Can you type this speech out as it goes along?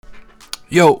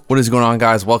Yo, what is going on,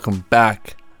 guys? Welcome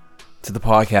back to the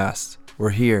podcast. We're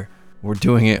here. We're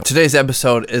doing it. Today's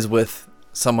episode is with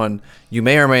someone you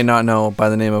may or may not know by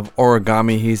the name of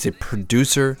Origami. He's a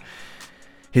producer.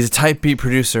 He's a type beat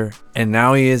producer, and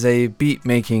now he is a beat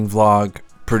making vlog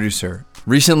producer.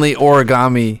 Recently,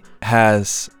 Origami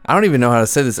has, I don't even know how to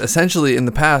say this, essentially in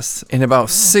the past, in about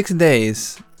 6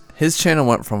 days, his channel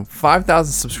went from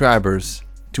 5,000 subscribers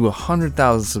to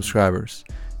 100,000 subscribers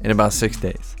in about 6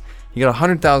 days. He got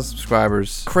 100,000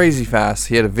 subscribers crazy fast.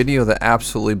 He had a video that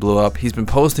absolutely blew up. He's been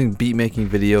posting beat making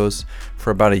videos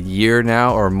for about a year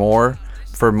now or more.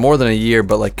 For more than a year,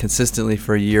 but like consistently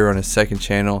for a year on his second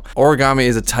channel. Origami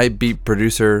is a type beat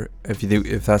producer,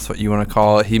 if that's what you want to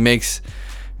call it. He makes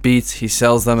beats, he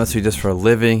sells them, that's what he does for a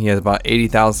living. He has about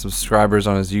 80,000 subscribers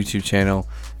on his YouTube channel.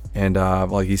 And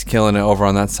like he's killing it over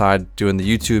on that side, doing the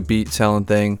YouTube beat selling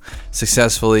thing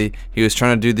successfully. He was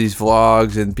trying to do these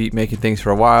vlogs and beat making things for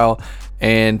a while,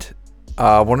 and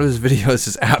one of his videos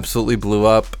just absolutely blew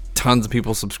up. Tons of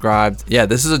people subscribed. Yeah,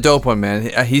 this is a dope one,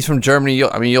 man. He's from Germany.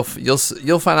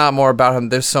 You'll find out more about him.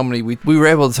 There's so many. We were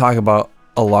able to talk about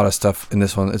a lot of stuff in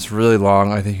this one. It's really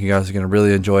long. I think you guys are going to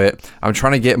really enjoy it. I'm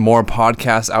trying to get more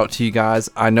podcasts out to you guys.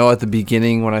 I know at the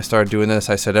beginning when I started doing this,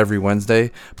 I said every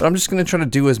Wednesday, but I'm just going to try to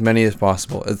do as many as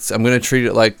possible. I'm going to treat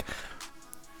it like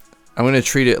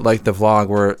the vlog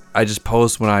where I just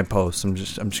post when I post. I'm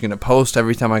just going to post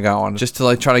every time I got on, just to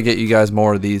like try to get you guys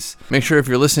more of these. Make sure if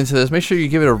you're listening to this, make sure you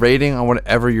give it a rating on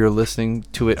whatever you're listening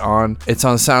to it on. It's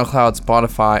on SoundCloud,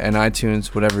 Spotify, and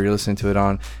iTunes, whatever you're listening to it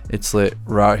on. It's lit.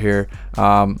 We're out here.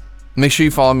 Make sure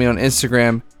you follow me on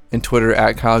Instagram and Twitter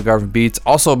at Kyle Garvin Beats.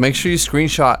 Also, make sure you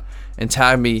screenshot and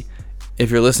tag me if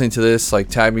you're listening to this. Like,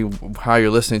 tag me how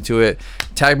you're listening to it.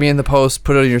 Tag me in the post,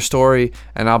 put it on your story,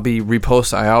 and I'll be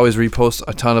reposting. I always repost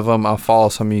a ton of them. I'll follow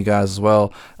some of you guys as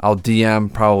well. I'll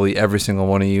DM probably every single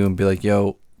one of you and be like,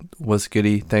 yo, what's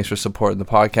goody? Thanks for supporting the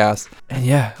podcast. And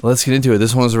yeah, let's get into it.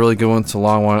 This one's a really good one. It's a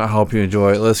long one. I hope you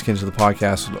enjoy it. Let's get into the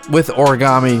podcast with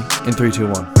Origami in 3,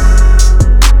 2, 1.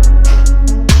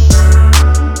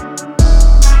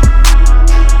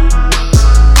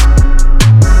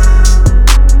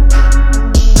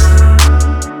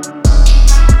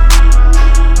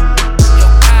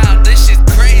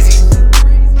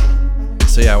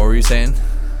 Saying?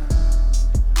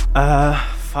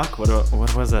 Fuck.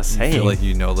 What was I saying? You feel like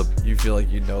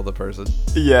you know the person.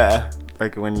 Yeah,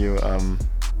 like when you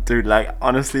dude. Like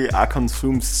honestly, I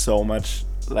consume so much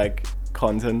like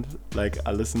content. Like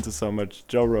I listen to so much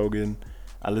Joe Rogan.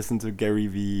 I listen to Gary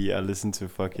Vee. I listen to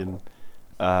fucking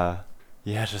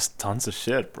just tons of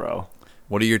shit, bro.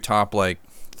 What are your top 3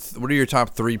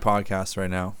 podcasts right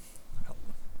now?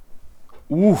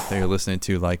 Ooh, that you're listening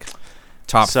to, like.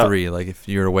 Top 3, like if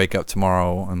you were to wake up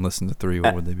tomorrow and listen to 3,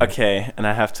 what would they be? Okay, and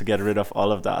I have to get rid of all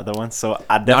of the other ones. So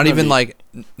I not even like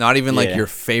your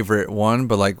favorite one,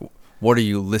 but like what are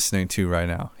you listening to right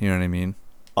now? You know what I mean?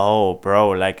 Oh,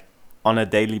 bro, like on a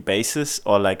daily basis,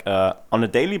 or like on a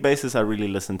daily basis, I really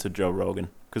listen to Joe Rogan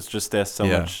because just there's so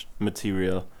much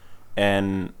material,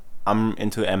 and I'm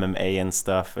into MMA and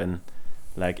stuff, and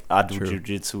like I do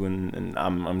jiu-jitsu, and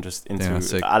I'm just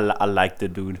into. I like the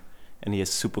dude. And he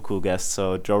has super cool guests,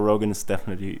 so Joe Rogan is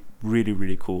definitely really,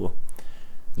 really cool.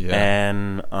 Yeah.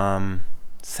 And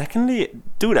secondly,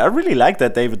 dude, I really like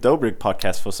that David Dobrik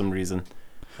podcast for some reason.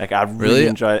 Like I really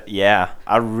enjoy it. Yeah,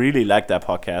 I really like that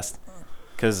podcast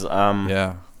because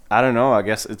I don't know. I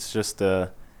guess it's just the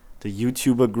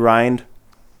YouTuber grind.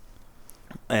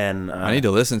 And I need to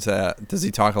listen to that. Does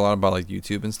he talk a lot about like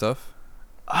YouTube and stuff?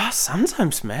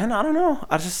 Sometimes, man. I don't know.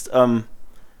 I just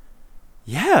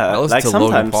yeah, I listen like to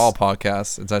sometimes. Logan Paul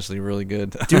podcast. It's actually really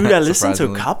good. Dude, I listened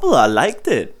to a couple. I liked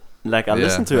it. Like I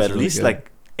listened to at really least good.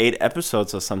 like 8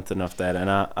 episodes or something of that,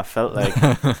 and I felt like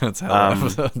that's hella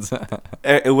episodes.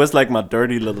 It was like my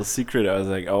dirty little secret. I was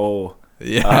like, oh,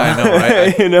 yeah, I know,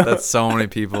 right? You know? That's so many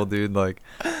people, dude. Like,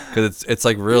 because it's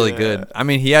like really good. I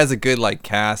mean, he has a good like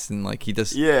cast, and like he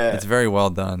just it's very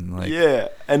well done. Like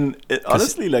and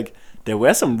honestly, like there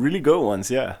were some really good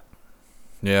ones.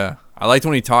 Yeah, I liked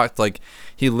when he talked, like,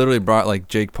 he literally brought, like,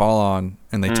 Jake Paul on,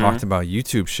 and they talked about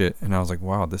YouTube shit, and I was like,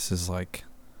 wow, this is, like,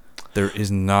 there is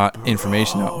not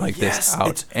information out like this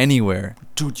out anywhere.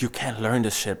 Dude, you can't learn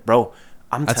this shit, bro.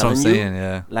 That's what I'm saying,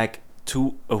 yeah. Like,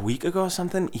 a week ago or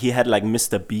something, he had, like,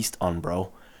 Mr. Beast on,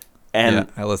 bro. And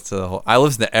yeah, I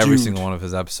listened to every single one of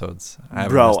his episodes. I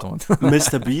haven't missed one.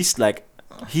 Mr. Beast, like,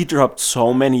 he dropped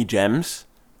so many gems.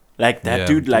 Like that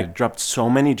dude dropped so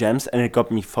many gems, and it got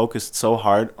me focused so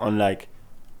hard on like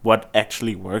what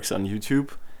actually works on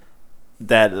YouTube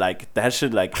that like that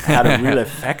shit like had a real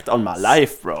effect on my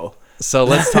life, bro. So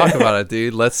let's talk about it,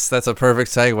 dude. That's a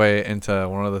perfect segue into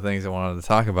one of the things I wanted to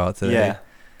talk about today. Yeah,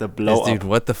 the blow dude, up.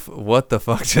 What the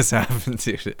fuck just happened,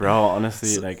 dude? Bro,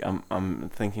 honestly, like I'm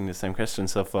thinking the same question.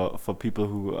 So for people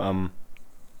who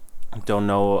don't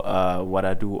know what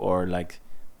I do, or like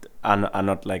are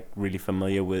not like really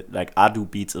familiar with, like, I do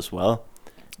beats as well.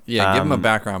 Yeah, give him a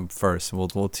background first.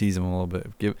 We'll tease him a little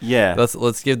bit. Yeah.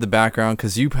 Let's give the background,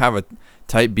 because you have a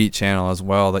type beat channel as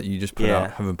well that you just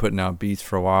have been putting out beats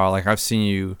for a while. Like, I've seen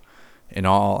you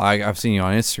I've seen you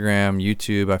on Instagram,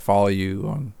 YouTube. I follow you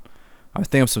on. I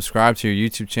think I'm subscribed to your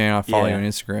YouTube channel. I follow you on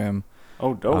Instagram.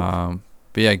 Oh, dope.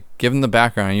 But yeah, give him the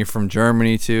background. You're from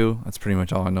Germany too. That's pretty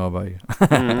much all I know about you.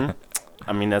 Mm-hmm.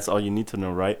 I mean, that's all you need to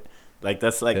know, right? Like,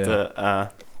 that's like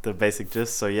the basic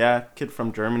gist. So yeah, kid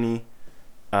from Germany.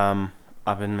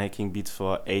 I've been making beats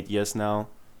for 8 years now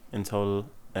in total,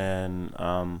 and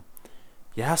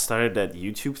I started that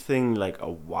YouTube thing like a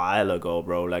while ago,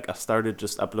 bro. Like, I started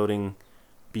just uploading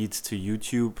beats to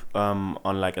YouTube on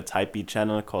like a type beat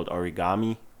channel called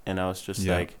Origami, and I was just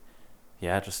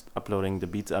just uploading the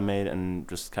beats I made and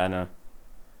just kind of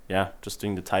just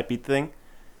doing the type beat thing,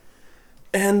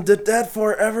 and did that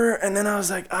forever. And then I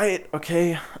was like,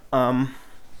 okay,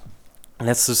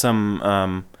 let's do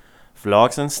some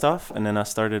vlogs and stuff. And then I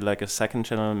started like a second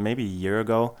channel maybe a year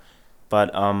ago,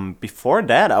 but before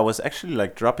that I was actually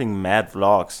like dropping mad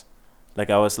vlogs.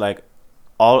 Like, I was like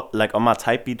all like on my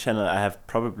type beat channel I have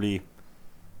probably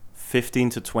 15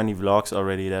 to 20 vlogs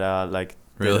already that are like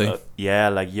really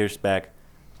like years back.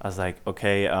 I was like,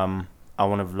 okay, I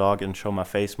want to vlog and show my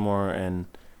face more and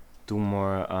do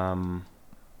more I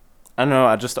don't know,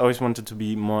 I just always wanted to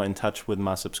be more in touch with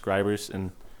my subscribers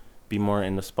and be more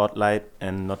in the spotlight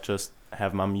and not just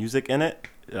have my music in it.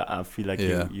 I feel like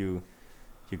you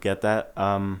get that.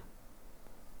 And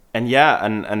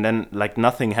then like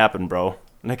nothing happened, bro.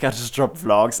 Like, I just dropped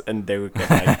vlogs and they would get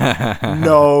like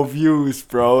no views,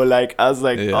 bro. Like, I was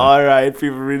like, all right,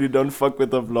 people really don't fuck with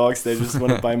the vlogs. They just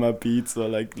want to buy my beats or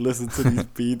like listen to these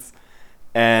beats.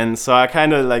 And so I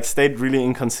kind of like stayed really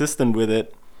inconsistent with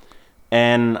it.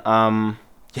 And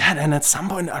then at some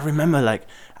point I remember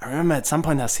at some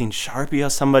point I seen Sharpie or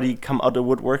somebody come out of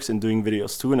woodworks and doing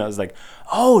videos too, and I was like,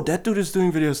 oh, that dude is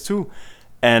doing videos too.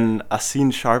 And I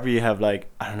seen Sharpie have like,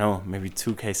 I don't know, maybe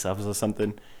 2K subs or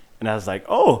something, and I was like,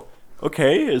 oh,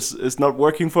 okay, it's not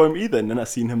working for him either. And then I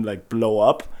seen him like blow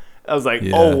up. I was like,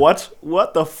 oh,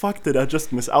 what the fuck did I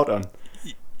just miss out on?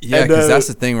 Yeah, because that's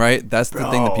the thing, right? That's the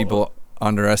thing that people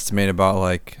underestimate about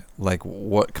like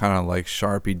what kind of like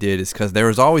Sharpie did, is because there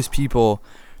was always people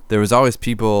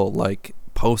like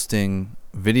posting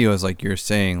videos like you're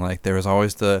saying. Like, there was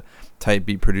always the type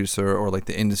beat producer or like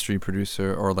the industry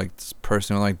producer or like this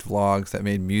person who liked vlogs that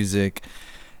made music,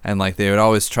 and like they would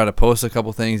always try to post a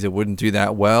couple things that wouldn't do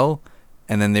that well,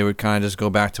 and then they would kind of just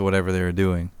go back to whatever they were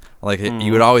doing. Like,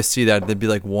 you would always see that there'd be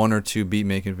like 1 or 2 beat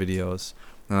making videos,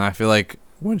 and I feel like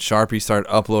when Sharpie started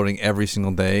uploading every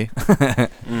single day,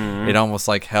 it almost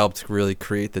like helped really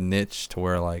create the niche to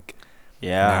where like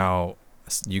now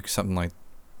something like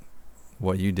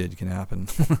what you did can happen.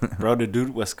 Bro, the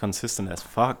dude was consistent as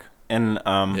fuck. And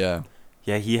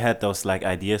he had those like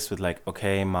ideas with like,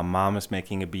 okay, my mom is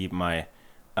making a beat, my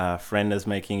friend is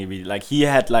making a beat. Like, he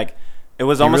had like, it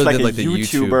was almost really like a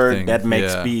YouTuber that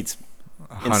makes beats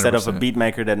 100%. Instead of a beat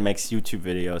maker that makes YouTube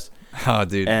videos. Oh,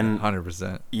 dude, and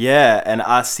 100%. Yeah, and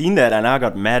I seen that and I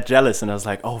got mad jealous, and I was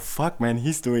like, oh fuck, man,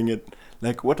 he's doing it.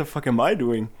 Like, what the fuck am I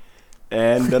doing?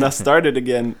 And then I started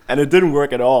again, and it didn't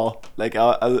work at all. Like,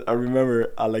 I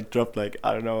remember I like dropped like,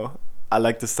 I don't know, I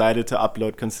like decided to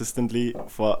upload consistently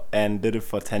and did it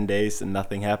for 10 days and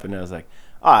nothing happened. And I was like,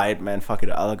 all right, man, fuck it,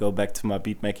 I'll go back to my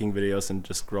beat making videos and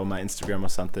just grow my Instagram or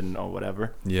something or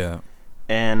whatever. Yeah.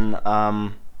 And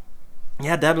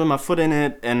dabbled my foot in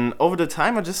it, and over the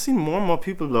time I just seen more and more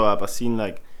people blow up. I seen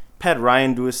like Pat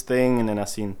Ryan do his thing, and then I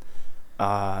seen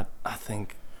I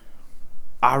think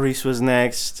Aries was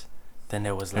next. Then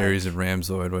there was like Aries and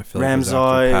Ramzoid. I feel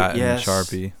Ramzoid, like Pat and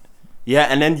Sharpie. Yeah,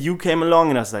 and then you came along,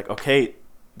 and I was like, okay,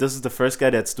 this is the first guy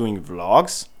that's doing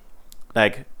vlogs,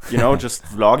 like, you know, just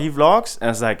vlogs. And I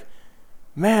was like,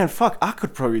 man, fuck, I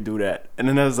could probably do that. And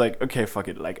then I was like, okay, fuck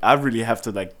it, like, I really have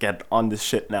to like get on this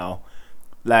shit now.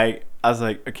 Like, I was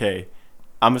like, okay,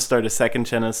 I'm gonna start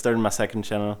started my second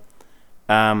channel.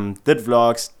 Did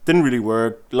vlogs, didn't really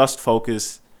work, lost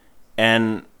focus,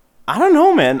 and I don't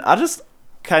know, man, I just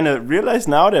kind of realized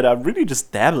now that I really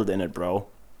just dabbled in it, bro.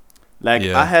 Like,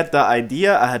 I had the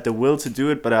idea, I had the will to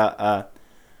do it, but I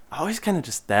always kind of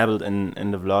just dabbled in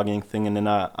the vlogging thing. And then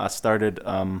I started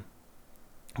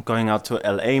going out to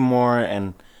LA more,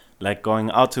 and like going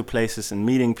out to places and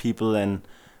meeting people, and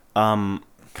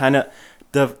kind of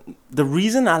the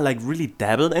reason I like really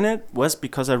dabbled in it was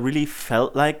because I really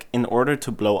felt like in order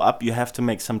to blow up, you have to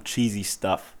make some cheesy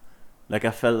stuff. Like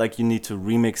I felt like you need to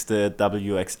remix the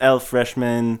WXL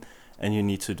Freshman, and you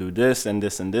need to do this and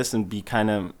this and this, and be kind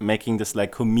of making this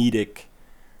like comedic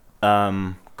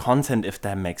content, if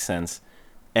that makes sense.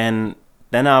 And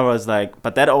then I was like,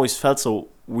 but that always felt so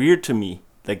weird to me.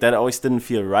 Like that always didn't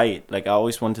feel right. Like I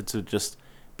always wanted to just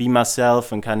be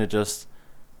myself and kind of just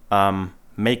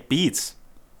make beats.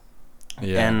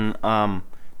 Yeah. And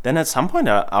then at some point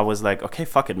I was like, okay,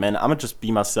 fuck it, man. I'm gonna just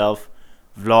be myself,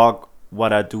 vlog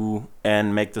what I do,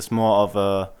 and make this more of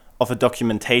a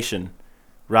documentation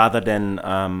rather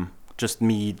than just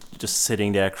me just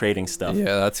sitting there creating stuff.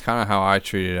 Yeah, that's kind of how I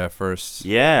treated it at first.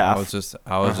 Yeah, I was just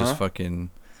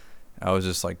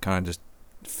like kind of just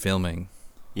filming.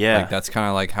 Yeah, like that's kind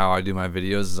of like how I do my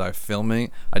videos. Is I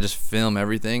just film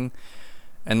everything.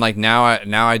 And like now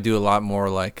I do a lot more,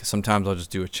 like sometimes I'll just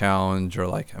do a challenge, or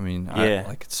like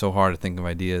like it's so hard to think of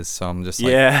ideas, so I'm just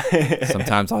like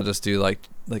sometimes I'll just do like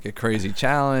a crazy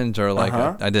challenge, or like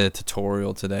I did a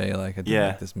tutorial today, like I did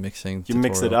like this mixing tutorial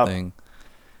mix it up thing,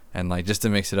 and like just to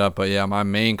mix it up. But yeah, my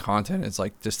main content is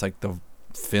like just like the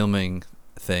filming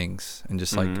things, and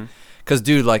just like because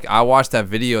dude, like I watched that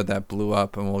video that blew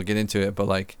up, and we'll get into it, but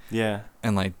like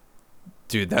and like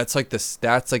dude, that's like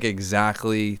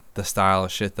exactly the style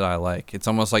of shit that I like. It's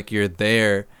almost like you're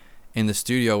there in the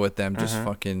studio with them, just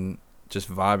fucking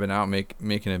just vibing out,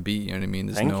 making a beat. You know what I mean?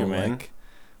 There's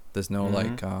no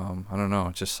like I don't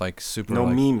know, just like super no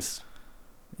like, memes.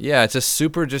 Yeah, it's just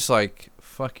super, just like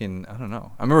fucking I don't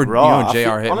know. I remember raw.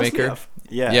 JR Hitmaker.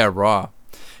 Yeah, raw.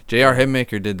 JR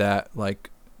Hitmaker did that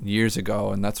like years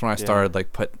ago, and that's when I started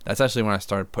that's actually when I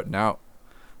started putting out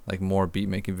like more beat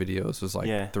making videos. Was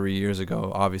like 3 years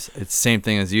ago. Obviously it's the same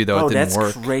thing as you though. It didn't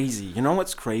work. That's crazy. You know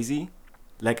what's crazy?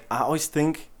 Like I always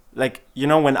think, like, you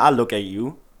know, when I look at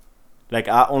you, like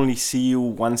I only see you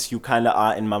once you kind of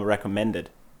are in my recommended.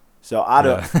 So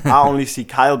I only see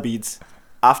Kyle beats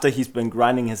after he's been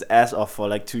grinding his ass off for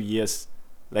like 2 years,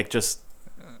 like just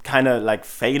kind of like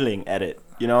failing at it,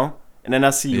 you know. And then I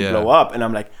see you blow up, and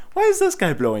I'm like, why is this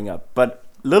guy blowing up? But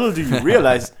little do you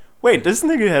realize, wait, this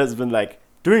nigga has been like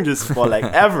doing this for like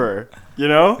ever, you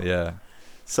know? Yeah.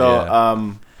 So I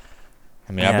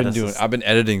mean, I've been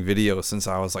editing videos since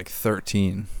I was like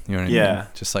 13. You know what I mean?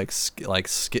 Just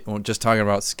just talking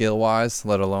about skill wise,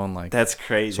 let alone like that's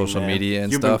crazy. Social man.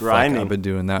 You've stuff. Been grinding. Like, I've been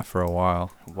doing that for a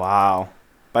while. Wow.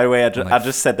 By the way, I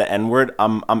just said the N word.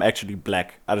 I'm actually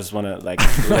black. I just want to like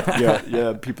let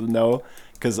your people know,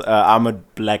 because I'm a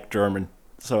black German,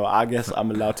 so I guess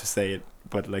I'm allowed to say it.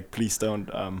 But like, please don't.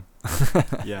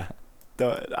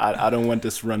 I don't want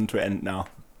this run to end now.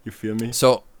 You feel me?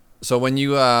 So when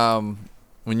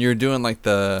you're doing like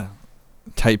the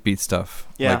type beat stuff,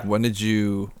 like when did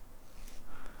you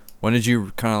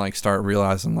kind of like start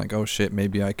realizing like, oh shit,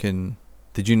 maybe I can?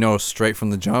 Did you know straight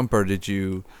from the jump, or did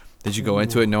you go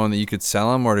into it knowing that you could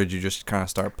sell them, or did you just kind of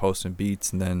start posting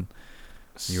beats and then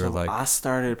you were like? I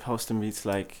started posting beats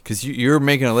like because you're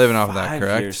making a living off of that,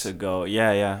 correct? 5 years ago.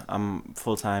 Yeah. I'm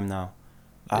full time now.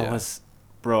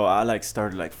 I like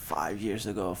started like 4 years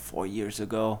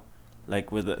ago,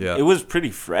 like with it was pretty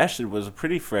fresh. It was a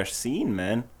pretty fresh scene,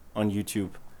 man, on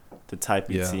YouTube, the type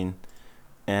beat scene.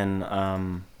 And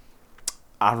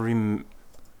I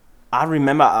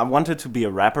remember I wanted to be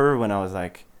a rapper when I was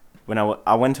like,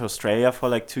 I went to Australia for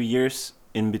like 2 years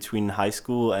in between high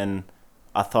school, and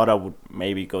I thought I would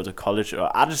maybe go to college, or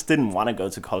I just didn't want to go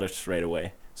to college straight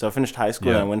away. So I finished high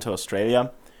school and I went to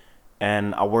Australia.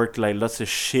 And I worked like lots of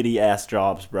shitty ass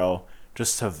jobs, bro,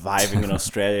 just surviving in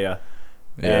Australia.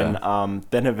 And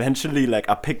then eventually, like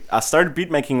I started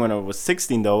beat making when I was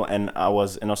 16 though, and I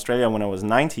was in Australia when I was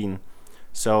 19.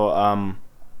 So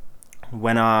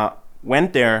when I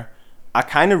went there, I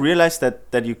kind of realized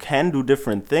that you can do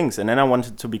different things. And then I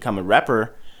wanted to become a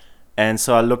rapper, and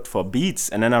so I looked for beats,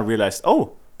 and then I realized,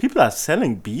 oh, people are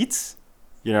selling beats,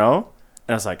 you know.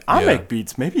 And I was like, I make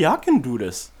beats, maybe I can do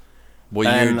this. What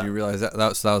year did you realize that?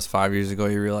 That was 5 years ago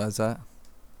you realized that?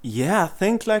 Yeah, I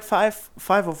think like 5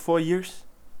 or 4 years.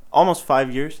 Almost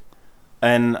 5 years.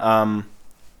 And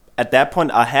at that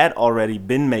point, I had already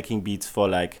been making beats for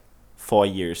like 4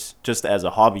 years, just as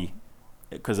a hobby,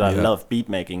 because I love beat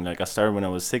making. Like I started when I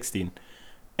was 16.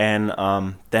 And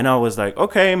then I was like,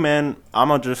 okay, man, I'm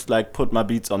going to just like put my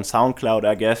beats on SoundCloud,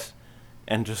 I guess,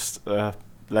 and just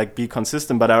like be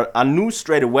consistent. But I knew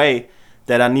straight away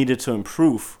that I needed to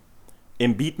improve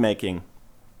in beat making.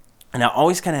 And I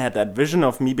always kind of had that vision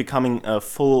of me becoming a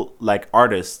full like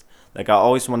artist. Like I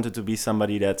always wanted to be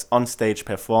somebody that's on stage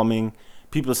performing,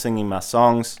 people singing my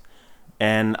songs,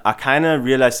 And I kind of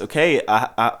realized, okay,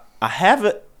 I have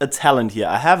a talent here.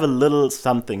 I have a little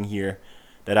something here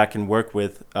that I can work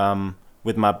with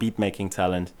my beat making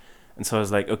talent. And so I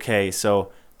was like, okay,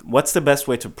 so what's the best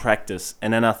way to practice?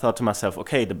 And then I thought to myself,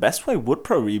 okay, the best way would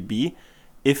probably be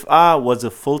if I was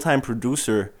a full-time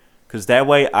producer, because that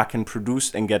way I can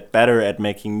produce and get better at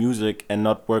making music and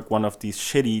not work one of these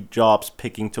shitty jobs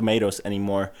picking tomatoes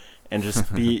anymore, and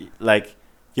just be like,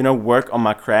 work on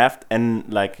my craft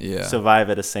and like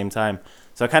survive at the same time.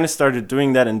 So I kind of started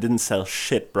doing that and didn't sell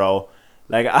shit, bro.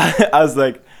 Like I was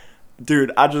like,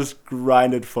 dude, I just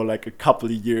grinded for like a couple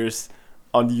of years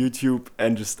on YouTube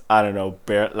and just, I don't know,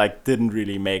 didn't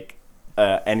really make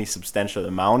any substantial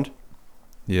amount.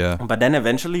 Yeah. But then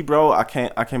eventually, bro, I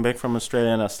came back from Australia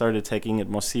and I started taking it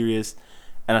more serious,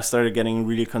 and I started getting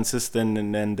really consistent,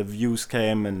 and then the views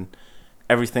came and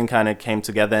everything kind of came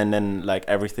together, and then like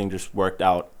everything just worked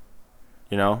out,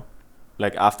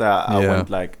 like after I went,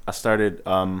 like I started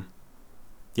I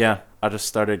just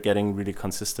started getting really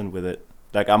consistent with it.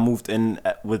 Like I moved in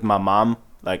with my mom,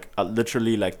 like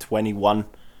literally like 21,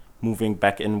 moving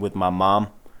back in with my mom,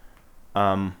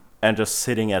 and just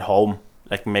sitting at home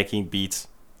like making beats.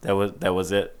 That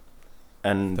was it,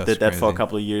 and That's did that crazy. for a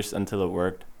couple of years until it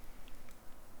worked.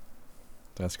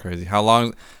 That's crazy.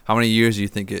 How many years do you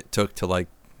think it took to like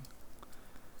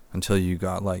until you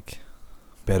got like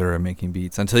better at making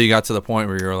beats, until you got to the point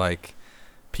where you're like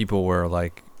people were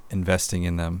like investing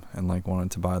in them and like wanted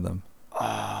to buy them?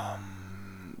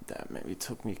 That maybe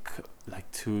took me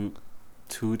like two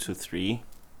to three.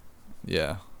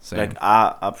 Yeah, same. Like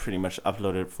I pretty much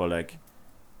uploaded for like,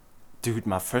 dude,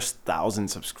 my first 1,000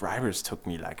 subscribers took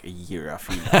me like a year, I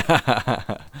feel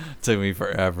like. Took me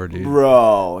forever, dude.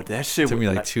 Bro, that shit took me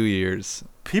like 2 years.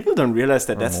 People don't realize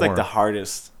that that's more. like the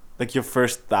hardest. Like your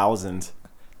first 1,000.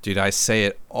 Dude, I say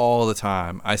it all the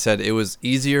time. I said it was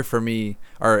easier for me,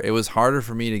 or it was harder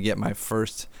for me to get my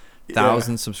first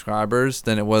 1,000 subscribers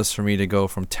than it was for me to go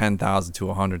from 10,000 to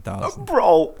 100,000.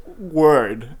 Bro,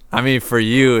 word. I mean, for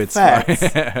you, it's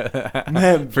Facts.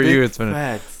 Man, for you, it's been.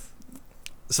 Facts.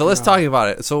 So let's talk about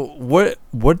it. So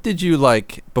what did you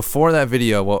like before that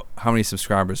video? How many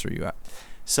subscribers were you at?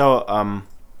 So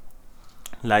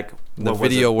like the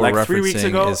video we're like 3 weeks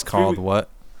ago, referencing is called what?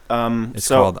 It's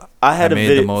so called I had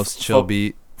made the most chill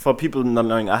beat. For people not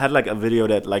knowing, I had like a video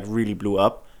that like really blew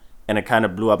up, and it kind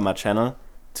of blew up my channel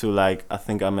to like, I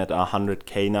think I'm at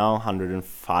 100K now,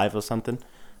 105 or something,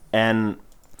 and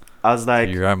I was like,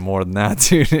 you're at more than that,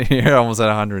 dude. You're almost at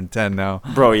 110 now,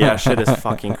 bro. Yeah, shit is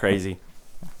fucking crazy.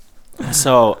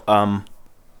 So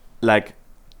like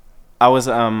I was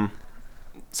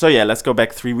so yeah, let's go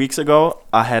back 3 weeks ago.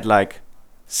 I had like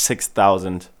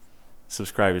 6,000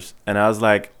 subscribers, and I was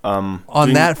like on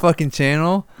that fucking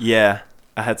channel. Yeah,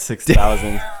 I had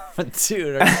 6,000.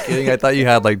 Dude, are you kidding? I thought you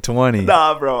had like 20.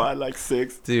 Nah, bro, I had like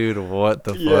 6. Dude, what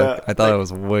the fuck? I thought it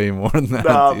was way more than that.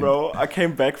 Nah, dude. bro, I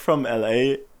came back from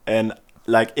LA, and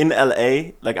like in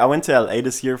LA, like I went to LA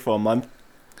this year for a month,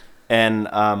 and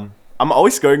I'm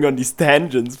always going on these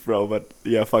tangents, bro, but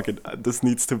yeah, fuck it, this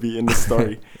needs to be in the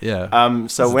story. Yeah.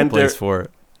 So I went there for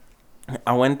it.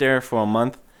 I went there for a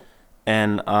month,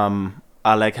 and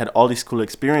I like had all these cool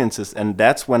experiences, and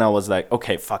that's when I was like,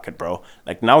 okay, fuck it, bro.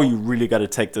 Like now you really got to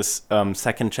take this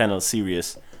second channel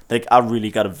serious. Like I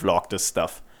really got to vlog this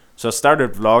stuff. So I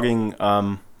started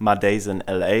vlogging my days in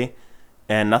LA,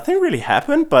 and nothing really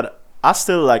happened, but I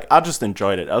just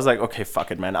enjoyed it. I was like, okay, fuck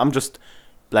it, man. I'm just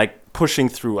like pushing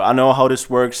through. I know how this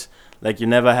works. Like you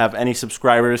never have any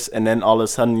subscribers, and then all of a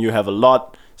sudden you have a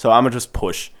lot. So I'ma just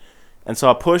push. And so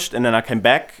I pushed, and then I came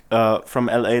back from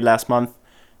LA last month,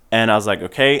 and I was like,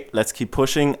 okay, let's keep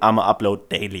pushing. I'ma upload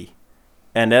daily.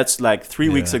 And that's like 3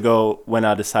 weeks ago when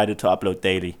I decided to upload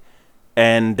daily.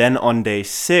 And then on day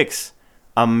 6,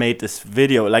 I made this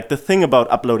video. Like the thing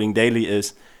about uploading daily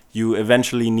is you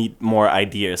eventually need more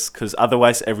ideas, because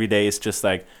otherwise every day is just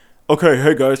like, okay,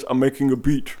 hey guys, I'm making a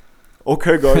beat.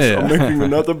 Okay guys, I'm making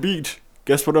another beat.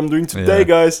 Guess what I'm doing today,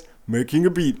 guys? Making a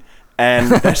beat.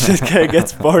 And that shit kind of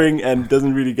gets boring and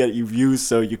doesn't really get you views.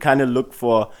 So you kind of look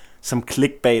for some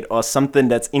clickbait or something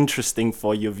that's interesting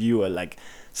for your viewer, like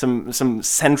some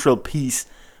central piece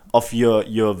of your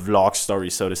vlog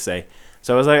story, so to say.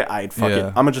 So I was like, alright, fuck it.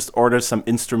 I'm gonna just order some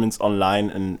instruments online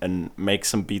and make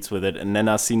some beats with it. And then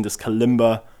I seen this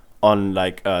kalimba on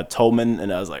like Toman,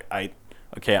 and I was like,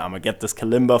 okay, I'm gonna get this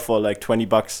kalimba for like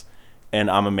 $20, and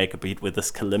I'm gonna make a beat with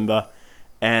this kalimba.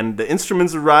 And the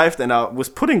instruments arrived, and I was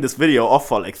putting this video off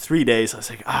for like 3 days. I was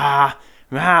like, I'm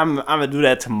gonna do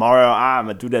that tomorrow.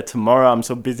 I'm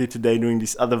so busy today doing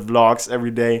these other vlogs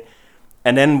every day.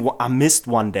 And then I missed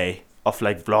one day of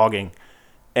like vlogging,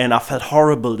 And I felt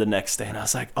horrible the next day. And I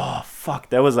was like, oh, fuck.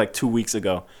 That was like 2 weeks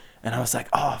ago. And I was like,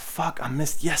 oh, fuck, I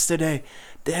missed yesterday.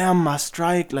 Damn, my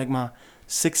strike, like my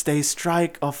 6-day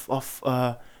strike of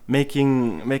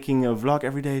making a vlog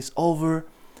every day is over.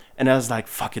 And I was like,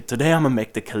 fuck it. Today I'm going to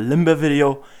make the Kalimba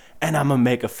video. And I'm going to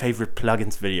make a favorite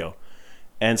plugins video.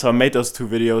 And so I made those 2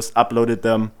 videos, uploaded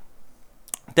them.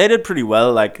 They did pretty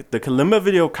well. Like the Kalimba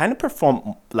video kind of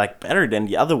performed like better than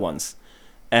the other ones.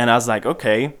 And I was like,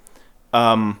 okay.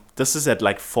 This is at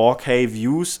like 4K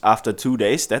views after 2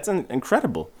 days. That's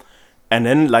incredible. And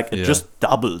then like it just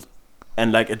doubled,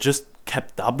 and like it just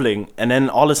kept doubling. And then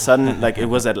all of a sudden like it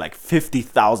was at like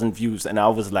 50,000 views, and I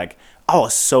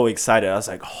was so excited. I was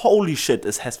like, holy shit,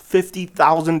 this has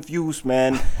 50,000 views,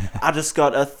 man. I just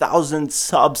got 1,000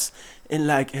 subs in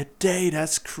like a day.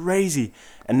 That's crazy.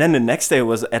 And then the next day it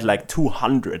was at like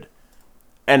 200.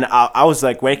 And I was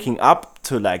like waking up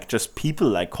to like just people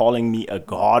like calling me a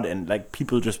god, and like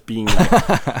people just being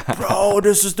like, bro,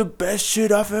 this is the best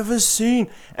shit I've ever seen.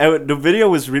 And the video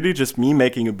was really just me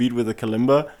making a beat with a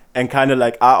kalimba, and kind of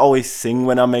like I always sing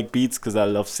when I make beats because I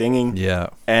love singing.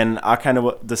 Yeah. And I kind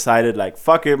of decided like,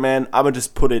 fuck it, man. I'm going to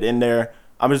just put it in there.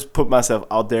 I'm going to just put myself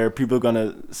out there. People are going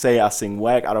to say I sing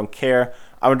whack. I don't care.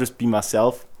 I'm going to just be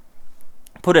myself.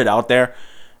 Put it out there.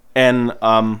 And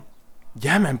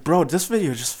yeah, man, bro, this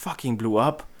video just fucking blew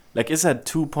up. Like, it's at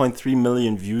 2.3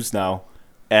 million views now,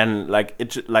 and like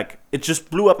it just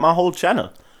blew up my whole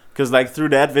channel. Cause like through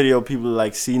that video, people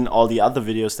like seen all the other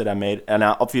videos that I made, and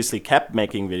I obviously kept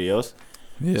making videos.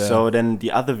 Yeah. So then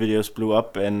the other videos blew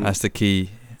up, and that's the key.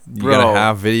 You gotta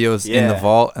have videos in the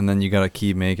vault, and then you gotta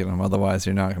keep making them. Otherwise,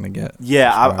 you're not gonna get.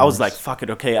 Yeah, I was like, fuck it,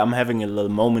 okay, I'm having a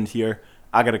little moment here.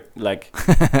 I gotta like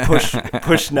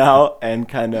push now and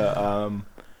kind of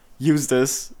use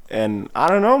this. And I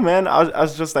don't know, man, I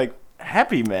was just like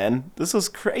happy, man. This was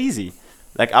crazy.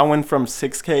 Like I went from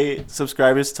 6K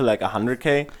subscribers to like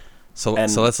 100K. So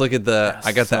let's look at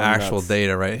I got the actual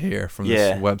data right here from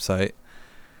this website.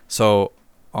 So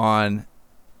on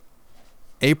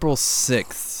April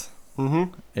 6th,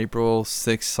 April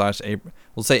 6th / April,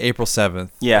 we'll say April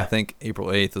 7th. Yeah. I think April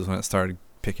 8th is when it started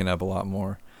picking up a lot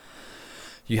more.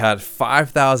 You had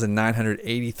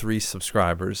 5,983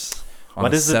 subscribers.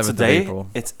 What is it today? April.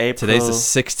 It's April. Today's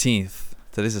the 16th.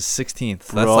 Today's the 16th.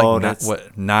 Bro, that's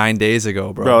like 9 days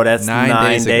ago, bro. Bro, that's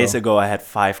 9 days ago. I had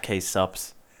 5K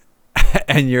subs.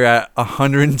 And you're at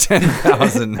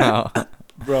 110,000 now.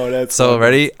 Bro, that's so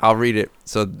ready? I'll read it.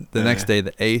 So the next day,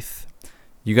 the 8th,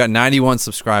 you got 91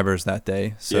 subscribers that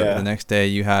day. So the next day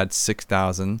you had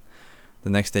 6,000. The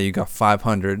next day you got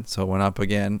 500, so it went up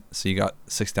again. So you got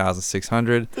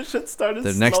 6,600. The shit started.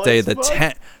 The next day, the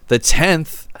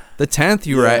 10th,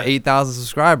 you were at 8,000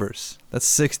 subscribers. That's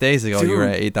 6 days ago. Dude, you were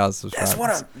at 8,000 subscribers. That's what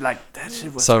I'm like. That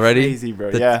shit was crazy, bro.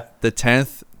 The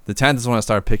 10th is when I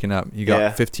started picking up. You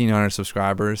got 1,500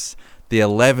 subscribers. The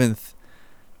 11th,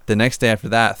 the next day after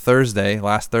that,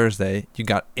 last Thursday, you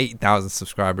got 8,000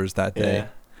 subscribers that day. Yeah.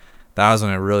 That was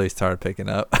when it really started picking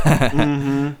up.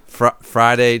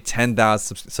 Friday,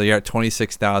 10,000. So you're at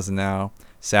 26,000 now.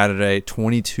 Saturday,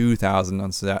 22,000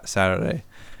 on Saturday.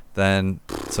 Then,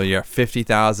 so you're at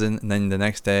 50,000. And then the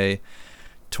next day,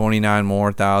 29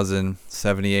 more thousand,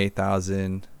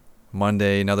 78,000.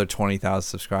 Monday, another 20,000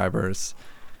 subscribers,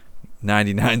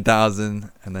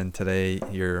 99,000. And then today,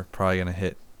 you're probably going to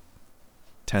hit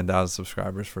 10,000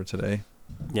 subscribers for today.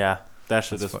 Yeah, that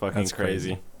shit is fucking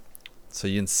crazy. So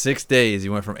in 6 days,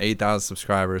 you went from 8,000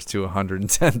 subscribers to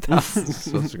 110,000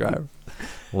 subscribers.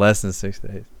 Less than 6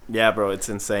 days. Yeah, bro, it's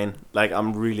insane. Like,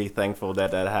 I'm really thankful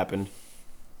that happened.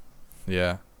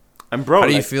 Yeah. And bro, how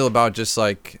do you feel about just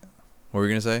like, what were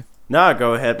you going to say? Nah,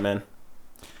 go ahead, man.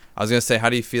 I was going to say, how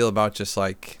do you feel about just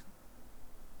like,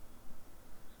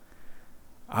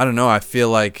 I don't know. I feel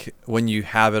like when you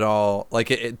have it all,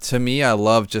 like to me, I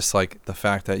love just like the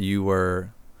fact that you were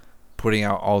putting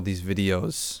out all these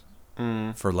videos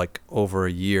for like over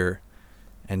a year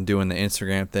and doing the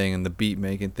Instagram thing and the beat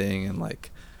making thing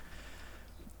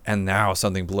and now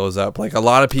something blows up. Like a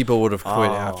lot of people would have quit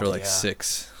after like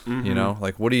 6, you know?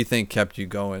 Like what do you think kept you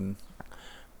going?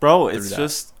 Bro, it's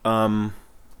just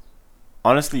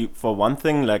honestly, for one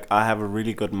thing, like I have a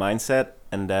really good mindset,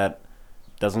 and that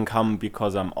doesn't come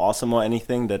because I'm awesome or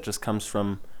anything. That just comes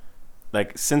from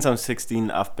like since I'm 16,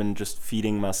 I've been just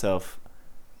feeding myself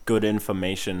good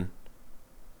information.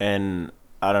 And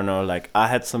I don't know, like I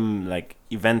had some like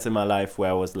events in my life where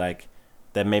I was like,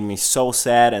 that made me so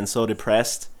sad and so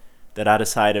depressed that I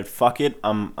decided, fuck it,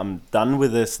 I'm done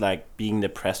with this like being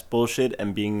depressed bullshit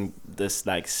and being this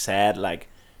like sad, like,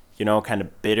 you know, kind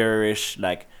of bitterish,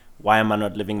 like why am I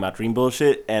not living my dream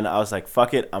bullshit? And I was like,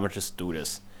 fuck it, I'm gonna just do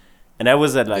this. And that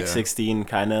was at like 16,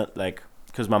 kind of like,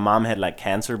 because my mom had like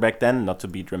cancer back then, not to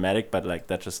be dramatic, but like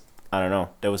that just, I don't know,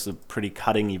 that was a pretty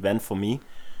cutting event for me.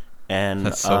 And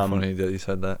that's so funny that you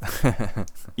said that.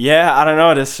 Yeah, I don't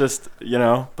know, that's just,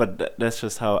 but that's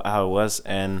just how it was.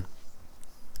 And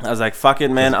I was like, fuck it,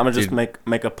 man, I'm gonna just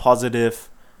make a positive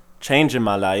change in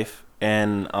my life.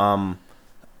 And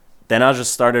then I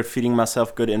just started feeding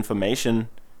myself good information,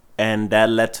 and that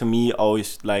led to me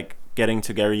always like getting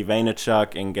to Gary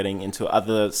Vaynerchuk and getting into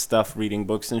other stuff, reading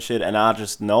books and shit. And I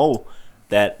just know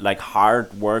that like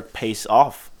hard work pays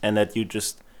off, and that you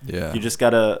just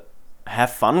gotta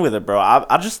have fun with it, bro.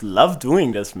 I just love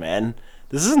doing this, man.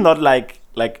 This is not like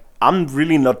I'm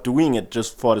really not doing it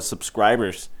just for the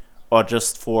subscribers or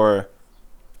just for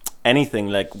anything.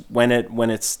 Like when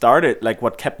it started, like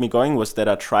what kept me going was that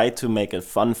I tried to make it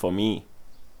fun for me.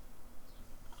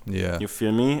 Yeah. You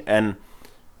feel me? And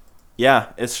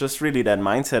yeah, it's just really that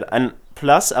mindset. And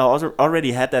plus, I also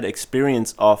already had that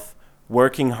experience of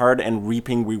working hard and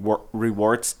reaping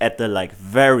rewards at the like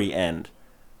very end.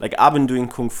 Like I've been doing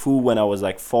Kung Fu when I was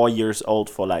like 4 years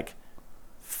old for like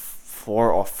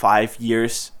 4 or 5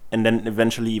 years. And then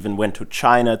eventually even went to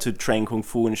China to train Kung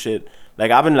Fu and shit. Like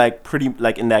I've been like pretty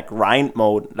like in that grind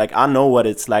mode. Like I know what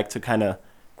it's like to kind of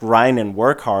grind and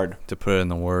work hard. To put in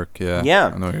the work, yeah.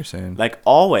 Yeah. I know what you're saying. Like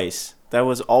always. That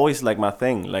was always like my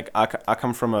thing. Like I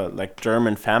come from a like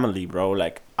German family, bro.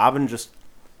 Like I've been just,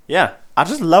 I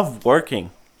just love working,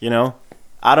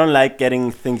 I don't like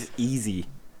getting things easy.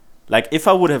 Like if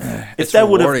I would have, if that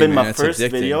would have been my first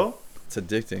video. It's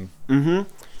addicting.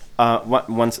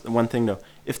 One thing though.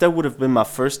 If that would have been my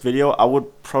first video, I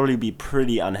would probably be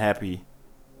pretty unhappy.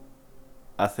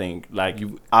 I think like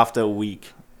after a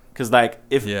week. Because like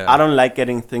if I don't like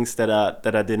getting things that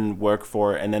I didn't work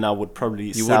for, and then I would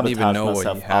probably sabotage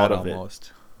myself out of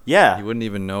it. Yeah, you wouldn't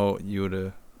even know you would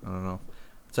have. I don't know.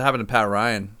 So it happened to Pat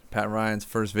Ryan. Pat Ryan's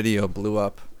first video blew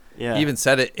up. Yeah, he even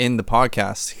said it in the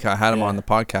podcast. I had him on the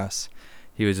podcast.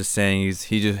 He was just saying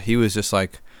he was just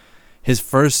like his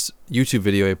first YouTube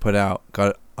video he put out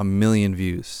got 1 million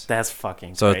views. That's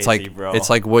fucking so crazy, it's like bro. It's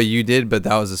like what you did, but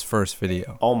that was his first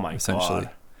video. Oh my essentially.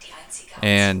 God.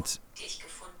 And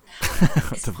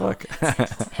what the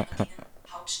fuck?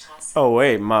 Oh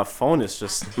wait, my phone is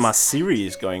just my Siri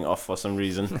is going off for some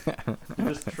reason.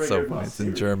 So funny. It's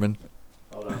in German.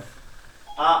 Hold on.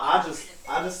 I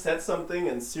just said something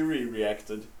and Siri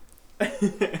reacted.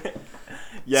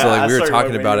 Yeah. So like we were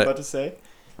talking about it. About to say?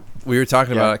 We were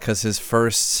talking about it because his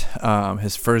first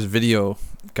video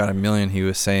got 1 million. He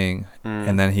was saying,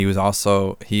 and then he was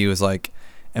like,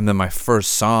 and then my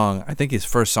first song, I think his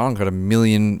first song got 1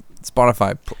 million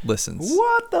Spotify listens.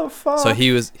 What the fuck? So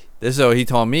he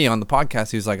told me on the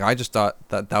podcast, he was like, I just thought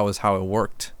that was how it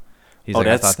worked. He's like,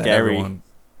 that's I thought that scary. Everyone,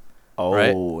 oh,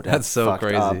 right? That's so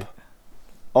crazy. Up.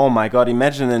 Oh my God,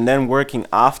 imagine and then working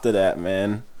after that,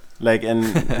 man. Like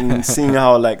and seeing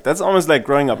how like that's almost like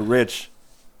growing up rich.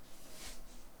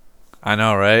 I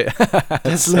know, right?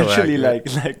 That's literally like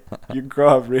you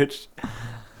grow up rich.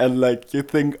 And like you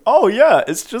think, oh yeah,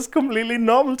 it's just completely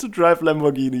normal to drive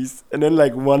Lamborghinis, and then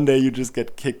like one day you just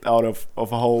get kicked out of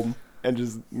home and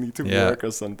just need to work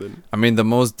or something. I mean, the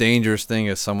most dangerous thing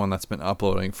is someone that's been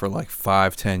uploading for like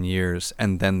 5-10 years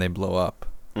and then they blow up.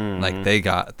 Like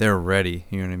they're ready.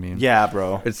 You know what I mean? Yeah,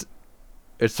 bro. It's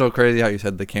so crazy how you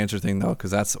said the cancer thing though,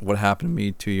 because that's what happened to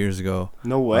me 2 years ago.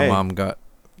 No way. My mom got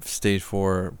stage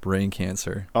 4 brain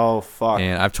cancer. Oh fuck.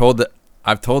 And I've told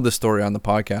the story on the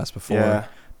podcast before. Yeah.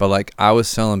 But like I was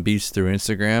selling beats through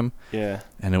Instagram. Yeah.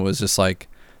 And it was just like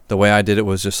the way I did it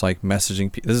was just like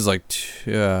messaging people. This is like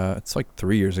it's like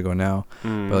 3 years ago now.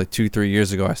 But like 2-3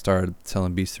 years ago I started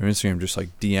selling beats through Instagram, just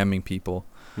like DMing people.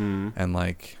 And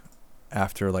like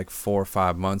after like 4 or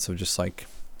 5 months of just like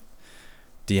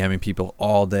DMing people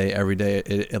all day, every day,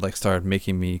 it like started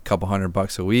making me a couple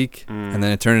 $100 a week. And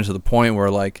then it turned into the point where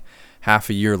like half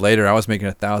a year later I was making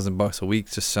 $1,000 a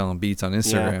week just selling beats on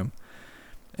Instagram. Yeah.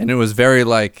 And it was very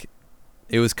like,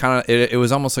 it was kind of, it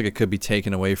was almost like it could be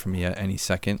taken away from me at any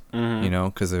second, you know,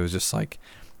 because it was just like,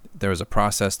 there was a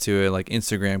process to it. Like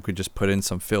Instagram could just put in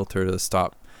some filter to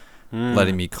stop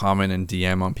letting me comment and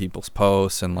DM on people's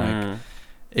posts. And like,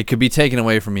 it could be taken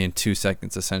away from me in 2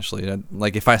 seconds, essentially.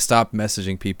 Like if I stopped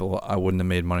messaging people, I wouldn't have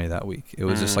made money that week. It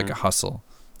was just like a hustle.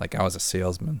 Like I was a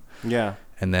salesman. Yeah.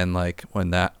 And then like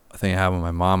when that thing happened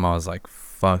with my mom, I was like,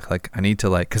 fuck, like I need to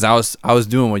like, cause I was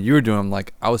doing what you were doing.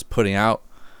 Like I was putting out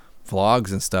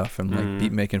vlogs and stuff and like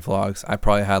beat making vlogs. I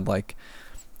probably had like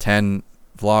 10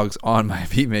 vlogs on my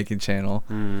beat making channel,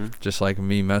 just like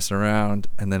me messing around.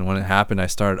 And then when it happened, I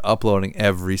started uploading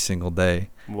every single day.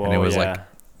 Whoa, and it was like,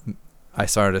 I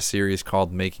started a series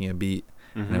called Making a Beat,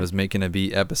 and it was Making a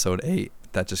Beat episode 8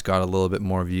 that just got a little bit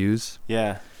more views.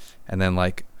 Yeah. And then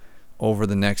like over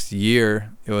the next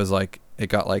year, it was like it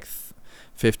got like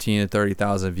 15 to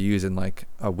 30,000 views in like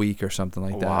a week or something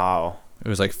like that. Wow. It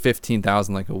was like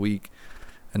 15,000 like a week.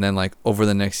 And then like over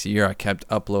the next year, I kept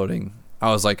uploading.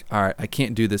 I was like, all right, I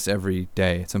can't do this every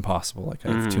day. It's impossible. Like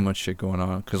I have too much shit going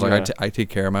on. Because like I take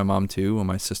care of my mom too when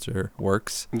my sister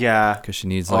works. Yeah. Because she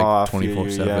needs like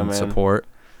 24/7 support.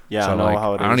 Yeah, so I know like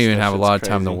how it is. I don't even That have a shit's lot of crazy.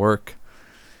 time to work.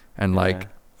 And like,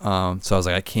 so I was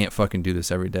like, I can't fucking do this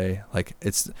every day. Like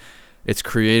it's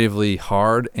creatively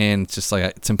hard, and it's just like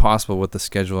it's impossible with the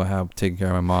schedule I have taking care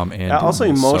of my mom and also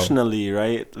doing this, emotionally,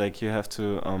 right? Like you have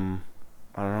to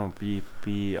I don't know,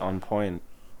 be on point.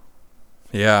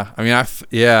 Yeah, I mean,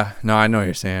 no, I know what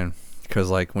you're saying, because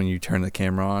like when you turn the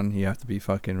camera on, you have to be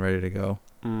fucking ready to go.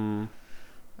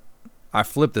 I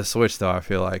flipped the switch though, I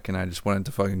feel like, and I just went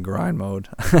into fucking grind mode.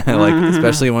 Like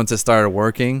especially once it started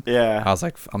working. Yeah. I was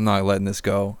like, I'm not letting this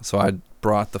go. So I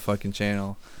brought the fucking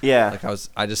channel. Yeah. Like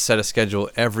I just set a schedule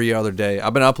every other day.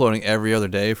 I've been uploading every other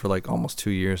day for like almost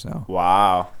 2 years now.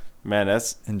 Wow. Man,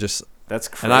 that's crazy.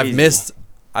 And I've missed,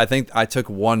 I think I took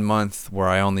 1 month where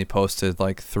I only posted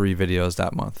like 3 videos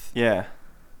that month. Yeah.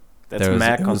 That's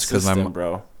mad consistent,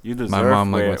 bro. You deserve my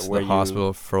mom like went to the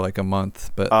hospital for like a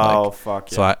month, but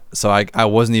fuck yeah. So I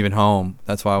wasn't even home.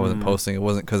 That's why I wasn't posting. It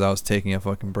wasn't because I was taking a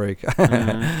fucking break.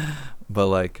 But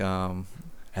like and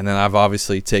then I've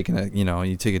obviously taken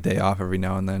you take a day off every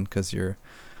now and then because you're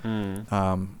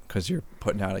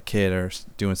putting out a kid or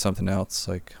doing something else,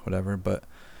 like whatever. But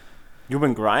you've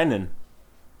been grinding.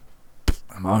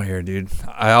 I'm out here, dude.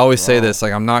 I always say this,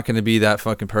 like I'm not going to be that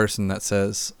fucking person that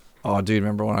says, oh, dude,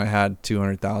 remember when I had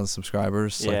 200,000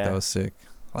 subscribers? Like, that was sick.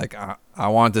 Like, I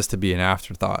want this to be an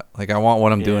afterthought. Like, I want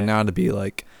what I'm doing now to be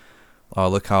like, oh,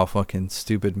 look how fucking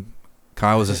stupid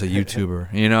Kyle was just a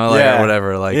YouTuber, like, or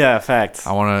whatever. Like, yeah, facts.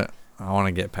 I want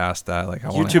to get past that. Like, I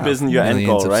want YouTube isn't your end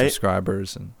goal, right?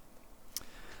 Subscribers, and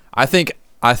I think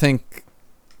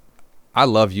I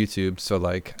love YouTube. So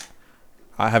like,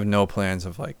 I have no plans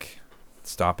of like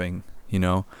stopping.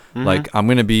 Like I'm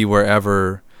gonna be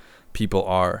wherever people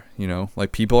are,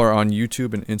 like people are on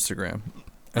YouTube and Instagram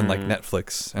and like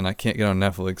Netflix, and I can't get on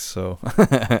Netflix, so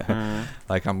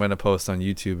like I'm gonna post on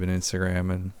YouTube and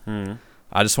Instagram, and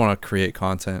I just want to create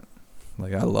content.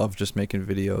 Like I love just making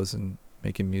videos and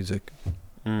making music.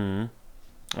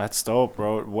 That's dope,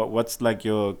 bro. What's like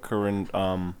your current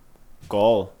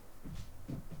goal?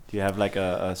 Do you have like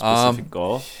a specific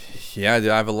goal? Yeah, dude,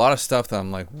 I have a lot of stuff that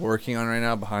I'm like working on right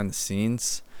now behind the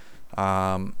scenes.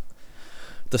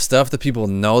 The stuff that people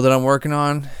know that I'm working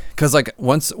on, because like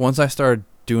once I started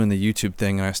doing the YouTube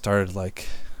thing and I started like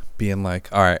being like,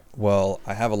 all right, well,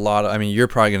 I have a lot of, I mean, you're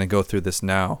probably gonna go through this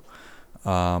now.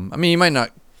 I mean, you might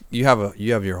not. You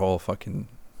have your whole fucking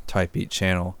type beat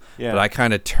channel, but I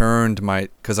kind of turned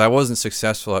because I wasn't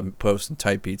successful at posting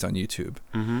type beats on YouTube.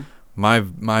 My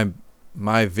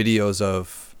videos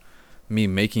of me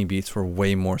making beats were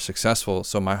way more successful,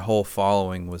 so my whole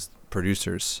following was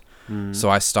producers. So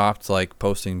I stopped like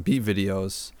posting beat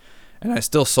videos, and I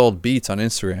still sold beats on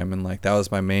Instagram, and like that was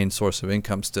my main source of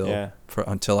income still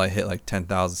until I hit like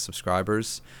 10,000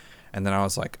 subscribers. And then I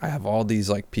was like, I have all these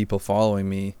like people following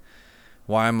me.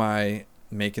 Why am I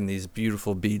making these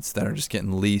beautiful beats that are just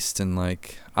getting leased? And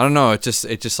like, I don't know, it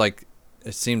just like,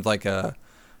 it seemed like I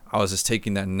was just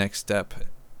taking that next step,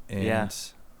 and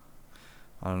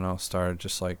I don't know, started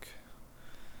just like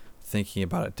thinking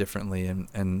about it differently,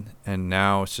 and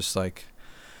now it's just like,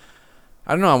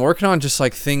 I don't know, I'm working on just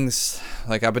like things,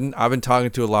 like I've been talking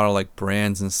to a lot of like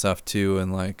brands and stuff too,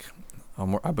 and like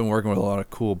I've been working with a lot of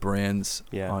cool brands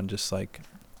on just like,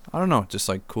 I don't know, just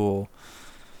like cool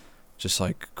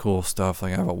stuff.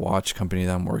 Like I have a watch company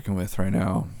that I'm working with right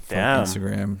now from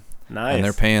Instagram. Nice. And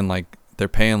they're paying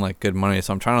like good money,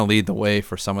 so I'm trying to lead the way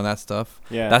for some of that stuff.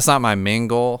 That's not my main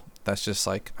goal. That's just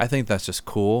like, I think that's just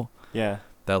cool.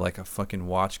 That like a fucking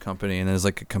watch company, and there's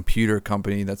like a computer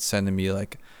company that's sending me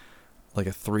like a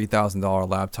 $3,000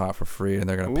 laptop for free, and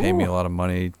they're gonna pay me a lot of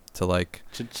money to like,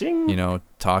 Cha-ching.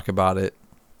 Talk about it.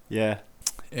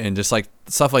 And just like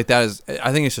stuff like that is,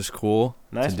 I think it's just cool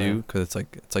to do, because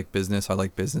it's like business. I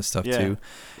like business stuff too.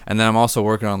 And then I'm also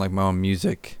working on like my own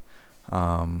music,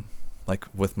 like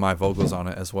with my vocals on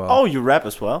it as well. Oh, you rap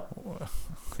as well?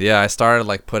 Yeah, I started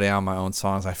like putting out my own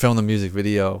songs. I filmed a music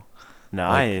video.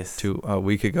 Nice. Like a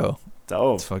week ago.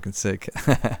 Dope. It's fucking sick.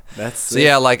 That's so sick.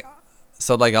 yeah, like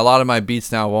a lot of my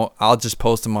beats now I'll just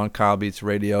post them on Kyle Beats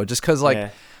Radio, just because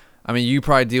like I mean, you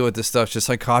probably deal with this stuff. Just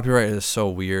like copyright is so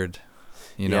weird.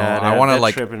 I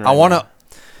want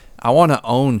to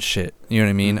own shit. You know what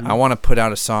I mean? I want to put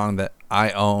out a song that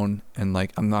I own, and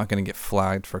like I'm not gonna get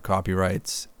flagged for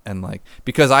copyrights, and like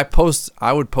because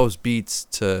I would post beats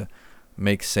to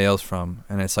make sales from,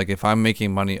 and it's like if I'm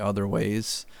making money other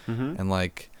ways and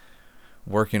like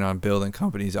working on building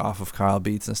companies off of Kyle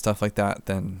beats and stuff like that,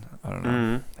 then I don't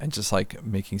know, and just like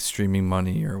making streaming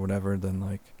money or whatever, then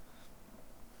like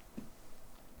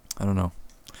I don't know.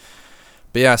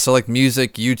 But yeah, so like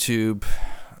music, YouTube,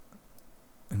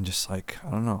 and just like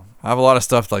I don't know, I have a lot of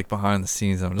stuff like behind the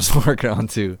scenes I'm just working on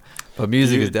too, but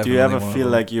music is definitely. Do you ever feel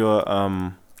like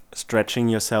you're stretching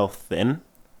yourself thin?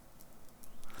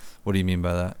 What do you mean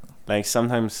by that? Like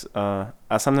sometimes I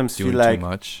sometimes Doing feel like too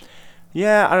much.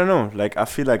 Yeah, I don't know. Like I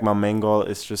feel like my main goal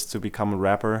is just to become a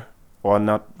rapper, or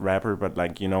not rapper, but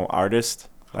like artist.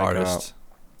 Like, Artist.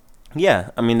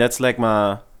 Yeah, I mean that's like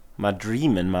my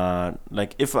dream, and my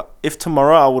like if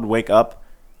tomorrow I would wake up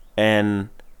and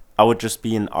I would just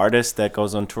be an artist that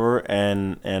goes on tour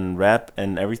and rap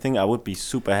and everything, I would be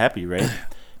super happy, right?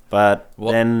 But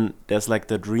then there's like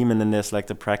the dream, and then there's like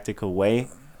the practical way,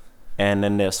 and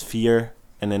then there's fear,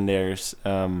 and then there's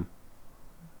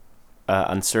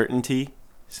uncertainty.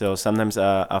 So sometimes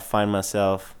I find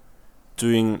myself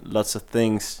doing lots of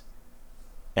things,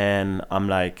 and I'm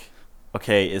like,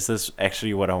 okay, is this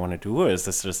actually what I want to do, or is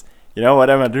this just what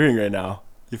am I doing right now?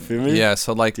 You feel me? Yeah.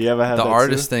 So like do you ever have the that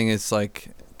artist too? thing is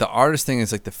like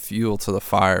the fuel to the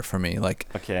fire for me. Like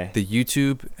Okay. the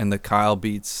YouTube and the Kyle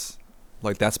Beats,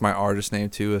 like that's my artist name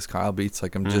too, is Kyle Beats.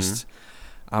 Like I'm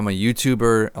a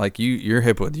YouTuber. Like you're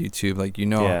hip with YouTube. Like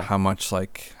how much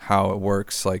like how it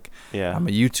works. Like I'm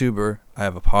a YouTuber. I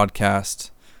have a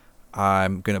podcast.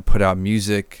 I'm gonna put out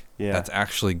music that's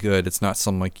actually good. It's not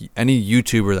some like any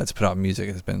YouTuber that's put out music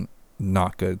has been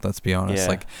not good. Let's be honest.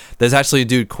 Like there's actually a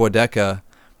dude Quadeca.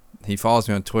 He follows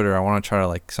me on Twitter. I want to try to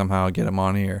like somehow get him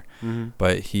on here,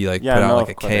 but he like put out like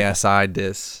a Quadeca. KSI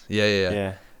diss.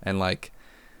 Yeah. And like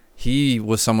he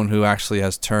was someone who actually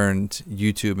has turned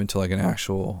YouTube into like an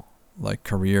actual like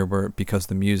career because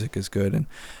the music is good. And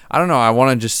I don't know. I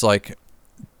want to just like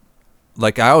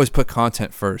I always put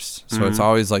content first, so it's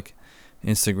always like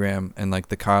Instagram and like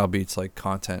the Kyle Beats like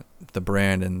content, the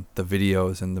brand and the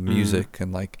videos and the music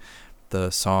and like the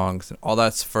songs and all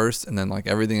that's first, and then like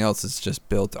everything else is just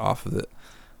built off of it.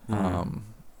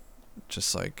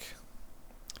 Just like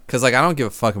because like I don't give a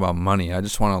fuck about money. I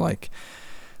just want to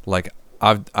like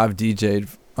I've DJ'd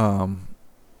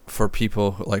for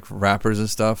people like rappers and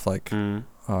stuff like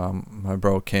my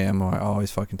bro Cam, who I always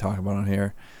fucking talk about on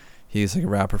here. He's like a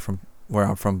rapper from where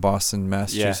I'm from, Boston,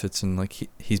 Massachusetts, and like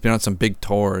he's been on some big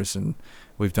tours, and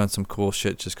we've done some cool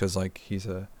shit just because like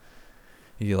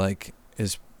he like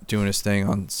is doing his thing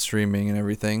on streaming and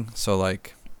everything. So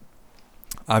like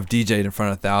I've DJ'd in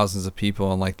front of thousands of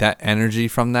people, and like that energy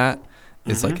from that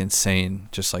is like insane,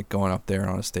 just like going up there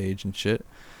on a stage and shit.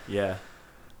 Yeah.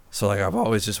 So like I've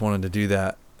always just wanted to do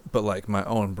that, but like my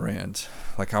own brand.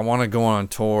 Like I want to go on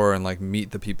tour and like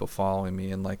meet the people following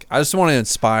me, and like I just want to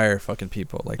inspire fucking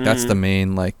people. Like that's the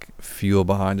main like fuel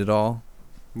behind it all.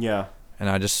 Yeah. And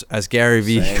I just as Gary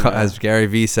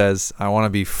V says, I want to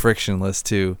be frictionless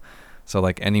too. So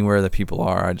like anywhere that people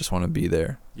are, I just want to be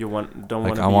there. You don't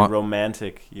want to be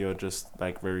romantic. You're just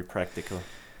like very practical.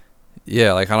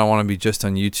 Yeah, like I don't want to be just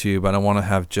on YouTube. I don't want to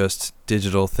have just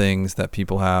digital things that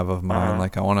people have of mine.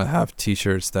 Like I want to have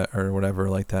T-shirts that or whatever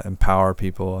like that empower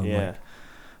people. And like,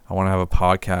 I want to have a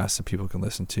podcast that people can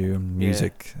listen to, and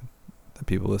music that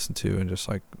people listen to, and just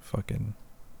like fucking,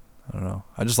 I don't know.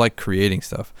 I just like creating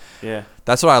stuff. Yeah,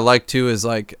 that's what I like too. Is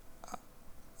like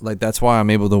that's why I'm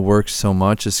able to work so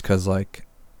much. Is because like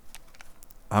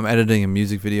I'm editing a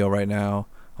music video right now.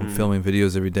 I'm filming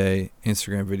videos every day,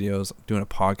 Instagram videos. I'm doing a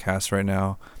podcast right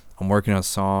now. I'm working on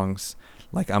songs.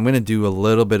 Like I'm gonna do a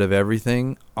little bit of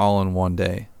everything all in one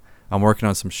day. I'm working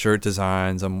on some shirt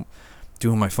designs. I'm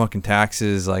doing my fucking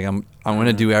taxes. Like I'm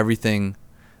gonna do everything,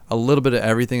 a little bit of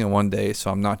everything in one day.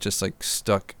 So I'm not just like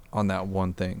stuck on that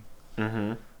one thing.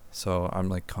 So I'm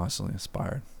like constantly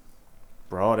inspired.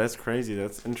 Bro, that's crazy.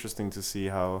 That's interesting to see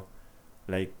how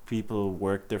like people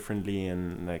work differently,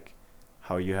 and like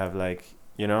how you have like.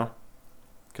 You know,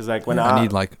 because like when I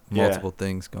need like multiple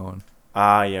things going.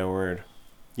 Yeah, word.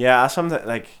 Yeah, sometimes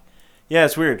like, yeah,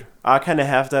 it's weird. I kind of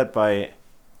have that by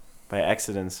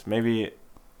accidents. Maybe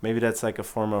that's like a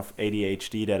form of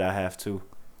ADHD that I have too.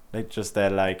 Like just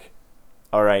that like,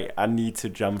 all right, I need to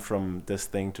jump from this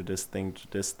thing to this thing to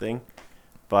this thing.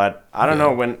 But I don't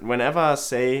know. Whenever I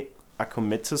say I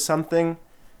commit to something,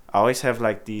 I always have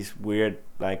like these weird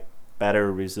like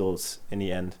better results in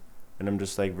the end. And I'm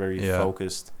just like very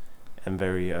focused and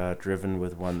very driven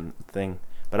with one thing.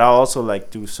 But I also like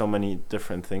do so many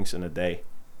different things in a day.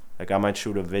 Like I might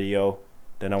shoot a video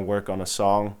then I work on a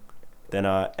song, then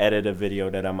I edit a video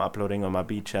that I'm uploading on my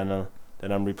beat channel,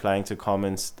 then I'm replying to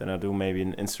comments, then I do maybe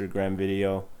an Instagram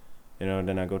video,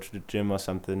 then I go to the gym or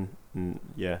something, and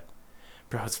yeah.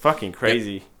 Bro, it's fucking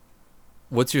crazy. Yep.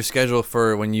 What's your schedule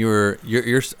for when you're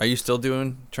are you still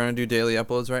trying to do daily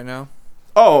uploads right now?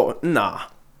 Oh, nah.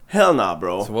 Hell nah,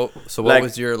 bro. So what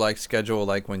was your like schedule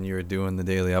like when you were doing the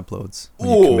daily uploads? When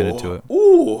you committed to it?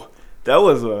 Ooh. That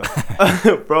was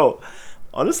a bro.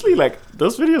 Honestly, like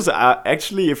those videos are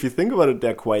actually, if you think about it,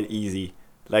 they're quite easy.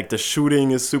 Like the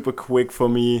shooting is super quick for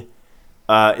me.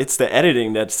 It's the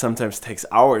editing that sometimes takes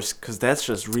hours, because that's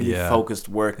just really focused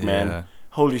work, man. Yeah.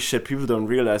 Holy shit, people don't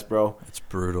realize, bro. It's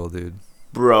brutal, dude.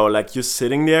 Bro, like you're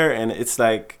sitting there and it's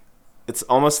like, it's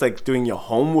almost like doing your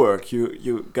homework.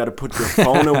 You gotta put your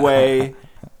phone away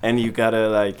and you gotta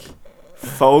like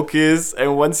focus.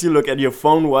 And once you look at your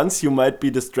phone once, you might be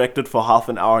distracted for half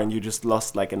an hour and you just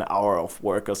lost like an hour of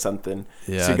work or something.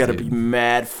 Yeah, so you gotta be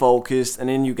mad focused, and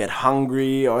then you get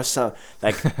hungry or something.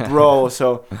 Like, bro,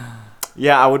 so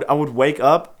yeah, I would wake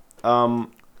up.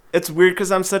 It's weird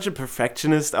because I'm such a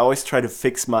perfectionist. I always try to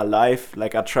fix my life.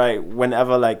 Like I try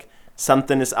whenever like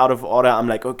something is out of order, I'm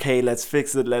like, okay, let's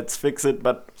fix it.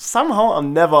 But somehow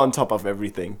I'm never on top of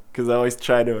everything, because I always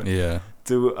try to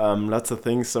do lots of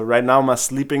things. So right now my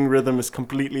sleeping rhythm is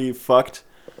completely fucked.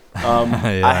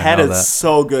 I had it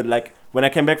so good. Like when I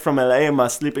came back from LA, my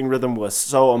sleeping rhythm was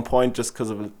so on point just because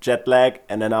of jet lag.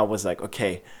 And then I was like,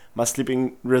 okay, my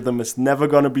sleeping rhythm is never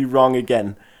going to be wrong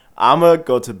again. I'ma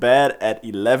go to bed at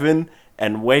 11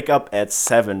 and wake up at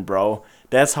 7, bro.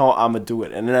 That's how I'ma do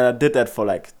it. And then I did that for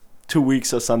like 2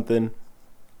 weeks or something.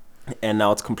 And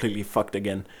now it's completely fucked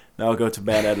again. Now I go to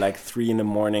bed at like 3 in the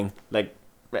morning. Like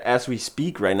as we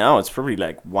speak right now, it's probably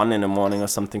like 1 in the morning or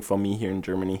something for me here in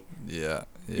Germany. Yeah,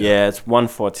 it's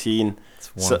 1:14. It's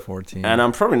 1:14. And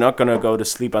I'm probably not going to go to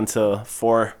sleep until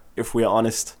 4, if we're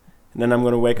honest. And then I'm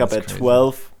going to wake up at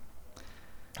 12.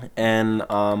 And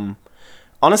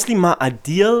honestly, my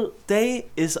ideal day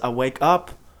is I wake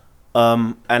up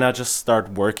and I just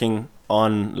start working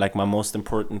on like my most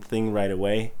important thing right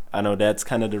away. I know that's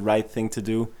kind of the right thing to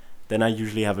do. Then I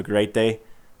usually have a great day.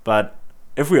 But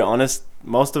if we're honest,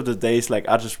 most of the days, like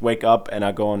I just wake up and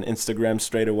I go on Instagram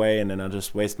straight away, and then I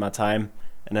just waste my time,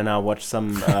 and then I watch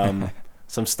some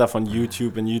stuff on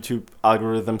YouTube, and YouTube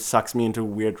algorithm sucks me into a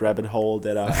weird rabbit hole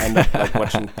that I end up like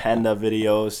watching panda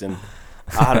videos and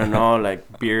I don't know,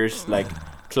 like beers, like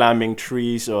climbing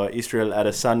trees, or Israel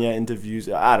Adesanya interviews,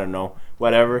 I don't know,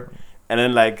 whatever. And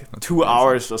then like 2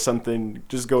 hours or something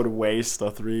just go to waste, or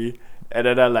 3. And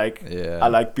then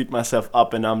I beat myself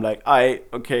up, and I'm like,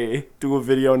 okay, do a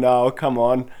video now, come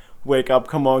on, wake up,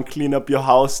 come on, clean up your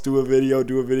house, do a video,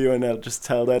 and I'll just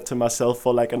tell that to myself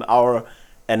for like an hour,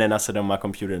 and then I sit on my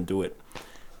computer and do it.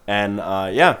 And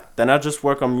then I just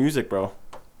work on music, bro.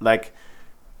 Like,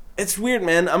 it's weird,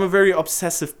 man. I'm a very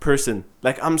obsessive person.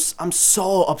 Like, I'm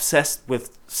so obsessed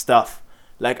with stuff.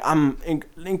 Like, I'm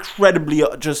incredibly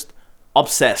just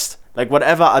obsessed. Like,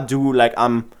 whatever I do, like,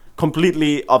 I'm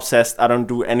completely obsessed. I don't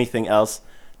do anything else.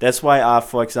 That's why I,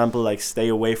 for example, like stay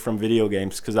away from video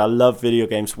games, because I love video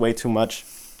games way too much.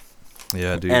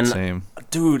 Yeah, dude, and same.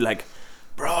 Dude, like,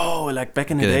 bro, like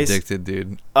back in the days. Get addicted,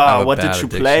 dude. What did you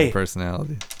play?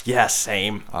 Personality. Yeah,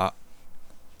 same.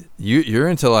 You're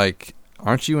into like,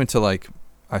 aren't you into like?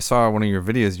 I saw one of your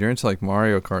videos. You're into like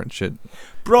Mario Kart and shit.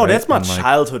 Bro, right? That's my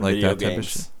childhood video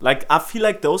games. Like, I feel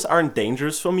like those aren't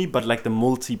dangerous for me, but like the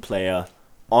multiplayer.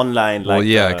 Online, like, well,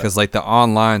 yeah, because like the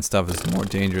online stuff is more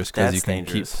dangerous because you can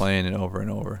keep playing it over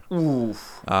and over.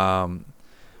 Oof.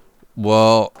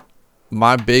 Well,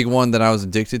 my big one that I was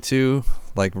addicted to,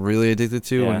 like really addicted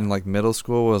to in like middle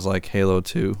school, was like Halo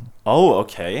 2. Oh,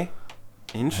 okay,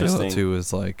 interesting. Halo 2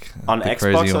 is like on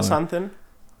Xbox or something.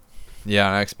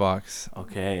 Yeah, on Xbox.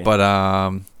 Okay. But I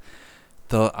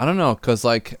don't know, cause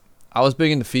like I was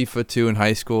big into FIFA 2 in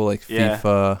high school, like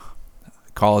FIFA.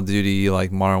 Call of Duty, like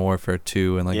Modern Warfare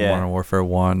 2 and like Modern Warfare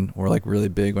 1 were like really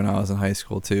big when I was in high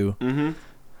school too. Mm-hmm.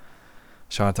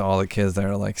 Shout out to all the kids that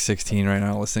are like 16 right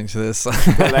now listening to this.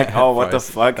 Like, oh, what the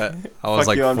fuck? I was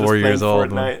like 4 years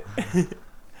old.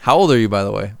 How old are you, by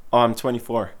the way? Oh, I'm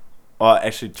 24. Oh,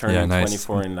 actually turning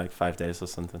 24 in like 5 days or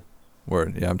something.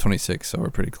 Word. Yeah, I'm 26, so we're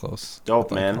pretty close.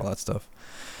 Dope, man. All that stuff.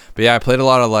 But yeah, I played a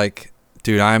lot of like,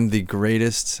 dude, I'm the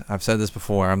greatest. I've said this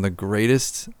before. I'm the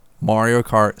greatest Mario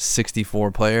Kart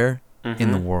 64 player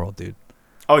in the world, dude.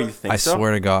 Oh, you think so? I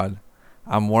swear to God.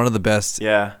 I'm one of the best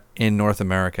in North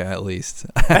America, at least.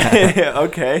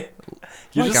 Okay.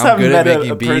 You like, just haven't met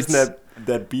a person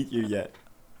that beat you yet.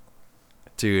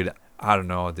 Dude, I don't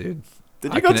know, dude.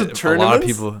 Did you go to tournaments? A lot of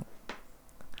people...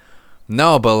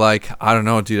 No, but like I don't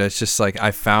know, dude. It's just like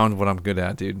I found what I'm good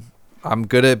at, dude. I'm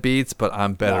good at beats, but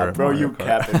I'm better at bro, Mario you Kart.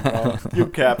 capping, bro. You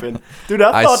capping. Dude,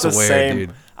 I thought the swear, same.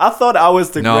 dude. I thought I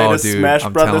was the No, greatest dude, Smash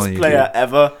I'm Brothers telling you, player dude.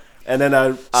 ever. And then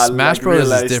I Smash like Brothers is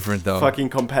realized different, though. fucking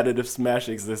competitive Smash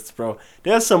exists, bro.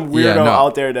 There's some weirdo no.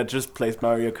 out there that just plays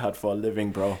Mario Kart for a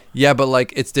living, bro. Yeah, but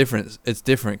like it's different. It's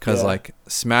different because Yeah. like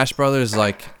Smash Brothers,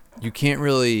 like you can't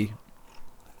really.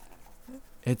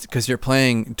 It's because you're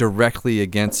playing directly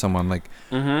against someone. Like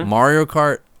Mario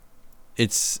Kart,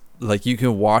 it's like you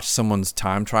can watch someone's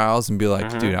time trials and be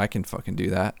like, dude, I can fucking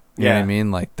do that. You know what I mean?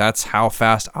 Like that's how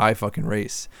fast I fucking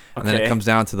race. And then it comes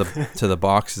down to the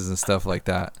boxes and stuff like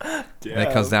that. Damn. And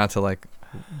it comes down to like,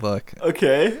 look.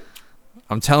 Okay.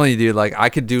 I'm telling you, dude. Like I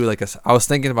could do like I was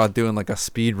thinking about doing like a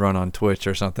speed run on Twitch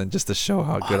or something just to show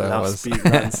how good I love was. speed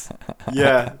runs.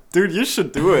 Yeah, dude, you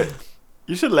should do it.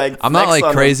 You should like. I'm not flex like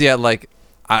on crazy at like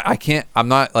I can't. I'm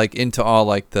not like into all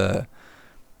like the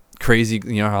crazy.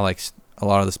 You know how like a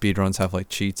lot of the speed runs have like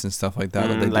cheats and stuff like that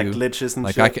that they like do. glitches and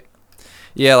Like shit. I can.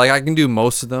 Yeah, like I can do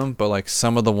most of them, but like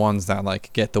some of the ones that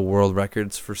like get the world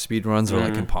records for speed runs are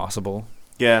like impossible.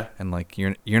 Yeah. And like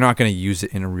you're not gonna use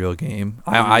it in a real game.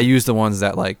 I use the ones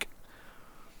that like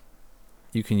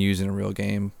you can use in a real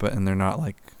game, and they're not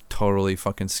like totally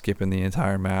fucking skipping the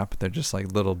entire map. They're just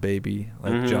like little baby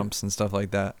like jumps and stuff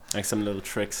like that. Like some little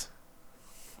tricks.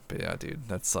 But yeah, dude,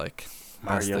 that's like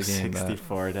Mario that's the game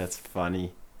 64. That's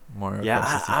funny. Mario Yeah,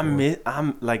 Kart 64.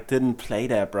 I'm like didn't play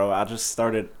that, bro. I just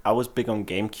started. I was big on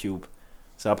GameCube,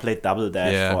 so I played Double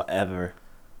Dash forever.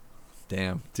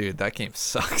 Damn, dude, that game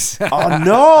sucks. Oh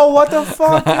no! What the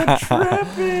fuck? You're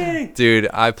tripping, dude.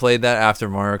 I played that after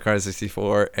Mario Kart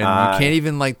 64, and you can't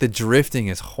even like the drifting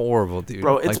is horrible, dude.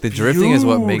 Bro, it's like the drifting is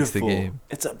what makes the game.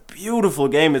 It's a beautiful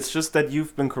game. It's just that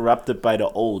you've been corrupted by the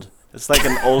old. It's like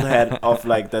an old head of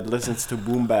like that listens to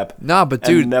boom bap. Nah, but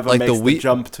dude, and never like makes the the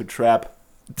jump to trap.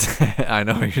 I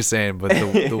know what you're saying, but the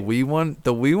Wii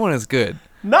one is good.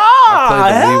 Nah,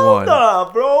 hell nah,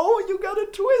 bro. You got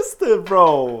it twisted,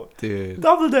 bro. Dude.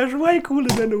 Double Dash way cooler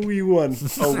than the Wii one.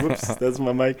 Oh, whoops, that's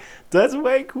my mic. That's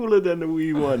way cooler than the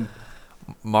Wii one.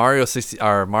 Mario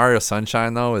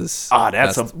Sunshine though is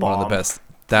that's a one of the best.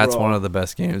 That's one of the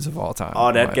best games of all time.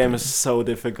 Oh, that game is so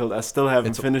difficult. I still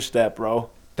haven't finished that,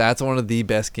 bro. That's one of the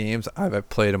best games I've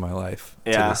played in my life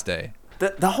to this day.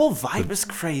 The whole vibe is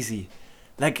crazy.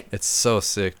 Like it's so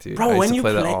sick, dude. Bro, I used when to you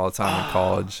play that all the time in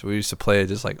college. We used to play it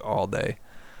just like all day.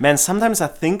 Man, sometimes I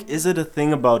think, is it a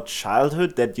thing about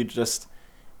childhood that you just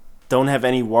don't have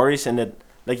any worries and that,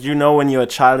 like, you know, when you're a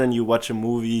child and you watch a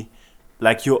movie,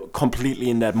 like you're completely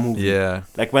in that movie. Yeah.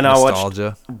 Like when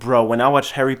Nostalgia. when I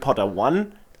watched Harry Potter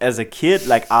 1 as a kid,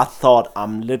 like I thought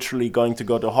I'm literally going to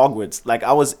go to Hogwarts. Like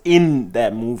I was in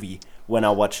that movie when I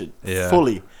watched it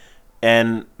fully.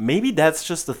 And maybe that's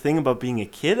just the thing about being a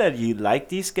kid, that you like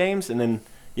these games and then,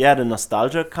 the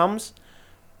nostalgia comes.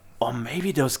 Or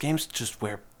maybe those games just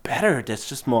were better. There's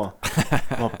just more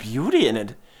beauty in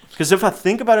it. Because if I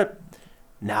think about it,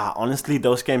 honestly,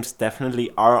 those games definitely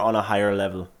are on a higher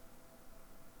level.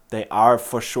 They are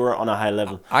for sure on a high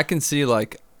level. I can see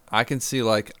like,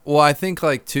 well, I think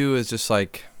like 2 is just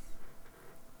like,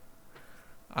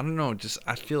 I don't know, just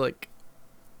I feel like,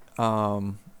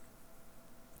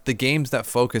 the games that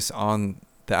focus on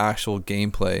the actual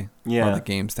gameplay are the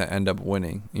games that end up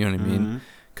winning. You know what I mean?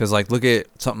 Because like look at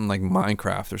something like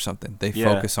Minecraft or something. They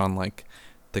focus on like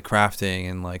the crafting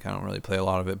and like I don't really play a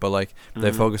lot of it, but like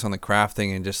they focus on the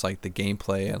crafting and just like the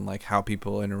gameplay and like how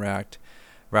people interact,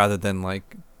 rather than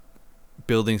like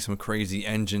building some crazy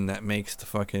engine that makes the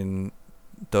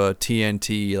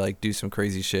TNT like do some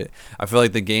crazy shit. I feel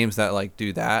like the games that like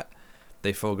do that,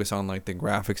 they focus on like the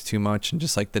graphics too much and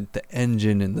just like the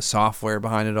engine and the software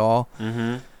behind it all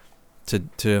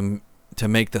to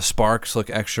make the sparks look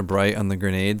extra bright on the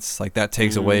grenades. Like that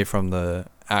takes away from the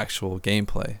actual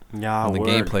gameplay. Yeah, and the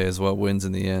gameplay is what wins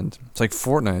in the end. It's like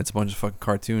Fortnite. It's a bunch of fucking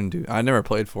cartoon, dude. I never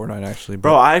played Fortnite actually.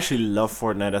 Bro, I actually love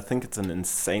Fortnite. I think it's an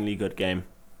insanely good game.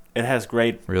 It has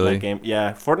great game.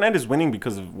 Yeah, Fortnite is winning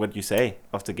because of what you say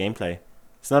of the gameplay.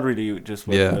 It's not really just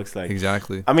what it looks like.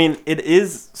 Exactly. I mean, it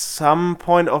is, some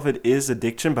point of it is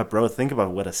addiction, but bro, think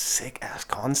about what a sick ass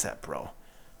concept, bro.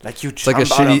 Like you jump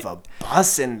out of a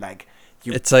bus and like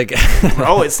it's like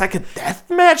bro, it's like a death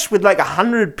match with like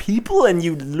 100 people and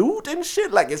you loot and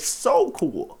shit. Like it's so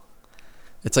cool.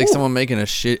 It's like someone making a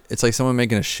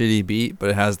shitty beat, but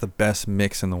it has the best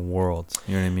mix in the world.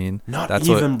 You know what I mean? That's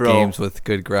what games with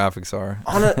good graphics are.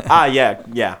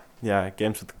 Yeah,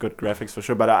 games with good graphics for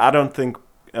sure. But I don't think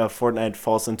Fortnite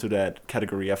falls into that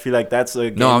category. I feel like that's a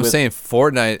game. No, I'm saying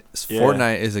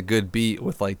Fortnite is a good beat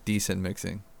with like decent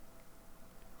mixing.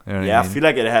 You know what Yeah, I mean? I feel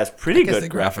like it has pretty guess good the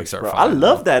graphics are bro. fine, I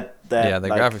love though. that. Yeah, the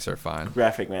like, graphics are fine.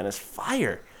 graphic, man, is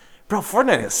fire. Bro,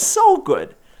 Fortnite is so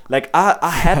good. Like, I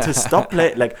had to stop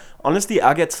playing. Like, honestly,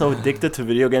 I get so addicted to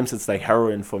video games, it's like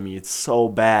heroin for me. It's so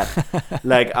bad.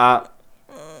 Like,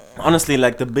 honestly,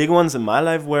 like, the big ones in my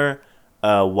life were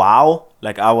WoW.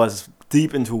 Like, I was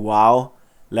deep into WoW.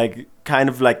 Like, kind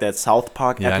of like that South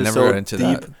Park Yeah, episode. I never got into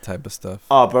deep. that type of stuff.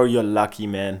 Oh, bro, you're lucky,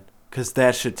 man. Because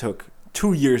that shit took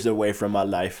 2 years away from my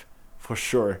life. For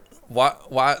sure.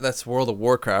 Why? That's World of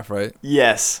Warcraft, right?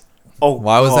 Yes. Oh,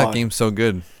 Why was that God. game so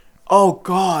good? Oh,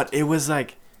 God. It was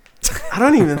like... I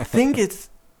don't even think it's...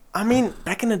 I mean,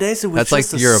 back in the days, it was That's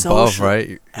just like a you're above, social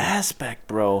right? aspect,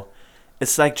 bro.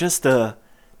 It's like just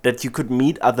that you could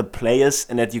meet other players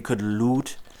and that you could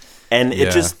loot. And Yeah.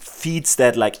 it just feeds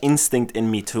that like instinct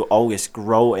in me to always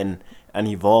grow and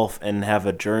evolve and have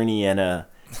a journey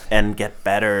and get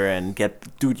better and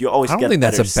get... Dude, you always I get don't think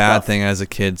that's a better bad stuff. thing as a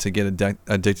kid to get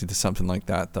addicted to something like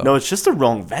that, though. No, it's just the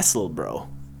wrong vessel, bro.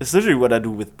 It's literally what I do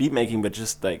with beat making, but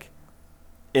just like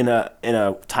in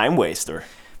a time waster.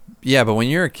 Yeah, but when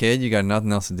you're a kid, you got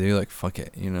nothing else to do. Like, fuck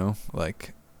it, you know?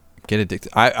 Like, get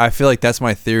addicted. I feel like that's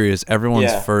my theory is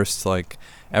everyone's first, like,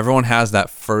 everyone has that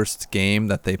first game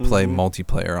that they play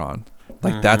multiplayer on.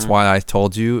 Like, that's why I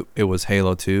told you it was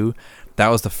Halo 2. That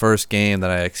was the first game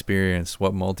that I experienced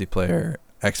what multiplayer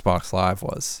Xbox Live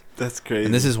was. That's crazy.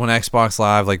 And this is when Xbox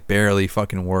Live, like, barely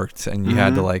fucking worked. And you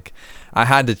had to, like, I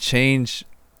had to change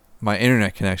my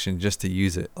internet connection just to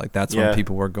use it. Like, that's when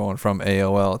people were going from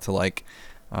AOL to, like,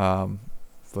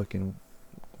 fucking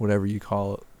whatever you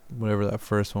call it, whatever that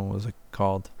first one was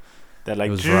called. That like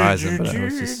it was Verizon, but it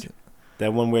was just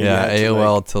that one where you had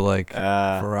AOL to to like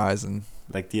Verizon,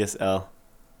 like DSL.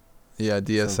 Yeah,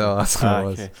 DSL. That's what it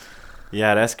was. Okay.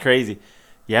 Yeah, that's crazy.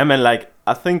 Yeah, man. Like,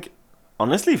 I think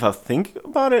honestly, if I think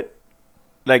about it,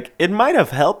 like it might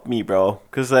have helped me, bro.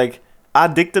 Cause like I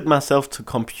addicted myself to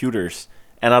computers,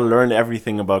 and I learned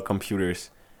everything about computers.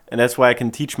 And that's why I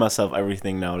can teach myself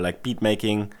everything now, like beat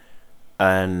making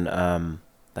and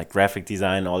like graphic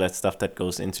design, all that stuff that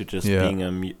goes into just being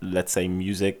a, let's say,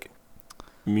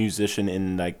 musician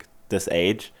in like this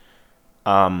age,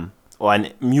 or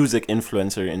a music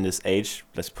influencer in this age.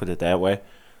 Let's put it that way.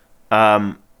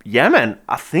 Yeah, man,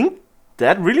 I think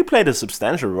that really played a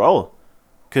substantial role.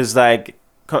 Because like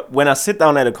when I sit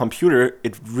down at a computer,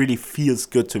 it really feels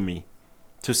good to me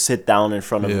to sit down in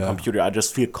front of a computer. I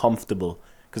just feel comfortable.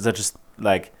 Because I just,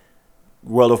 like,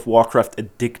 World of Warcraft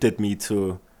addicted me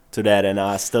to that. And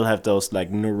I still have those, like,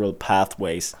 neural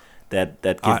pathways that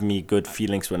give me good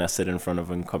feelings when I sit in front of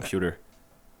a computer.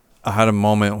 I had a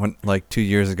moment when, like, 2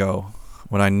 years ago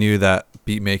when I knew that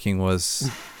beat making was,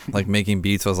 like, making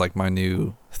beats was, like, my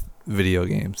new video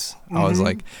games. I was,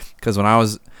 like, because when I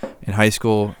was in high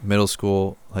school, middle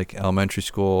school, like, elementary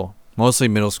school, mostly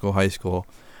middle school, high school,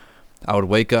 I would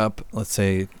wake up, let's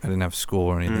say I didn't have school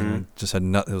or anything. I just had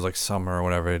it was like summer or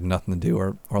whatever. I had nothing to do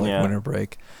or like winter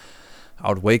break. I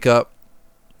would wake up,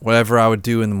 whatever I would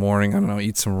do in the morning, I don't know,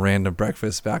 eat some random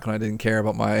breakfast back when I didn't care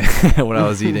about my what I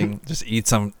was eating. Just eat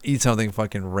something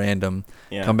fucking random.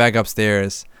 Yeah. Come back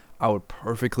upstairs. I would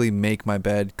perfectly make my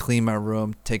bed, clean my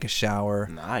room, take a shower.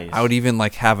 Nice. I would even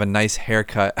like have a nice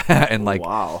haircut and like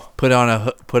put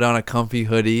on a comfy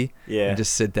hoodie and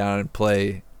just sit down and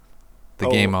play the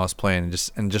game I was playing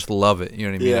and just love it. You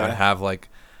know what I mean? I'd have like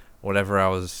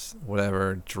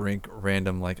whatever drink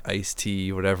random like iced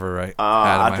tea, whatever I had in my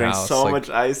house. I drank so much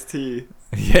iced tea.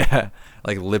 Yeah,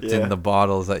 like Lipton, the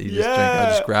bottles that you just drink. I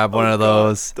just grab one of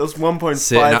those. Those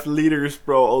 1.5 liters,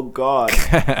 bro. Oh god,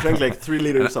 I drank like 3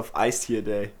 liters of iced tea a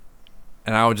day.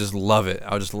 And I would just love it.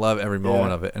 I would just love every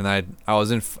moment of it. And I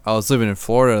was living in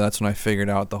Florida. That's when I figured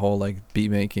out the whole like beat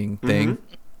making thing.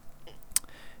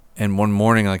 And one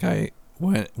morning, like I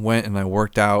went and I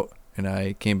worked out, and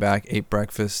I came back, ate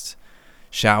breakfast,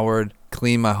 showered,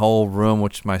 cleaned my whole room,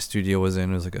 which my studio was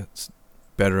in. It was like a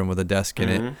bedroom with a desk in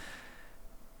it.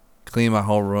 Cleaned my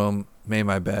whole room, made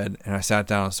my bed, and I sat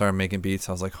down and started making beats.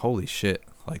 I was like, holy shit,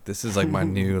 like this is like my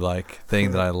new like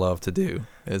thing that I love to do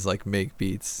is like make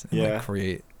beats and like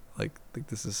create. Like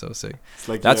this is so sick.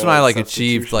 Like, that's when I like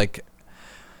achieved like.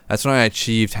 That's when I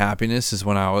achieved happiness, is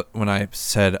when I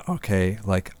said, okay,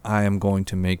 like I am going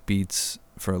to make beats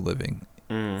for a living.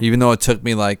 Even though it took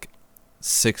me like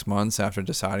 6 months after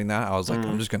deciding that, I was like,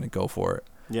 I'm just going to go for it.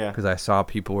 Yeah. Because I saw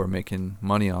people were making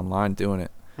money online doing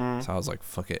it. So I was like,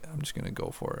 fuck it, I'm just going to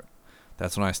go for it.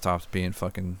 That's when I stopped being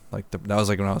fucking like, that was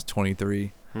like when I was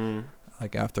 23,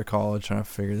 like after college, trying to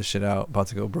figure this shit out, about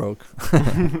to go broke.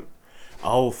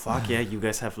 Oh, fuck yeah, you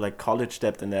guys have like college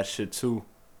debt and that shit too.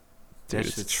 Dude,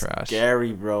 it's trash.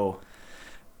 Scary, bro.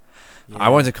 Yeah. I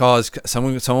went to college.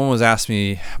 Someone was asking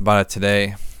me about it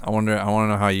today. I want to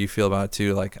know how you feel about it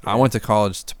too. Like, I went to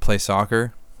college to play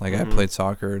soccer. Like, I played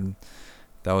soccer, and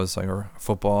that was like, or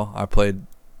football. I played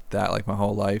that like my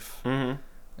whole life, and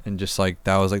just like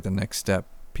that was like the next step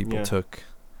people took.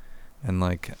 And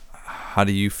like, how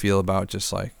do you feel about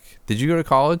just like, did you go to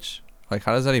college? Like,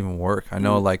 how does that even work? I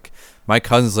know like my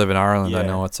cousins live in Ireland. I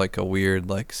know it's like a weird,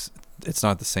 like, it's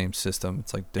not the same system.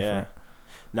 It's like different. Yeah.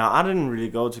 Now, I didn't really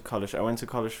go to college. I went to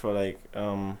college for like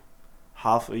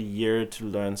half a year to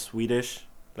learn Swedish,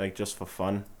 like just for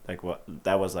fun. Like, what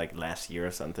that was like last year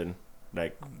or something.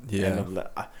 Like,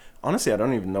 honestly, I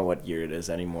don't even know what year it is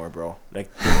anymore, bro.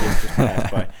 Like, the years just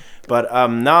passed by. But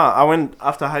I went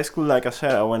after high school. Like I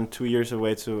said, I went 2 years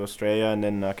away to Australia, and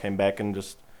then I came back and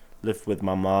just lived with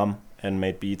my mom and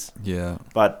made beats. Yeah.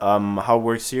 But how it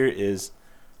works here is,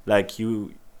 like,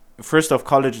 you first off,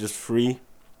 college is free.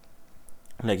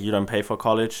 Like, you don't pay for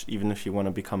college, even if you want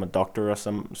to become a doctor or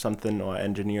something, or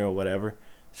engineer or whatever.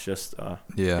 It's just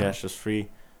it's just free.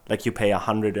 Like, you pay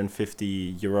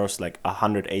 150 euros, like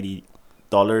 $180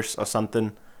 or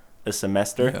something a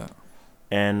semester. Yeah.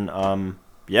 And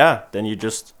then you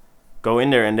just go in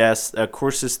there, and there's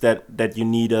courses that you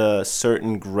need a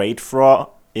certain grade for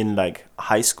in like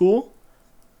high school.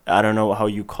 I don't know how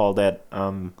you call that.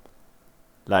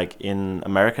 Like in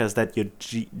America, is that your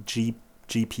GPD?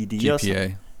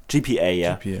 GPA. GPA,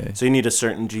 yeah. GPA. So you need a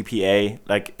certain GPA.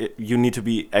 Like, you need to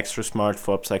be extra smart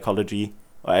for psychology,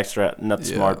 or extra not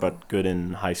smart but good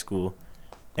in high school,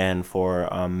 and for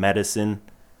medicine.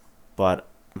 But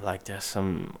like, there's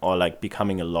some, or like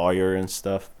becoming a lawyer and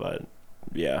stuff. But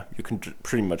yeah, you can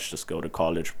pretty much just go to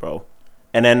college, bro.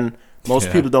 And then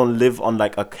most people don't live on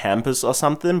like a campus or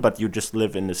something, but you just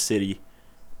live in the city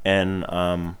and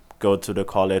go to the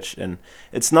college. And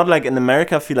it's not like in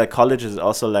America. I feel like college is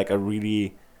also like a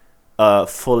really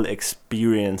full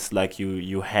experience. Like,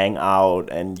 you hang out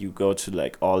and you go to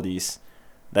like all these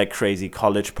like crazy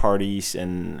college parties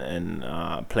and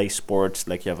play sports.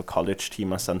 Like, you have a college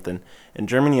team or something. In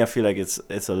Germany, I feel like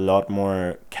it's a lot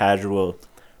more casual.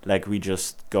 Like, we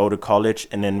just go to college,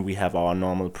 and then we have our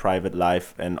normal private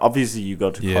life. And obviously you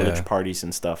go to college parties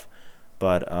and stuff,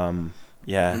 but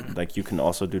like, you can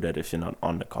also do that if you're not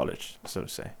on the college, so to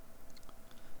say.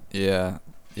 Yeah,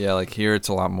 like here it's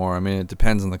a lot more. I mean, it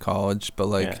depends on the college, but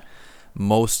like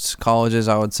most colleges,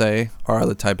 I would say, are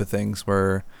the type of things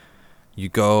where you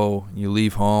go, you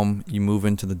leave home, you move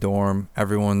into the dorm,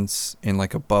 everyone's in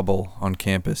like a bubble on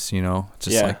campus, you know?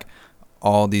 Just like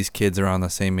all these kids are on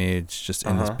the same age, just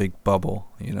in this big bubble,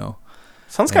 you know?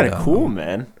 Sounds kind of cool,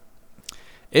 man.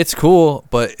 It's cool,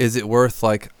 but is it worth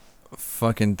like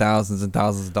fucking thousands and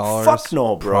thousands of dollars? Fuck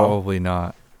no, bro. Probably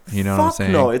not. You know what I'm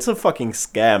saying? No, it's a fucking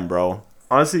scam, bro.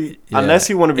 Honestly, unless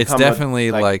you want to become definitely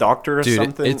a doctor or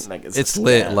something, it's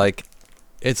lit. Like,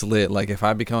 it's lit. Like, if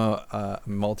I become a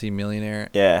multi-millionaire,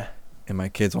 and my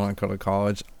kids want to go to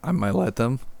college, I might let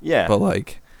them. Yeah. But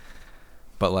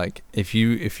like, if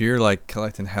you're like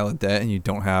collecting hella debt and you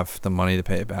don't have the money to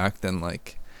pay it back, then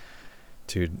like,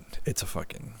 dude, it's a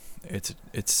fucking it's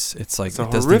like, a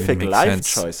it doesn't horrific even make life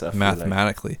sense choice, I feel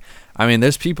mathematically. I mean,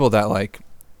 there's people that like,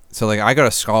 so like, I got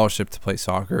a scholarship to play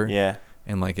soccer. Yeah.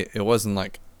 And like, it wasn't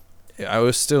like, I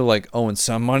was still like owing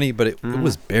some money, but it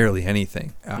was barely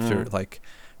anything after like,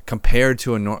 compared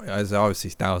to as obviously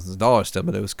thousands of dollars still,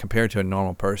 but it was compared to a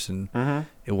normal person.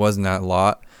 It wasn't that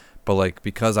lot. But like,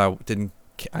 because I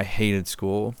hated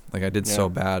school, like I did so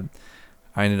bad,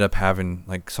 I ended up having,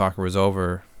 like, soccer was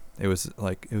over, it was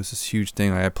this huge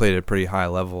thing. Like, I played at a pretty high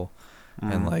level,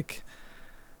 and like,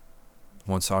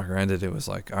 once soccer ended, it was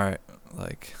like, all right,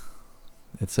 like,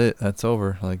 that's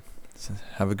over, like,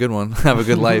 have a good one, have a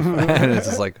good life. And it's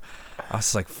just like, I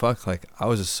was like, fuck, like, I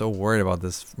was just so worried about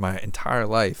this my entire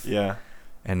life. Yeah.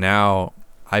 And now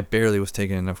I barely was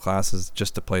taking enough classes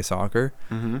just to play soccer.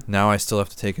 Now I still have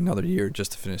to take another year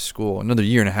just to finish school, another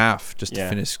year and a half just to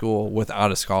finish school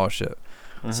without a scholarship.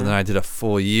 So then I did a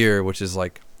full year, which is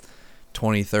like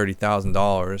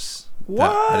 $20,000-$30,000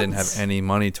 that I didn't have any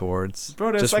money towards.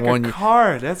 Bro, that's just like a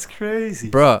car. That's crazy.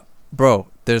 Bro,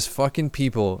 there's fucking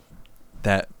people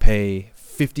that pay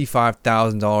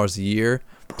 $55,000 a year,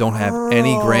 don't have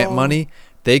any grant money.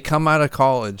 They come out of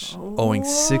college owing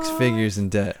 6 figures in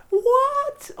debt.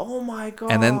 What? Oh my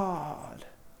god. And then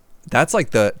that's like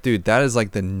that is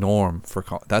like the norm for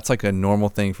that's like a normal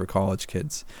thing for college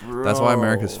kids. Bro. That's why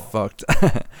America's fucked.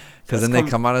 Because then they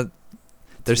come out of,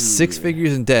 there's 6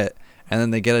 figures in debt, and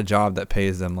then they get a job that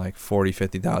pays them like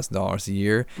 $40,000-$50,000 a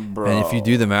year. Bro. And if you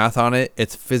do the math on it,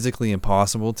 it's physically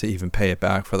impossible to even pay it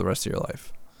back for the rest of your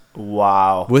life.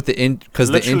 Wow. With because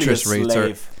the interest rates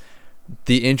are,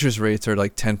 the interest rates are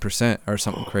like 10% or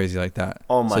something crazy like that.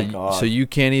 Oh my God. So you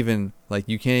can't even pay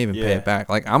it back.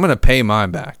 Like I'm gonna pay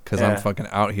mine back because I'm fucking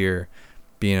out here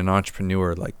being an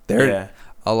entrepreneur. Like a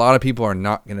lot of people are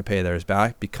not gonna pay theirs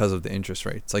back because of the interest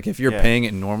rates. Like if you're paying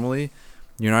it normally,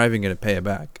 you're not even gonna pay it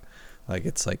back. Like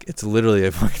it's literally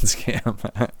a fucking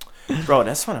scam. Bro,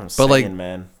 that's what I'm saying, like,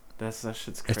 man. That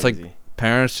shit's crazy. It's like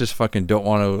parents just fucking don't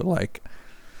want to like.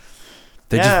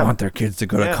 They just want their kids to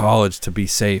go to college to be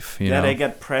safe, you know? Yeah, they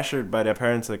get pressured by their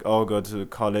parents, like, oh, go to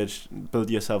college, build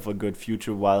yourself a good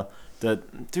future, while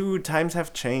dude, times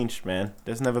have changed, man.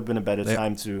 There's never been a better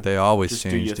time to They always just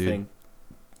change, do your dude. thing.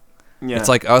 Yeah. It's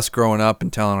like us growing up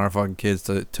and telling our fucking kids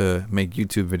to make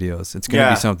YouTube videos. It's going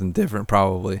to be something different,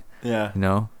 probably. Yeah. You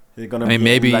know? They're gonna be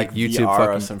maybe in, like, YouTube VR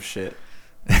fucking or some shit.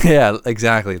 Yeah,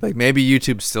 exactly. Like, maybe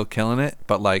YouTube's still killing it,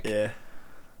 but, like... Yeah.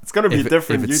 It's going to be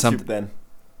different YouTube then.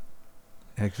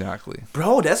 Exactly.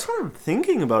 Bro, that's what I'm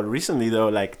thinking about recently, though,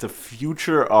 like the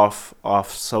future of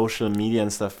social media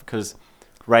and stuff, because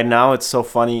right now it's so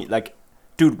funny. Like,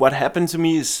 dude, what happened to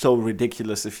me is so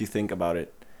ridiculous if you think about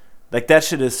it. Like, that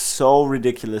shit is so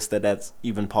ridiculous that that's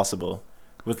even possible.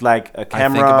 With, like, a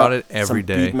camera, I think about it every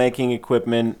day. beat making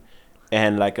equipment,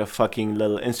 and, like, a fucking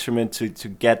little instrument to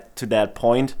get to that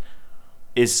point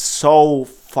is so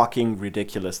fucking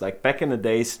ridiculous. Like, back in the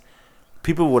days,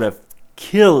 people would have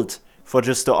killed for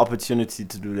just the opportunity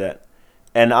to do that.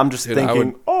 And I'm just thinking,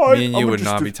 me and you would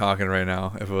not be talking right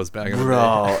now if it was back in the day.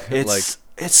 Bro,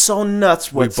 it's so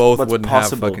nuts what's possible. We both wouldn't have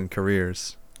fucking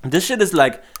careers. This shit is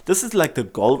like the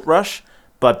gold rush,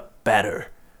 but better.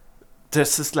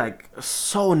 This is like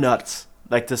so nuts,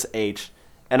 like this age.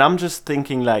 And I'm just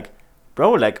thinking like,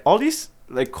 bro, like all these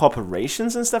like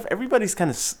corporations and stuff, everybody's kind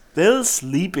of still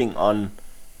sleeping on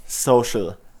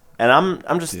social. And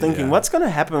I'm just thinking, what's going to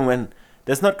happen when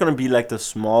there's not going to be like the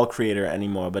small creator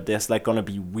anymore, but there's like going to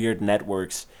be weird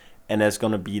networks, and there's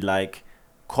going to be like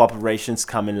corporations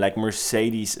coming, like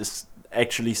Mercedes is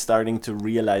actually starting to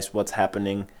realize what's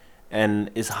happening and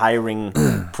is hiring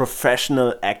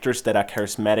professional actors that are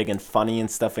charismatic and funny and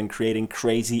stuff and creating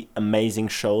crazy, amazing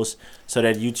shows so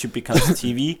that YouTube becomes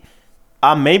TV.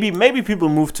 Maybe people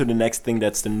move to the next thing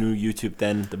that's the new YouTube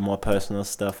then, the more personal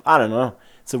stuff. I don't know.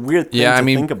 It's a weird thing to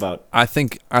think about. I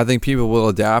think people will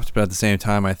adapt, but at the same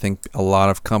time, I think a lot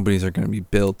of companies are going to be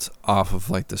built off of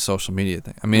like the social media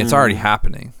thing. I mean, it's already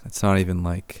happening. It's not even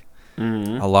like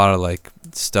a lot of like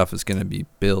stuff is going to be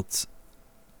built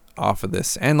off of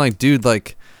this. And like, dude,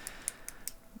 like,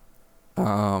 I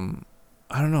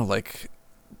don't know, like,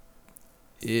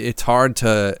 it's hard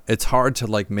to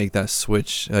like make that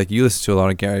switch. Like, you listen to a lot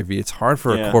of Gary Vee. It's hard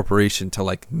for a corporation to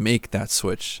like make that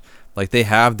switch. Like, they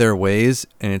have their ways,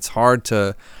 and it's hard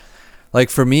to, like,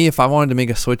 for me, if I wanted to make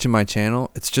a switch in my channel,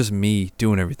 it's just me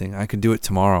doing everything. I could do it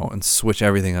tomorrow and switch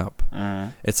everything up.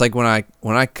 It's like when I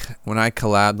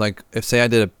collab, like, if say I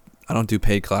don't do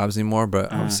paid collabs anymore,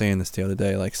 but I was saying this the other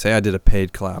day, like, say I did a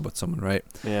paid collab with someone, right?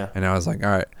 Yeah. And I was like,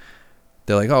 all right.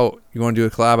 They're like, oh, you want to do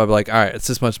a collab? I'd be like, all right, it's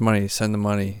this much money. Send the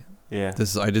money. Yeah.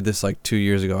 I did this like 2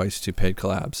 years ago. I used to do paid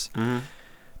collabs.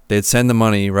 They'd send the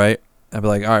money, right? I'd be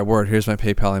like, all right, word, here's my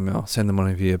PayPal email. Send the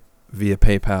money via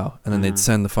PayPal. And then they'd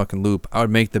send the fucking loop. I would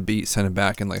make the beat, send it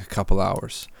back in like a couple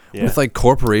hours. Yeah. With like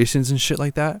corporations and shit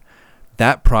like that,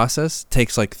 that process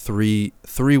takes like three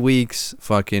weeks,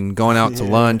 fucking going out to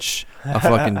lunch, a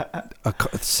fucking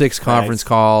 6 conference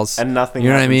calls. And nothing.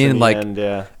 You know what I mean? Like, end,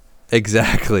 yeah.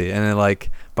 Exactly. And then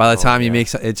like by the time you make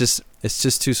it's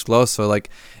just too slow. So like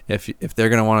if they're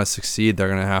going to want to succeed, they're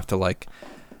going to have to like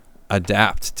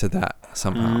adapt to that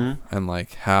somehow and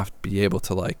like have to be able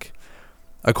to like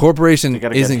a corporation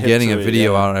isn't getting a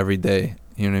video out every day.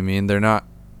 You know what I mean? They're not.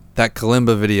 That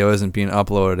Kalimba video isn't being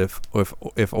uploaded if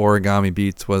Origami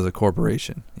Beats was a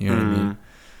corporation. You know what I mean?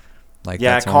 Like,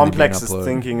 that's Complex is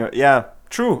thinking. Yeah,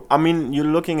 true. I mean, you're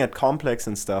looking at Complex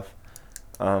and stuff.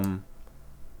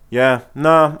 Yeah,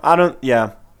 no, I don't.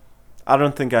 Yeah, I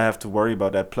don't think I have to worry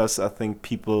about that. Plus, I think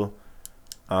people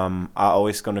are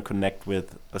always going to connect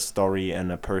with a story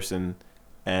and a person,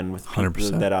 and with people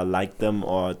 100%. That are like them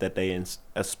or that they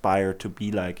aspire to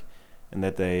be like, and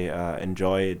that they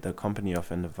enjoy the company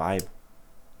of and the vibe.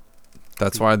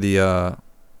 That's why the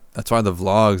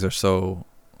vlogs are so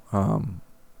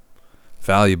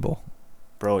valuable,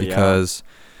 bro. Because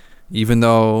even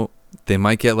though they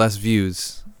might get less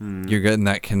views, you're getting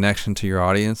that connection to your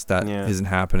audience that isn't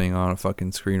happening on a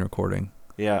fucking screen recording.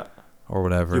 Yeah. Or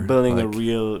whatever. You're building a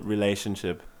real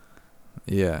relationship.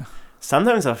 Yeah.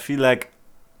 Sometimes I feel like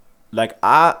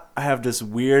I have this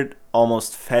weird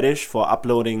almost fetish for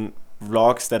uploading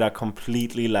vlogs that are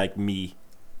completely like me,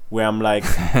 where I'm like,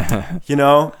 you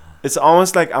know, it's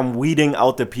almost like I'm weeding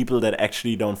out the people that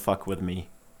actually don't fuck with me.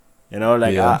 You know,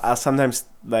 like I sometimes,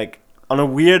 like, on a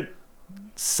weird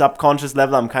subconscious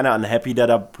level, I'm kind of unhappy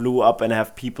that I blew up and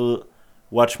have people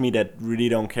watch me that really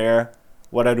don't care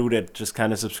what I do, that just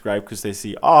kind of subscribe because they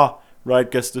see, right,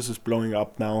 guess this is blowing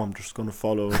up now, I'm just gonna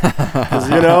follow. Because,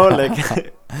 you know,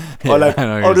 like, or like,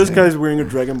 this guy's wearing a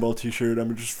Dragon Ball t-shirt, I'm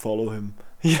gonna just follow him.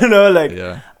 You know, like,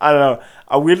 I don't know.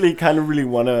 I weirdly kind of really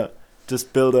want to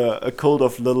just build a cult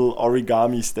of little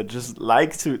origamis that just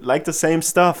like the same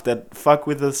stuff, that fuck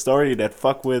with the story, that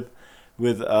fuck with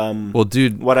well,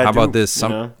 dude, what I how do, about this?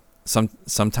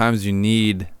 Sometimes you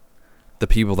need the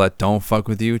people that don't fuck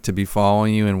with you to be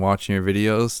following you and watching your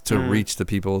videos to reach the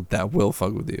people that will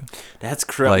fuck with you. That's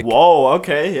correct. Like, whoa,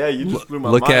 okay, yeah, you just blew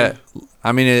my mind.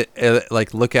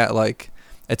 Look at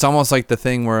it's almost like the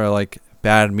thing where, like,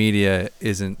 bad media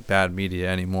isn't bad media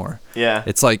anymore. Yeah.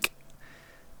 It's like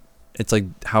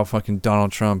how fucking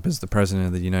Donald Trump is the president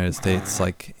of the United States.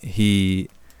 Like, he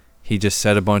just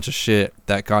said a bunch of shit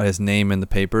that got his name in the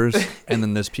papers, and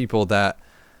then there's people that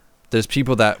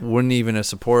wouldn't even have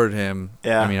supported him.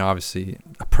 Yeah. I mean, obviously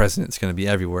a president's going to be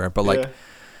everywhere, but like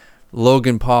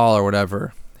Logan Paul or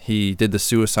whatever, he did the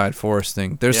Suicide Forest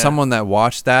thing. There's someone that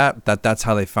watched that's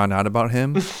how they found out about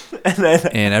him.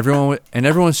 and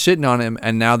everyone's shitting on him,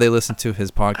 and now they listen to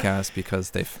his podcast because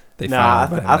they found out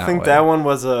about him I think that one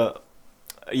was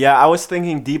I was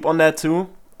thinking deep on that too.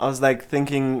 I was like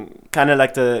thinking kind of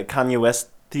like the Kanye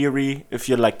West theory. If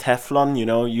you're like Teflon, you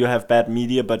know, you have bad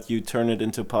media, but you turn it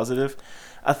into positive.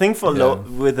 I think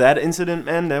with that incident,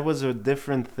 man, that was a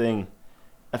different thing.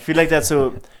 I feel like that's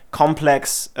a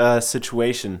complex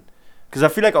situation. Because I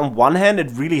feel like on one hand,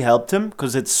 it really helped him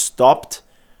because it stopped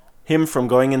him from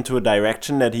going into a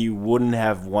direction that he wouldn't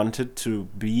have wanted to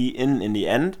be in the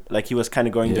end. Like, he was kind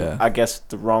of going, I guess,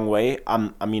 the wrong way.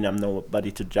 I'm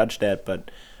nobody to judge that,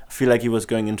 but I feel like he was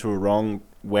going into a wrong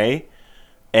way.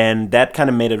 And that kind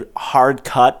of made a hard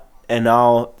cut. And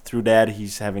now, through that,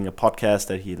 he's having a podcast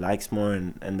that he likes more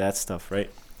and that stuff,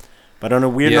 right? But on a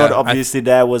weird note, obviously,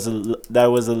 that was a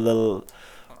little,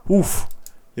 oof.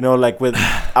 You know, like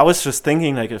I was just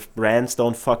thinking, like, if brands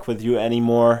don't fuck with you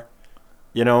anymore,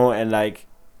 you know, and like,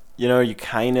 you know, you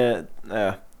kind of,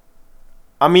 you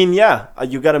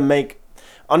got to make,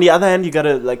 on the other hand, you got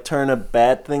to like turn a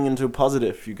bad thing into a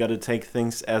positive. You got to take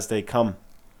things as they come.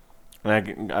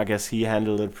 And I guess he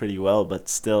handled it pretty well, but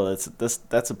still,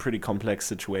 that's a pretty complex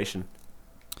situation.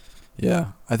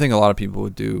 Yeah, I think a lot of people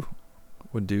would do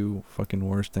fucking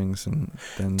worse things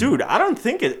than. Dude, I don't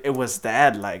think it was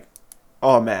that, like,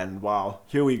 oh man, wow,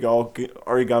 here we go,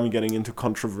 Origami getting into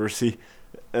controversy.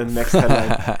 And next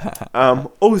headline.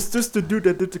 Is this the dude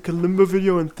that did the Kalimba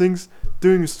video and thinks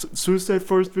doing a Suicide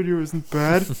Forest video isn't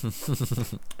bad?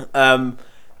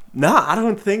 Nah, I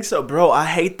don't think so, bro. I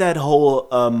hate that whole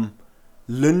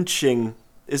lynching.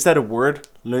 Is that a word?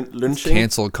 Lynching?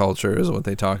 Cancel culture is what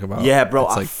they talk about. Yeah, bro,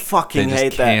 I fucking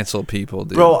hate that. Cancel people,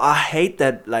 dude. Bro, I hate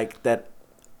that, like, that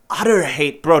utter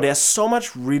hate. Bro, there's so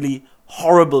much really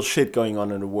horrible shit going on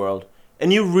in the world.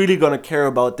 And you really gonna care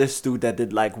about this dude that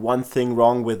did like one thing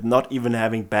wrong with not even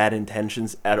having bad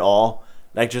intentions at all,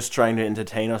 like just trying to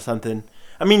entertain or something?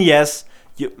 I mean, yes,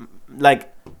 you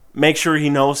like make sure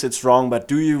he knows it's wrong, but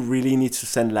do you really need to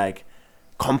send like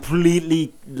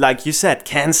completely, like you said,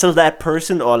 cancel that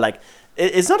person? Or like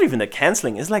it's not even the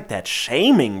canceling, it's like that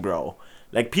shaming, bro.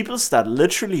 Like people start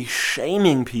literally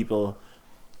shaming people,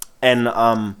 and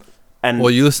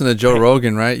well, you listen to Joe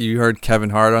Rogan, right? You heard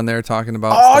Kevin Hart on there talking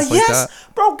about stuff like that.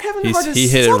 Bro, Kevin Hart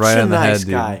is such a nice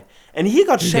guy. And he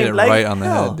got shamed like right on the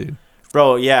head, dude.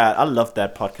 Bro, yeah, I love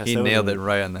that podcast. He nailed it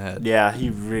right on the head. Yeah,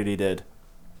 he really did.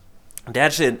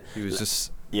 That shit. He was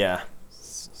just... Yeah.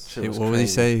 What would he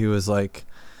say? He was like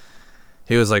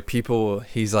people...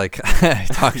 He's like...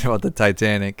 talking about the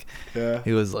Titanic. Yeah.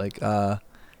 He was like...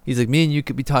 he's like, me and you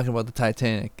could be talking about the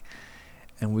Titanic.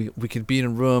 And we could be in a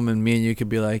room, and me and you could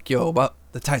be like, yo, about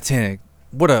the Titanic.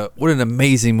 What an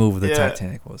amazing movie the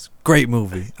Titanic was. Great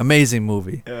movie. Amazing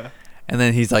movie. Yeah. And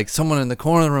then he's like, someone in the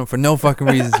corner of the room for no fucking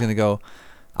reason is going to go,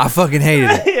 I fucking hated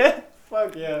it. Yeah.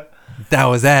 Fuck yeah. That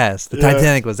was ass. The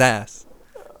Titanic was ass.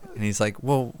 And he's like,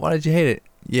 well, why did you hate it?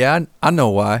 Yeah, I know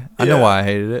why. I know why I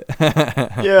hated it.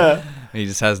 Yeah. And he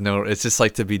just has no... It's just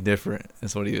like to be different.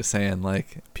 Is what he was saying.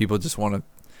 Like, people just want to...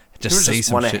 Just say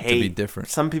some shit to be different.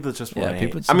 Some people just want to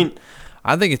hate. I mean,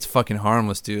 I think it's fucking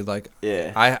harmless, dude. Like,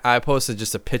 I posted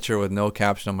just a picture with no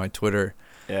caption on my Twitter.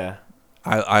 Yeah.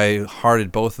 I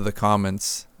hearted both of the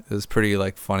comments. It was pretty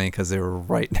like funny because they were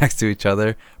right next to each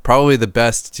other. Probably the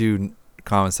best two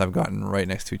comments I've gotten right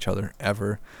next to each other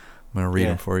ever. I'm gonna read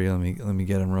them for you. Let me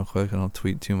get them real quick. I don't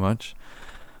tweet too much.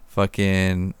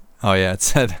 Fucking Oh yeah, it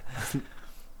said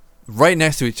right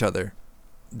next to each other.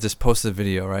 Just posted a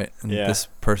video, right? And this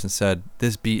person said,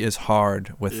 "This beat is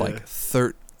hard," with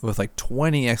like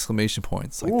 20 exclamation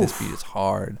points. Like, this beat is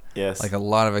hard. Yes. Like a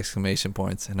lot of exclamation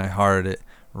points, and I hearted it.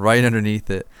 Right underneath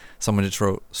it, someone just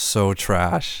wrote "so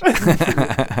trash."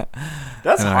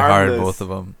 That's and I hearted both of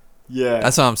them. Yeah.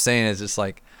 That's what I'm saying. Is just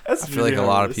like I feel really like a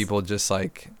lot of people just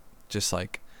like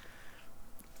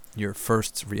your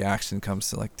first reaction comes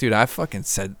to like, dude, I fucking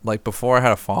said, like, before I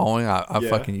had a following, I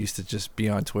fucking used to just be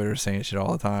on Twitter saying shit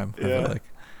all the time. I feel like,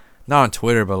 not on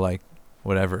Twitter, but like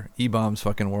whatever, E-Bomb's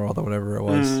fucking world or whatever it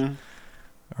was,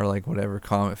 or like whatever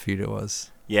comment feed it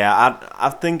was. Yeah, I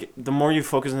think the more you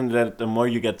focus on that, the more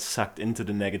you get sucked into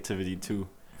the negativity too.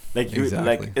 Like you,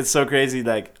 like, it's so crazy.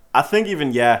 Like, I think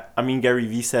even I mean, Gary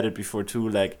Vee said it before too.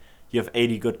 Like, you have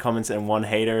 80 good comments and one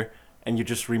hater, and you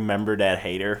just remember that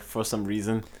hater for some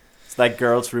reason. It's like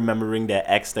girls remembering their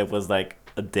ex that was like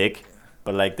a dick,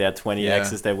 but like there are 20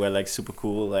 exes that were like super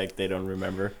cool. Like, they don't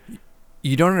remember.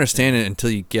 You don't understand it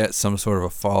until you get some sort of a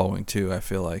following too. I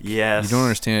feel like. Yes. You don't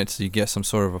understand it until you get some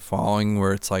sort of a following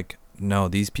where it's like, no,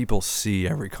 these people see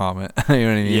every comment. You know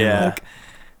what I mean? Yeah. Like,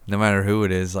 no matter who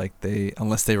it is, like,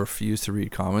 unless they refuse to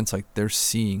read comments, like, they're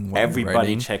seeing what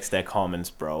everybody checks their comments,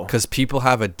 bro. Because people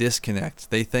have a disconnect.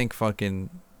 They think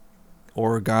fucking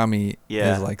Origami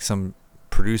is like some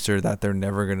producer that they're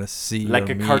never gonna see, like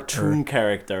a cartoon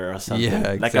character or something.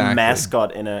 Yeah, exactly. Like a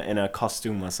mascot in a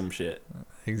costume or some shit.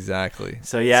 Exactly.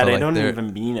 So they like, don't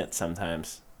even mean it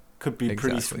sometimes. Could be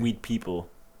pretty sweet people.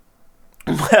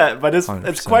 But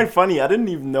it's quite funny. I didn't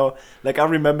even know. Like, I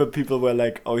remember people were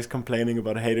like always complaining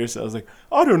about haters. I was like,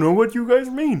 I don't know what you guys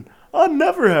mean. I'll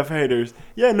never have haters.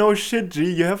 Yeah, no shit,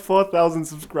 G. You have 4,000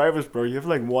 subscribers, bro. You have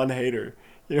like one hater.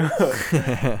 You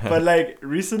know. But like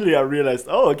recently, I realized,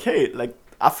 okay. Like,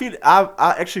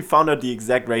 I actually found out the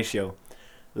exact ratio.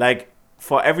 Like,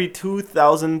 for every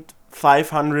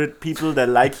 2,500 people that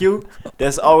like you,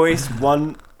 there's always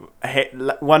one dude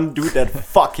that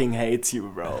fucking hates you,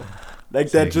 bro.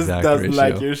 Like, that just doesn't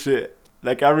like your shit.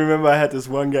 Like, I remember I had this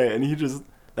one guy, and he just,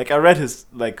 like, I read his,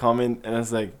 like, comment, and I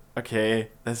was like, okay,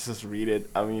 let's just read it.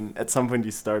 I mean, at some point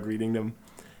you start reading them.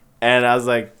 And I was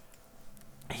like,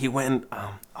 he went,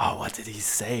 what did he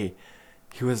say?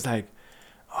 He was like,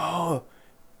 oh,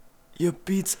 your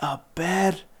beats are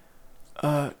bad.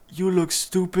 You look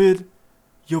stupid.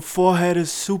 Your forehead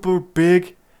is super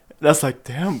big. And I was like,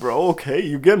 damn, bro, okay,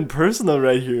 you're getting personal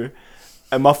right here.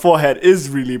 And my forehead is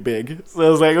really big. So I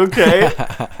was like, okay.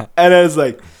 And I was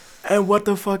like, and what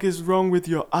the fuck is wrong with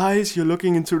your eyes? You're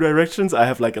looking in two directions. I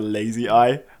have like a lazy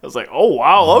eye. I was like, oh,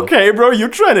 wow. Okay, bro. You're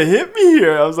trying to hit me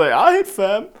here. I was like, all right,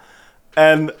 fam.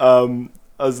 And I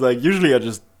was like, usually I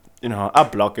just, I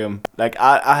block him. Like,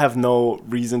 I have no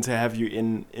reason to have you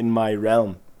in my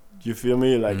realm. You feel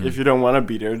me? Like, if you don't want to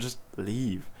be there, just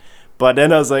leave. But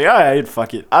then I was like, all right,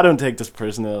 fuck it. I don't take this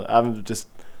personal. I'm just,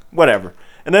 whatever.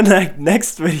 And then, like,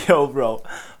 next video, bro,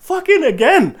 fucking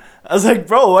again. I was like,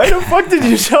 bro, why the fuck did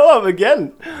you show up again?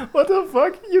 What the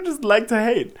fuck? You just like to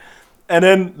hate. And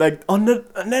then,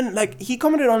 like, he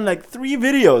commented on, like, 3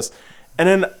 videos. And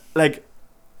then, like,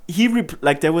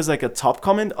 there was, like, a top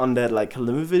comment on that, like,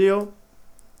 Kalimba video.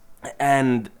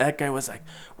 And that guy was like,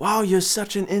 wow, you're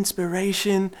such an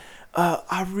inspiration.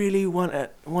 I really want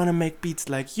to make beats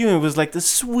like you. And it was, like, the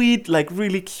sweet, like,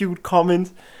 really cute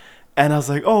comment. And I was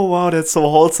like, oh, wow, that's so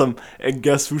wholesome. And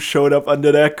guess who showed up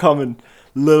under that comment?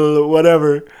 Little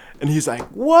whatever. And he's like,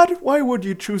 what? Why would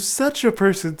you choose such a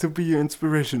person to be your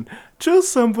inspiration? Choose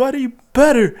somebody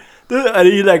better. And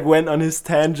he, like, went on his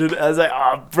tangent. I was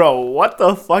like, bro, what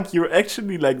the fuck? You're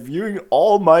actually, like, viewing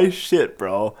all my shit,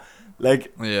 bro.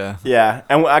 Like, yeah.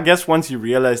 And I guess once you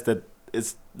realize that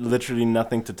it's literally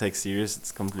nothing to take serious,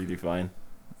 it's completely fine.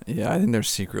 Yeah, I think they're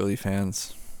secretly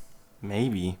fans.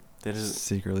 Maybe. They just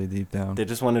secretly deep down. They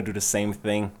just want to do the same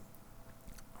thing.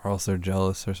 Or else they're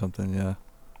jealous or something, yeah.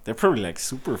 They're probably like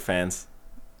super fans.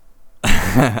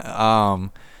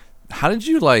 How did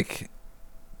you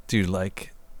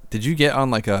did you get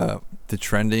on like the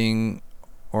trending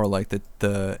or like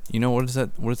the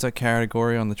what is that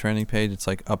category on the trending page? It's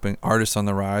like up in artist on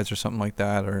the rise or something like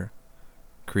that, or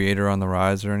creator on the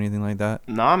rise or anything like that?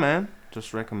 Nah, man.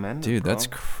 Just recommend Dude, it, bro. That's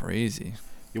crazy.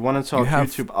 You want to talk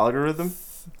YouTube algorithm?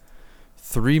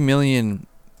 3 million.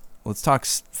 Let's talk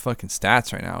fucking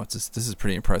stats right now. This is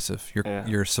pretty impressive.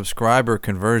 Your subscriber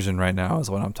conversion right now is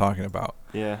what I'm talking about.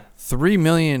 Yeah. 3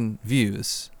 million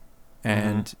views,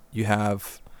 and you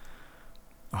have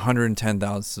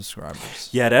 110,000 subscribers.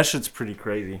 Yeah, that shit's pretty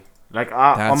crazy. Like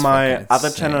on my other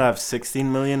channel, I have 16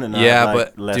 million, and I have,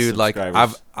 but less dude, subscribers.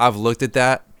 like I've looked at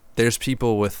that. There's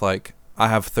people with like I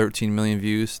have 13 million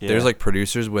views. Yeah. There's like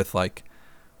producers with like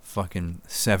fucking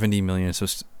 70 million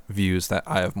views that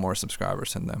I have more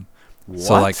subscribers than them. What?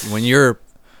 So like when you're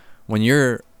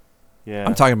yeah.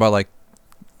 I'm talking about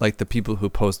like the people who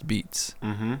post beats.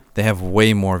 Mm-hmm. They have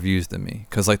way more views than me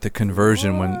because like the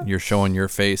conversion when you're showing your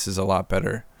face is a lot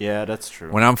better. Yeah, that's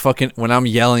true. When I'm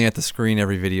yelling at the screen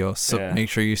every video, so make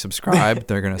sure you subscribe.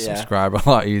 They're gonna subscribe a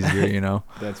lot easier, you know.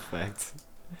 That's facts,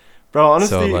 bro.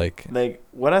 Honestly, so, like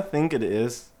what I think it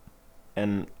is,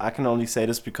 and I can only say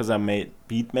this because I made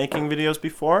beat making videos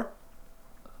before,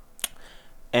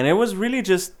 and it was really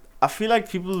just I feel like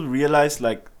people realize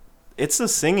like it's the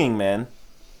singing, man.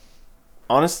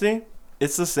 Honestly,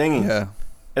 it's the singing. Yeah.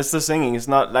 It's the singing. It's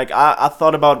not like I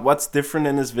thought about what's different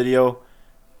in this video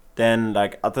than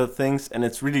like other things, and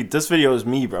it's really this video is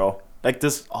me, bro. Like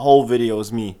this whole video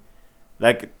is me.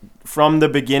 Like from the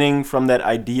beginning, from that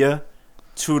idea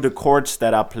to the chords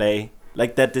that I play,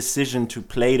 like that decision to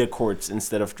play the chords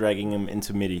instead of dragging them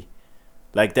into MIDI.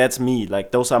 Like that's me.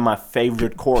 Like those are my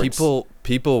favorite chords.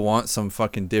 People want some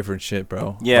fucking different shit,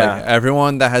 bro. Yeah. Like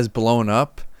everyone that has blown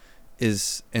up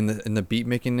is in the beat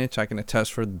making niche. I can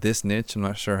attest for this niche. I'm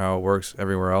not sure how it works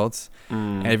everywhere else.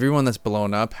 Everyone that's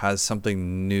blown up has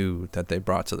something new that they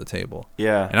brought to the table.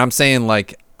 Yeah. And I'm saying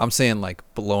like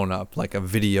blown up, like a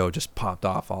video just popped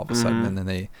off all of a sudden, and then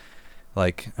they,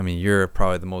 like, I mean, you're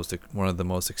probably one of the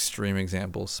most extreme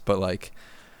examples, but like,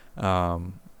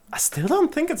 I still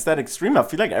don't think it's that extreme. I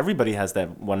feel like everybody has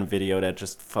that one video that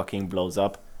just fucking blows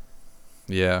up.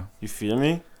 Yeah. You feel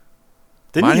me?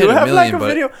 Didn't you have like a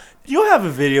video? You have a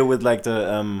video with like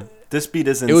the this beat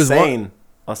is insane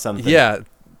or something. Yeah,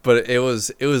 but it was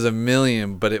a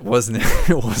million, but it wasn't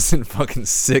fucking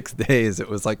 6 days. It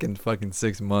was like in fucking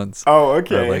 6 months. Oh,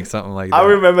 okay. Or like something like that. I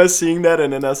remember seeing that,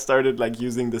 and then I started like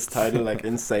using this title like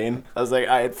insane. I was like,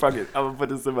 alright, fuck it, I'm gonna put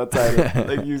this in my title.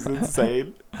 Like use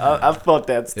insane. I thought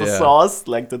that's the sauce,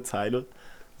 like the title.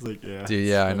 I was like, yeah. Dude,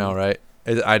 yeah, I know, right?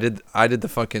 I did the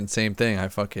fucking same thing. I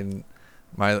fucking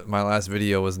my last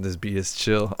video was this beat is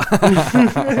chill.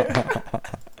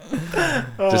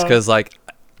 Just because like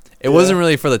it wasn't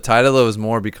really for the title. It was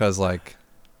more because like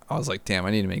I was like, damn,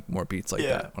 I need to make more beats like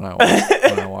that when I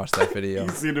watched that video.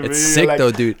 It's sick like,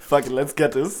 though, dude. Fuck it, let's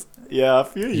get this. Yeah, I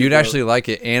feel you. You'd actually like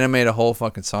it. Animate a whole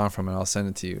fucking song from it. I'll send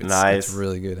it to you. Nice. It's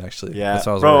really good, actually. Yeah, that's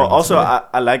what I was bro. working on Also, today.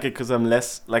 I like it because I'm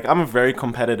less like I'm a very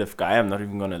competitive guy. I'm not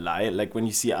even gonna lie. Like when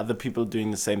you see other people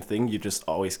doing the same thing, you just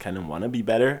always kind of want to be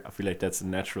better. I feel like that's a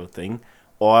natural thing.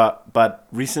 But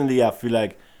recently, I feel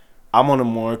like I'm on a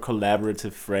more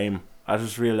collaborative frame. I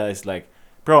just realized like,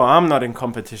 bro, I'm not in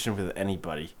competition with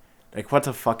anybody. Like, what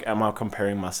the fuck am I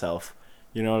comparing myself?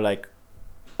 You know, like.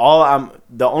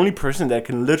 The only person that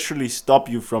can literally stop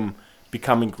you from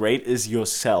becoming great is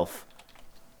yourself.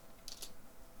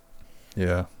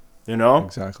 Yeah. You know?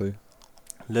 Exactly.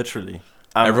 Literally.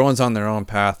 Everyone's on their own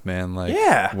path, man. Like,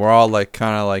 yeah. We're all like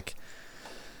kind of like,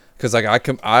 cause like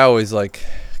I always like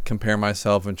compare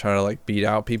myself and try to like beat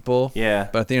out people. Yeah.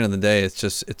 But at the end of the day,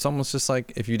 it's almost just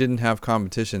like if you didn't have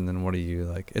competition, then what are you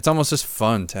like? It's almost just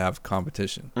fun to have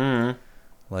competition. Mm-hmm.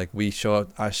 Like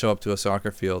I show up to a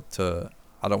soccer field to.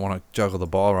 I don't want to juggle the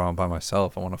ball around by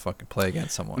myself. I want to fucking play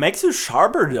against someone. Makes you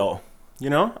sharper though. You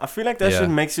know? I feel like that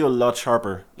shit makes you a lot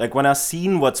sharper. Like when I've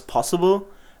seen what's possible,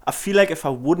 I feel like if I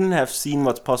wouldn't have seen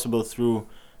what's possible through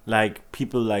like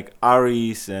people like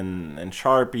Aries and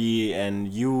Sharpie and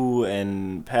you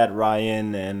and Pat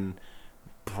Ryan and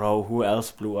bro, who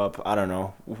else blew up? I don't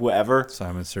know. Whoever.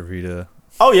 Simon Servita.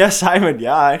 Oh yeah, Simon.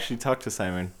 Yeah, I actually talked to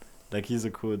Simon. Like he's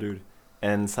a cool dude.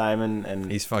 And Simon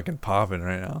and he's fucking popping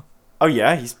right now. Oh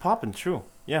yeah, he's popping. True.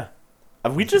 Yeah,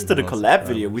 we just did a collab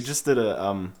video. We just did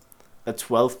a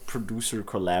 12 producer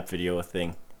collab video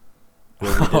thing.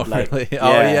 Where we did, like, really? Yeah.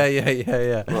 Oh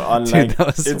yeah. We're on dude, like that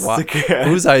was Instagram.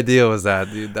 Whose idea was that,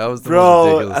 dude? That was the most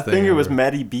ridiculous thing. I think it was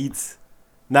Maddie Beats.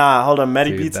 Nah, hold on.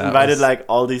 Maddie Beats invited was... like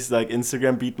all these like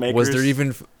Instagram beat makers.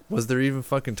 Was there even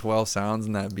fucking 12 sounds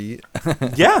in that beat?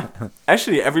 Yeah,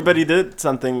 actually, everybody did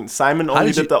something. Simon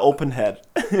only did the open head.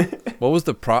 What was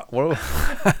the what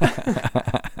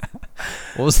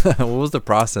was the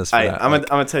process for that? I'm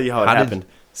gonna tell you how it happened.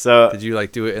 So did you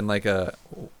like do it in like a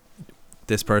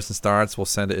this person starts, we'll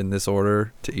send it in this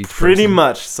order to each pretty person?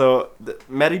 Much. So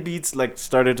Maddie Beats like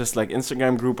started this like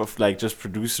Instagram group of like just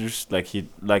producers. Like he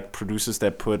like producers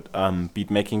that put beat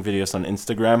making videos on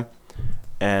Instagram.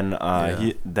 And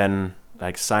he then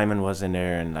like Simon was in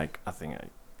there and like I think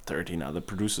 13 other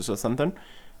producers or something,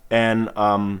 and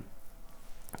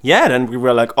then we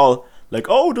were like all like,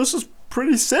 oh, this is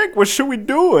pretty sick. What should we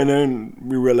do? And then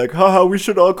we were like, haha, we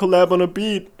should all collab on a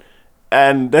beat.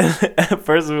 And then at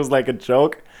first it was like a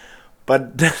joke,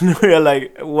 But then we were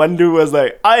like, one dude was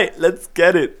like, "Alright, let's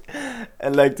get it."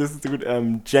 And like this dude,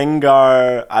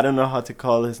 Jengar, I don't know how to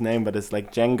call his name, but it's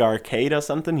like Jengar Kate or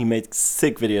something. He made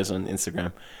sick videos on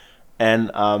Instagram.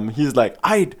 And he's like,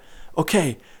 "Alright,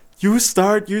 okay, you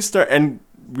start. And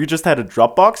we just had a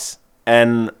Dropbox,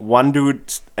 and one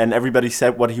dude, and everybody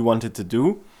said what he wanted to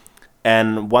do.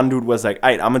 And one dude was like,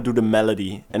 "Alright, I'm gonna do the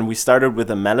melody." And we started with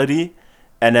a melody.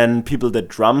 And then people did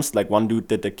drums, like one dude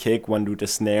did the kick, one dude the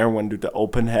snare, one dude the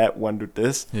open hat, one dude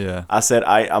this. Yeah. I said,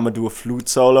 I'm gonna do a flute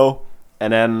solo.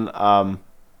 And then,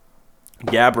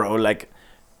 yeah, bro,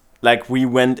 like we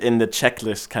went in the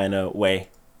checklist kind of way,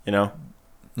 you know?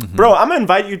 Mm-hmm. Bro, I'm gonna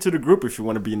invite you to the group if you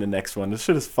want to be in the next one. This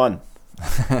shit is fun.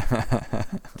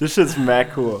 This shit's mad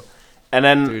cool. And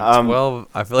then, dude, 12,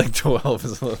 I feel like 12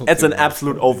 is a little it's an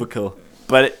absolute overkill.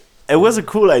 But it was a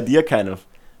cool idea, kind of.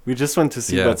 We just went to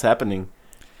see what's happening.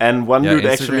 And one dude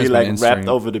actually like rapped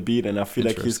over the beat, and I feel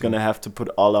like he's gonna have to put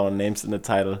all our names in the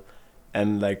title,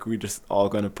 and like we just all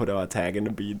gonna put our tag in the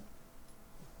beat.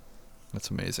 That's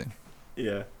amazing.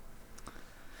 Yeah.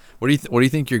 What do you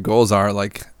think your goals are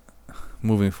like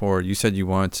moving forward? You said you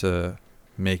wanted to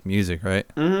make music, right?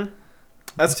 Mm-hmm.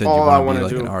 That's all I want to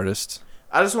do. Like an artist.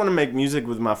 I just want to make music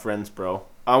with my friends, bro.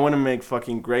 I want to make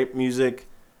fucking great music.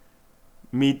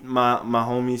 Meet my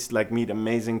homies, like meet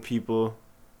amazing people.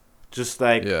 Just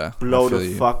like blow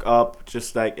the fuck up,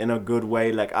 just like in a good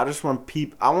way. Like I just want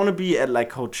I want to be at like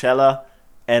Coachella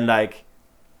and like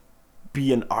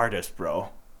be an artist,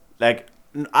 bro. Like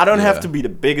I don't have to be the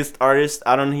biggest artist.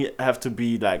 I don't have to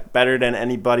be like better than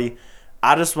anybody.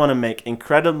 I just want to make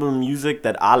incredible music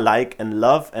that I like and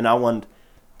love, and I want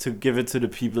to give it to the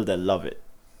people that love it.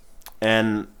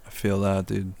 And I feel that,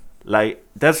 dude. Like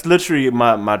that's literally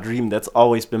my dream. That's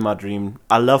always been my dream.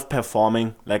 I love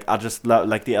performing. Like I just love,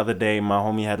 like the other day my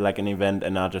homie had like an event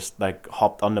and I just like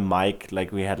hopped on the mic,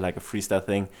 like we had like a freestyle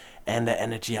thing, and the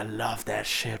energy, I love that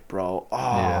shit, bro.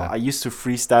 I used to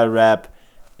freestyle rap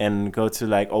and go to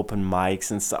like open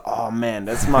mics and stuff. Oh man,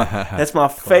 that's my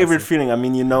favorite feeling. I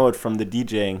mean, you know it from the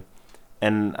DJing.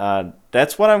 And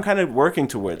that's what I'm kind of working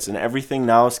towards, and everything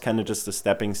now is kind of just a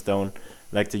stepping stone,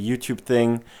 like the YouTube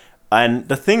thing. And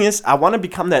the thing is, I want to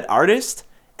become that artist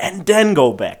and then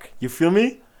go back. You feel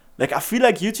me? Like, I feel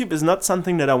like YouTube is not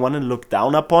something that I want to look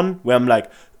down upon, where I'm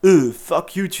like, ugh,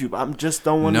 fuck YouTube. I just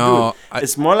don't want to do it.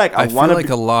 It's more like I want to. I feel like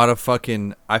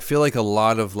a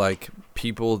lot of like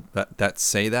people that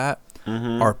say that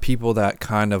are people that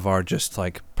kind of are just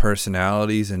like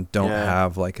personalities and don't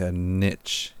have like a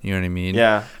niche. You know what I mean?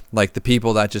 Yeah. Like the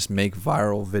people that just make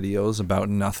viral videos about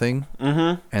nothing,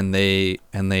 and they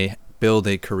build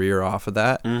a career off of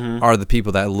that are the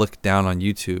people that look down on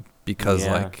YouTube because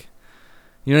like,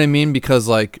 you know what I mean? Because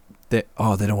like they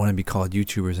don't want to be called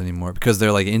YouTubers anymore because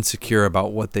they're like insecure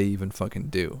about what they even fucking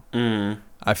do.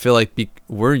 I feel like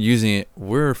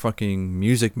we're fucking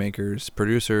music makers,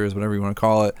 producers, whatever you want to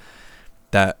call it,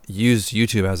 that use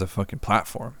YouTube as a fucking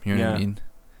platform. You know what I mean?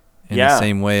 In the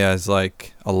same way as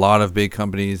like a lot of big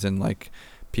companies and like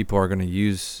people are going to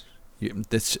use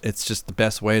it's just the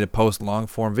best way to post long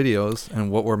form videos, and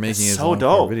what we're making is long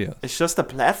form videos. It's just a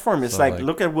platform. It's so like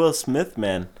look at Will Smith,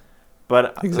 man.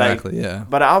 But exactly,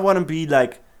 But I want to be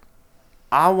like,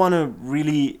 I want to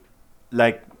really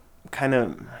like kind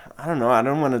of, I don't know. I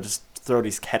don't want to just throw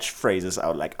these catchphrases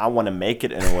out. Like I want to make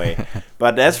it in a way,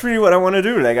 but that's really what I want to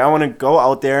do. Like I want to go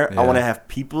out there. I want to have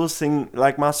people sing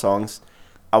like my songs.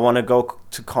 I want to go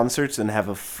to concerts and have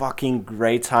a fucking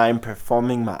great time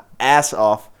performing my ass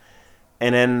off.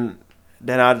 And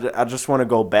then I just want to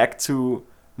go back to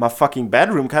my fucking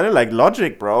bedroom, kind of like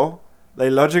Logic, bro. Like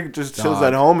Logic just chills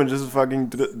at home and just fucking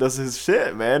does his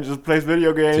shit, man. Just plays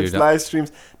video games, live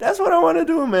streams. That's what I want to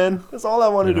do, man. That's all I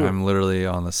want to do. I'm literally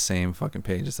on the same fucking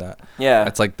page as that. Yeah.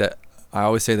 It's like that. I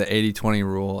always say the 80-20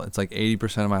 rule. It's like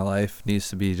 80% of my life needs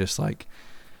to be just like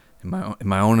in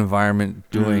my own environment,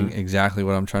 doing exactly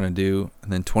what I'm trying to do,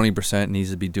 and then 20% needs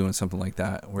to be doing something like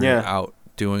that, where you're out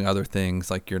doing other things,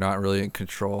 like you're not really in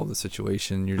control of the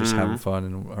situation, you're just having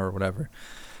fun or whatever.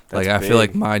 That's like I feel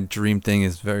like my dream thing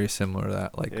is very similar to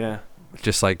that. Like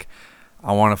just like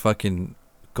I want to fucking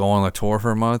go on a tour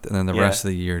for a month, and then the rest of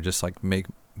the year just like make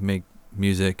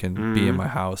music and be in my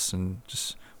house and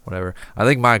just whatever. I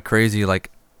think my crazy like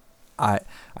I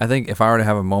think if I were to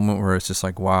have a moment where it's just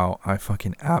like, wow, I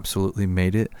fucking absolutely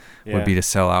made it, would be to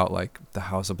sell out like the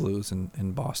House of Blues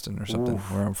in Boston or something,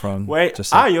 where I'm from. Wait,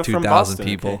 just like you're 2,000 from Boston.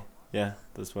 people. Okay. Yeah,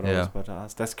 that's what I was about to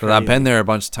ask. That's crazy. But I've been there a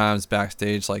bunch of times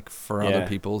backstage, like for other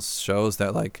people's shows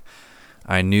that like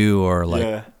I knew, or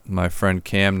like my friend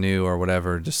Cam knew, or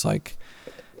whatever, just like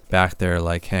back there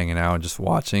like hanging out and just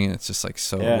watching. It's just like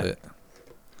so lit.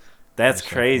 That's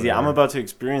crazy. I'm about to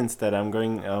experience that. I'm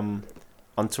going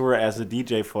on tour as a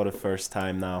DJ for the first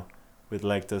time now with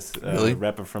like this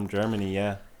rapper from Germany.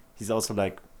 Yeah, he's also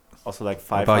like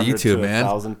 500 to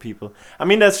 1,000 people. I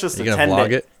mean, that's just a 10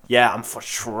 day. Yeah, I'm for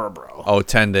sure, bro. Oh,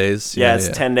 10 days. Yeah, it's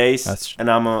 10 days, and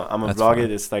I'm a vlog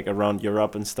it. It's like around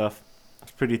Europe and stuff.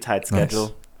 It's pretty tight schedule.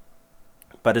 Nice.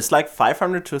 But it's like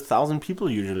 500 to 1,000 people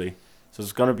usually. So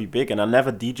it's going to be big. And I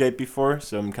never DJ'd before,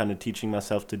 so I'm kind of teaching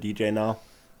myself to DJ now.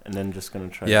 And then just going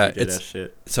to try to DJ that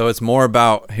shit. So it's more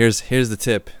about, here's the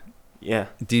tip. Yeah.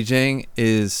 DJing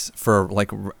is for,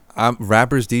 like,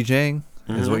 rappers DJing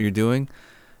is what you're doing.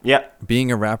 Yeah.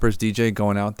 Being a rapper's DJ,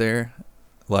 going out there,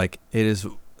 like, it is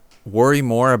worry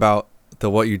more about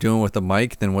what you're doing with the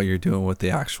mic than what you're doing with the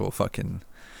actual fucking...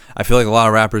 I feel like a lot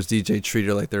of rappers DJ treat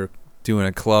it like they're doing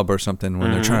a club or something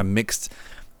when they're trying to mix.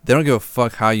 They don't give a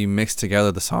fuck how you mix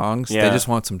together the songs. Yeah. They just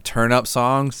want some turn up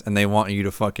songs and they want you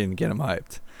to fucking get them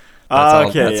hyped.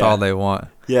 That's all they want.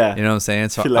 Yeah. You know what I'm saying?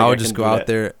 So like I would just go out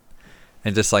there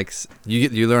and just like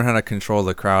you learn how to control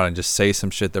the crowd and just say some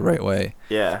shit the right way.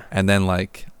 Yeah. And then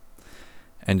like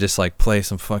and just like play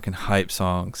some fucking hype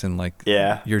songs and like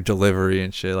your delivery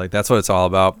and shit. Like that's what it's all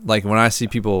about. Like when I see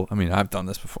people, I mean, I've done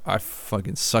this before. I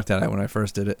fucking sucked at it when I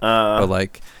first did it. But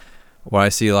like what I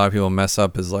see a lot of people mess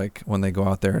up is like when they go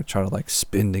out there and try to like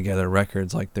spin together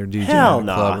records like they're DJing in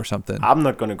a club or something. I'm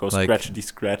not gonna go like,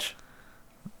 scratch.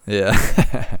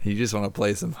 Yeah. You just want to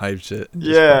play some hype shit.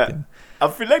 And I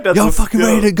feel like that's fucking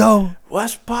ready to go.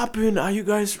 What's poppin'? Are you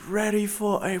guys ready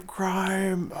for a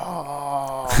crime?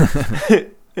 Oh.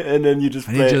 And then you just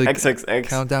play XXX.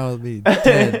 Count down with me.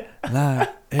 10, 9,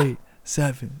 8,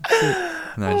 7, 6.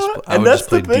 And I would just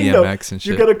play DMX though. And shit.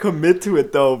 You gotta commit to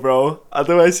it though, bro.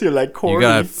 Otherwise you're like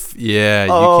corny. You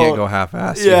can't go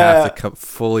half-assed. You have to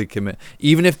fully commit.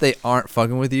 Even if they aren't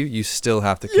fucking with you, you still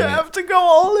have to commit. You have to go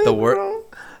all in, bro.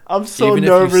 I'm so even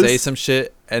nervous. Even if you say some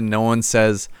shit and no one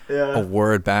says a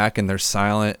word back and they're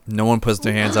silent, no one puts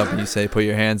their hands up and you say put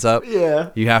your hands up. Yeah.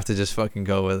 You have to just fucking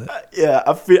go with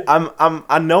it.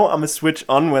 I know I'm a switch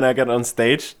on when I get on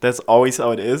stage. That's always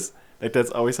how it is. Like that's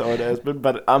always how it has been.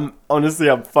 But I'm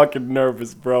fucking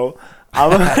nervous, bro.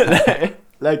 I'm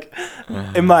like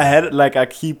in my head, like I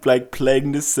keep like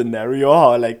playing this scenario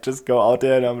how I like just go out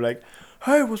there and I'm like,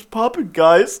 hey, what's poppin',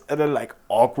 guys? And then like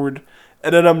awkward.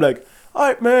 And then I'm like, all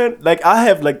right, man. Like I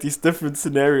have like these different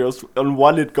scenarios. On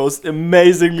one it goes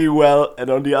amazingly well, and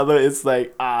on the other it's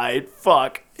like, alright,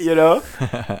 fuck, you know.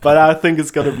 But I think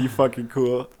it's gonna be fucking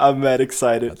cool. I'm mad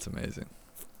excited. That's amazing.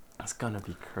 It's gonna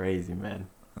be crazy, man.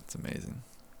 That's amazing.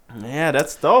 Yeah,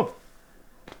 that's dope.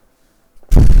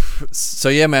 So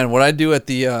yeah, man. What I do at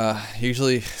the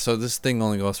usually, so this thing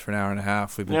only goes for an hour and a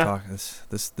half. We've been talking.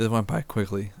 This went by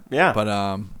quickly. Yeah.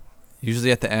 But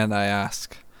usually at the end I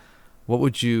ask, what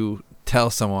would you tell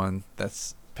someone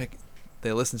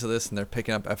they listen to this and they're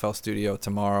picking up FL Studio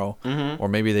tomorrow, or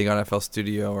maybe they got FL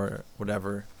Studio or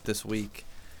whatever this week,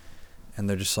 and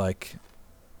they're just like,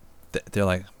 they're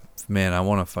like, man, I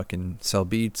want to fucking sell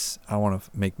beats, I want to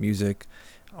make music,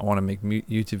 I want to make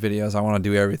YouTube videos, I want to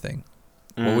do everything.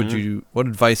 What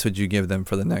advice would you give them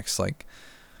for the next like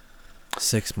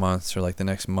 6 months or like the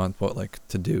next month, what like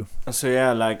to do? So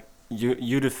yeah, like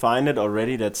you defined it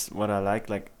already. That's what I like.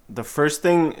 Like the first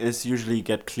thing is usually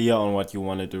get clear on what you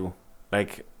want to do.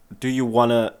 Like, do you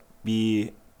want to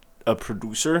be a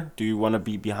producer? Do you want to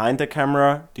be behind the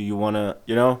camera? Do you want to,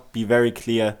 be very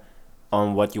clear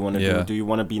on what you want to do? Do you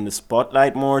want to be in the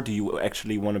spotlight more? Do you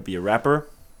actually want to be a rapper?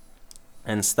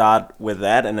 And start with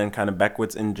that and then kind of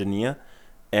backwards engineer.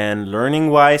 And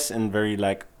learning wise and very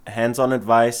like hands-on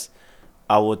advice,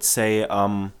 I would say,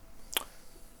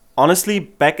 honestly,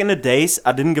 back in the days,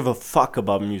 I didn't give a fuck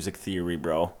about music theory,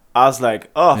 bro. I was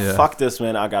like, fuck this,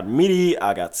 man. I got MIDI,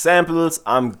 I got samples,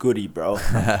 I'm goody, bro.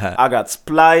 I got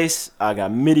splice, I got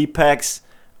MIDI packs,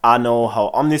 I know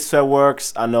how Omnisphere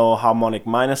works, I know harmonic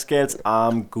minor scales,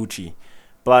 I'm Gucci.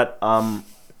 But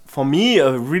for me,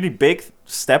 a really big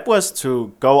step was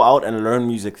to go out and learn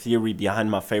music theory behind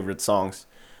my favorite songs.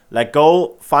 Like,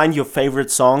 go find your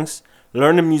favorite songs,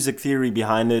 learn the music theory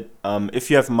behind it. If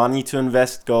you have money to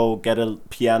invest, go get a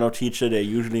piano teacher. They're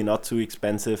usually not too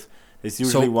expensive. There's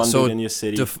usually one dude in your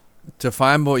city.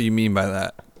 Define what you mean by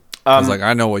that. Because like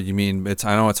I know what you mean.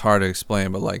 I know it's hard to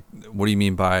explain, but like, what do you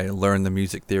mean by learn the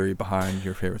music theory behind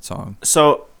your favorite song?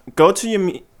 So go to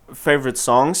your favorite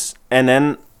songs, and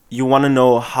then you want to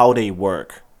know how they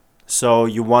work. So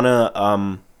you want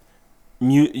to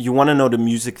know the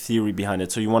music theory behind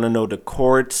it. So you want to know the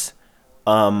chords.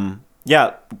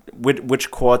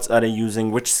 Which chords are they using?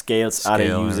 Which scales are they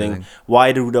using? Everything.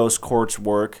 Why do those chords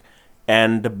work?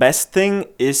 And the best thing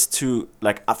is to,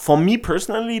 like, for me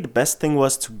personally, the best thing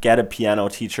was to get a piano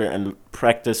teacher and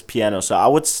practice piano. So I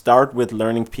would start with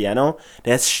learning piano.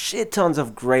 There's shit tons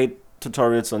of great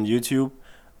tutorials on YouTube.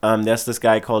 There's this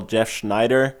guy called Jeff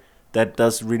Schneider that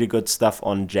does really good stuff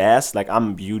on jazz. Like,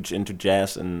 I'm huge into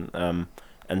jazz and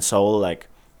soul. Like,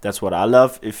 that's what I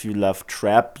love. If you love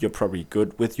trap, you're probably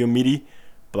good with your MIDI.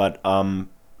 But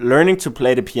learning to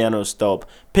play the piano is dope.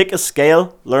 Pick a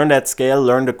scale, learn that scale,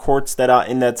 learn the chords that are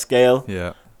in that scale.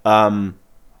 Yeah.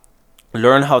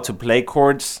 Learn how to play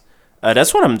chords.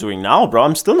 That's what I'm doing now, bro.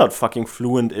 I'm still not fucking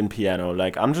fluent in piano.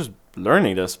 Like, I'm just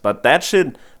learning this. But that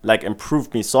shit, like,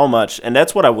 improved me so much. And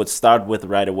that's what I would start with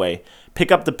right away.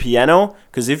 Pick up the piano,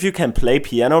 because if you can play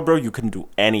piano, bro, you can do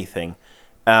anything.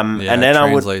 And then it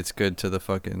translates good to the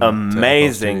fucking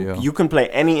amazing. You can play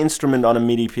any instrument on a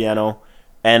MIDI piano.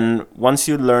 And once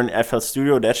you learn FL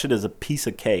Studio, that shit is a piece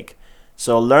of cake.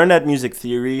 So learn that music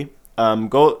theory.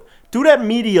 Go do that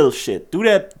medial shit. Do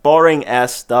that boring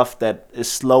ass stuff that is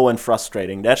slow and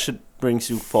frustrating. That shit brings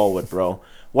you forward, bro.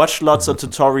 Watch lots of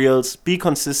tutorials. Be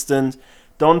consistent.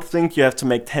 Don't think you have to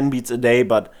make 10 beats a day,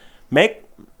 but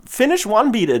finish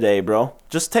 1 beat a day, bro.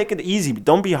 Just take it easy.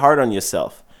 Don't be hard on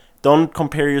yourself. Don't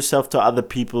compare yourself to other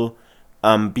people.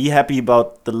 Be happy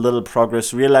about the little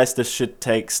progress. Realize this shit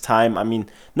takes time. I mean,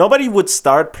 nobody would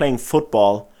start playing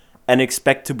football and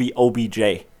expect to be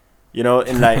OBJ, you know,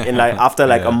 in like after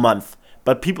like a month.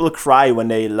 But people cry when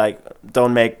they like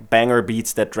don't make banger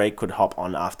beats that Drake could hop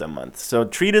on after a month. So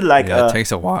treat it like it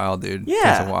takes a while, dude. Yeah,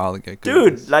 it takes a while to get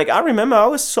good. Dude, like I remember I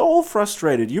was so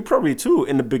frustrated. You probably too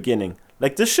in the beginning.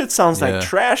 Like this shit sounds like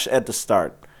trash at the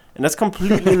start, and that's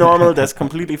completely normal. That's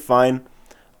completely fine.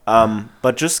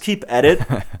 But just keep at it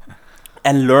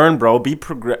and learn, bro. Be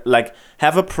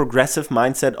have a progressive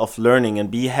mindset of learning and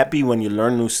be happy when you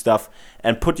learn new stuff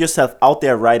and put yourself out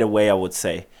there right away, I would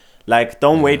say. Like,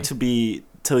 don't wait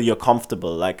till you're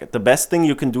comfortable. Like, the best thing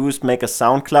you can do is make a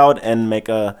SoundCloud and make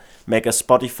a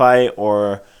Spotify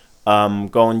or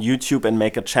go on YouTube and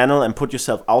make a channel and put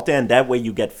yourself out there, and that way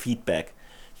you get feedback,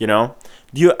 you know?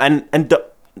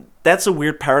 That's a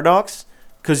weird paradox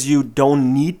because you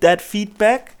don't need that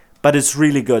feedback, but it's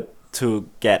really good to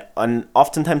get. And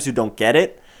oftentimes you don't get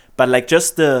it, but like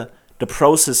just the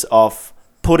process of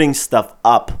putting stuff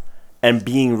up and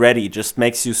being ready just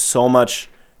makes you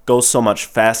go so much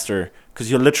faster because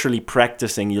you're literally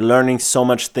practicing. You're learning so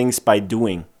much things by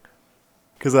doing.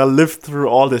 Because I lived through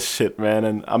all this shit, man,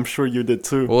 and I'm sure you did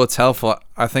too. Well, it's helpful.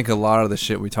 I think a lot of the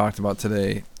shit we talked about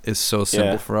today is so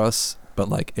simple for us, but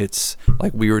like it's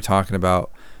like we were talking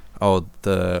about,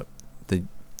 the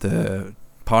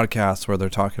podcasts where they're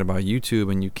talking about YouTube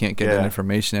and you can't get that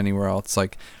information anywhere else.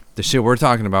 Like the shit we're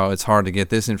talking about, it's hard to get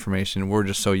this information. We're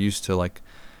just so used to like,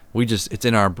 it's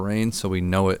in our brain, so we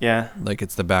know it. Yeah. Like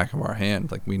it's the back of our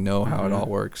hand. Like we know how it all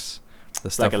works.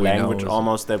 It's like a language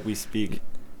almost that we speak.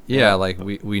 Yeah, like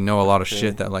we know a lot of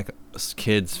shit that like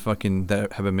kids fucking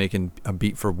that have been making a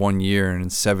beat for 1 year and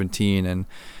is 17 and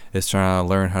is trying to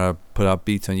learn how to put up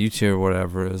beats on YouTube or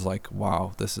whatever is like,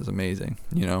 wow, this is amazing,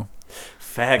 you know?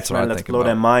 Facts, man. Let's blow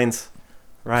their minds.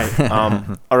 Right.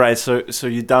 All right. So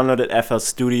you downloaded FL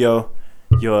Studio.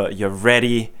 You're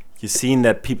ready. You've seen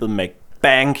that people make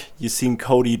bank. You've seen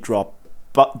Cody drop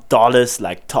dollars,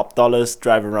 like top dollars,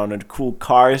 drive around in cool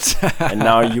cars, and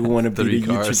now you want to be the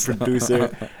YouTube producer.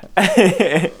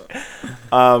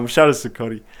 Shout out to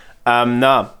Cody.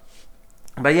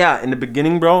 But yeah, in the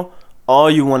beginning, bro,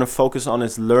 all you want to focus on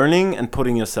is learning and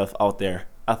putting yourself out there.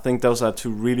 I think those are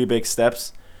 2 really big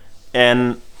steps.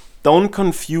 And don't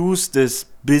confuse this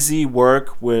busy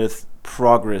work with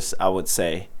progress, I would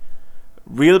say.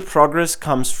 Real progress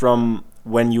comes from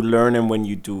when you learn and when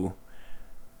you do.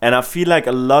 And I feel like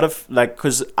a lot of, like,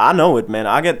 because I know it, man.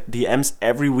 I get DMs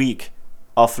every week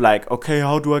of like, okay,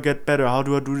 how do I get better? How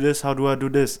do I do this? How do I do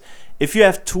this? If you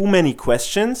have too many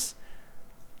questions,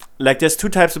 like there's 2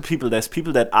 types of people. There's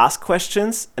people that ask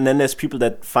questions, and then there's people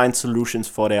that find solutions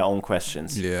for their own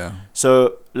questions. Yeah.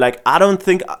 So, like, I don't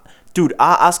think... Dude,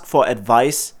 I asked for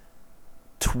advice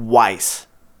twice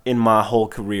in my whole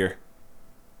career.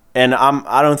 And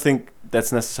I don't think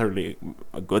that's necessarily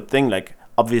a good thing. Like,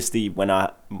 obviously, when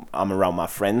I'm around my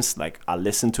friends, like, I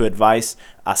listen to advice.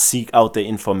 I seek out the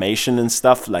information and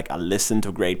stuff. Like, I listen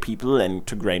to great people and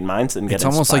to great minds and get inspired.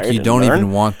 It's almost like you don't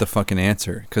even want the fucking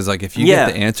answer. Because, like, if you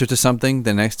get the answer to something,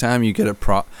 the next time you get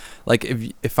like,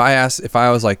 if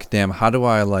I was like, damn, how do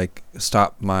I, like,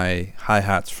 stop my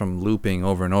hi-hats from looping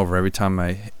over and over every time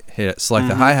I select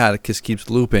the hi-hat, it just keeps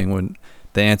looping when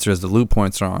the answer is the loop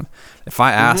points are on. If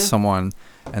I ask someone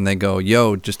and they go,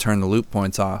 yo, just turn the loop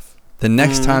points off, the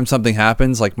next time something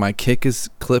happens, like my kick is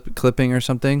clipping or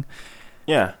something,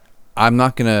 I'm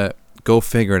not gonna go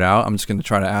figure it out. I'm just gonna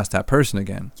try to ask that person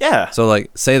again. Yeah. So like,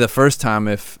 say the first time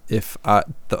if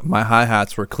my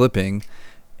hi-hats were clipping,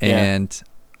 and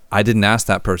I didn't ask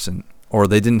that person, or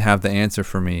they didn't have the answer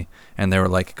for me, and they were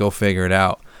like, go figure it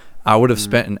out, I would have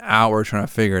spent an hour trying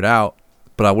to figure it out,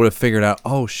 but I would have figured out,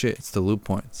 oh shit, it's the loop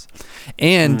points.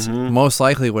 And most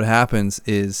likely what happens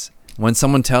is when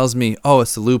someone tells me, oh,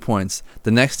 it's the loop points,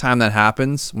 the next time that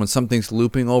happens, when something's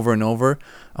looping over and over,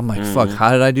 I'm like, fuck,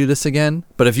 how did I do this again?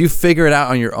 But if you figure it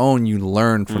out on your own, you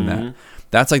learn from that.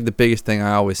 That's like the biggest thing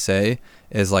I always say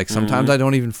is like, sometimes I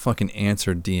don't even fucking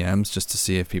answer DMs just to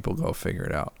see if people go figure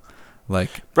it out.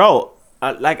 Like, bro,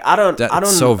 like I don't.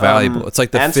 That's so valuable. It's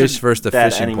like the fish versus the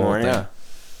fishing anymore, pole thing.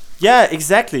 Yeah,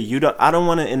 exactly. I don't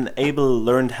want to enable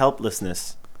learned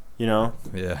helplessness. You know,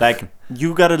 like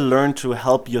you gotta learn to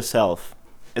help yourself.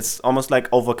 It's almost like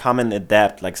overcome and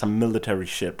adapt, like some military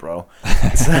shit, bro.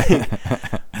 It's like,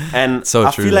 and so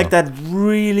I true, feel like though. that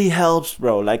really helps,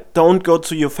 bro. Like, don't go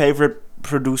to your favorite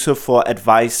producer for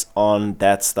advice on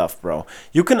that stuff, bro.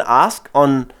 You can ask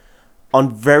on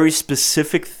very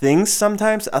specific things.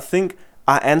 Sometimes I think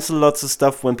I answer lots of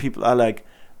stuff when people are like,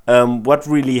 what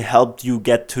really helped you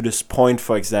get to this point,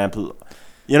 for example.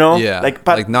 You know, but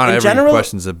like not every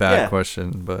question's a bad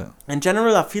question, but in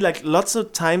general, I feel like lots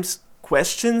of times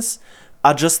questions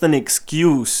are just an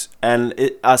excuse, and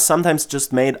it are sometimes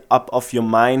just made up of your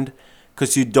mind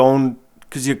because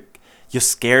you're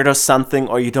scared or something,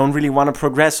 or you don't really want to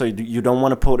progress, or you don't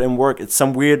want to put in work. It's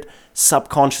some weird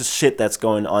subconscious shit that's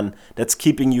going on that's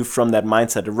keeping you from that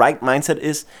mindset. The right mindset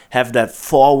is have that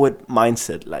forward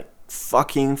mindset, like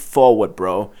fucking forward,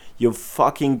 bro. You're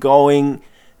fucking going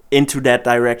into that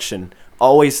direction,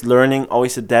 always learning,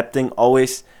 always adapting,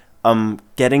 always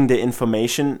getting the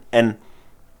information. And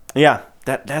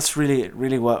that's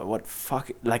really what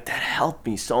like that helped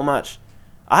me so much.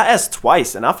 I asked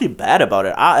twice and I feel bad about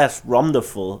it. I asked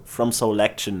Wonderful from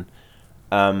Selection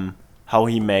how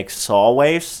he makes saw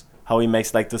waves, how he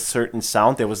makes like this certain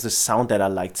sound. There was this sound that I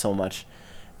liked so much,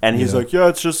 and he's like,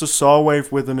 it's just a saw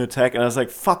wave with an attack. And I was like,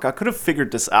 fuck, I could have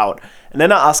figured this out. And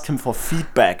then I asked him for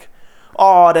feedback.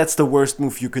 Oh, that's the worst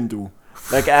move you can do.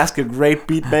 Like, ask a great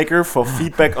beat maker for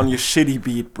feedback on your shitty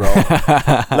beat, bro.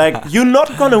 Like, you're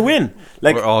not gonna win.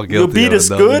 Like, your beat is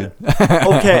good.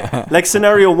 Okay. Like,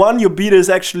 scenario 1, your beat is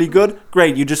actually good.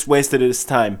 Great, you just wasted his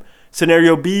time.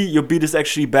 Scenario B, your beat is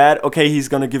actually bad. Okay, he's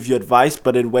gonna give you advice,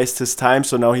 but it wastes his time,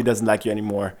 so now he doesn't like you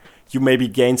anymore. You maybe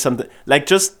gain something. Like,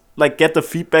 just, like, get the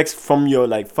feedbacks from your,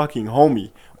 like, fucking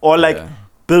homie. Or, like,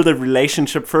 build a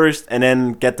relationship first and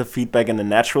then get the feedback in a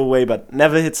natural way, but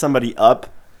never hit somebody up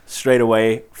straight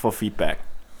away for feedback,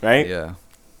 right? Yeah.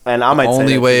 And I might say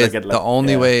the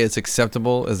only way it's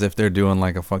acceptable is if they're doing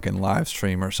like a fucking live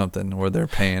stream or something where they're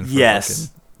paying for fucking,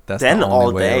 that's then the only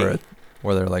all way day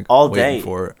where they're like all waiting day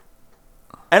for it.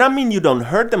 And I mean, you don't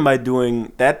hurt them by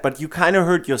doing that, but you kind of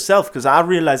hurt yourself, because I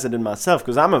realize it in myself,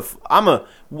 because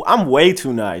I'm way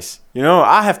too nice. You know,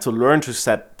 I have to learn to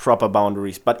set proper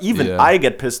boundaries, but even I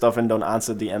get pissed off and don't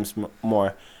answer DMs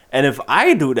more. And if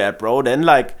I do that, bro, then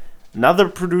like another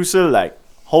producer, like,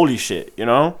 holy shit, you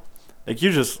know? Like,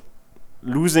 you're just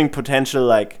losing potential.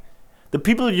 Like, the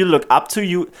people you look up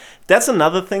to, that's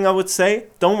another thing I would say.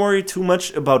 Don't worry too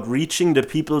much about reaching the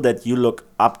people that you look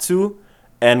up to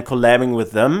and collabing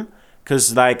with them.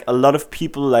 Because, like, a lot of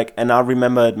people, like, and I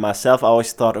remember it myself, I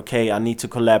always thought, okay, I need to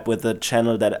collab with a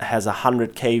channel that has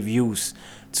 100K views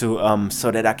to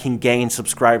so that I can gain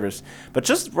subscribers. But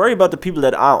just worry about the people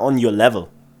that are on your level.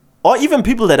 Or even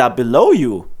people that are below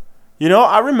you. You know,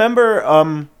 I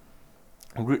remember,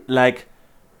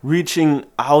 reaching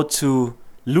out to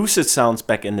Lucid Sounds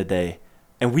back in the day.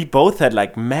 And we both had,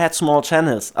 like, mad small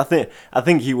channels. I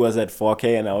think he was at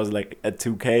 4K and I was, like, at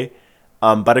 2K.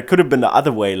 But it could have been the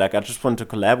other way. Like, I just wanted to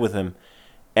collab with him.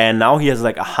 And now he has,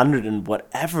 like, 100 and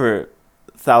whatever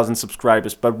thousand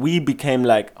subscribers. But we became,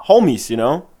 like, homies, you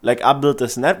know? Like, I built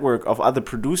this network of other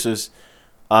producers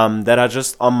that are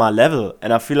just on my level.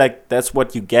 And I feel like that's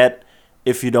what you get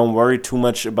if you don't worry too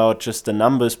much about just the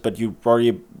numbers, but you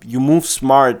move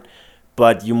smart,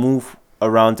 but you move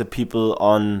around the people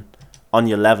on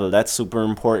your level. That's super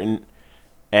important.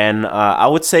 And I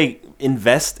would say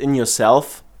invest in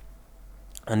yourself,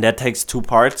 and that takes two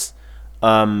parts.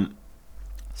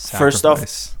 First off,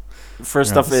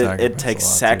 it takes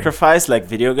sacrifice, like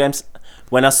video games.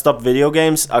 When I stopped video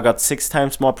games, I got 6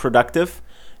 times more productive,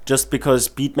 just because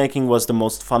beat making was the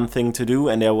most fun thing to do,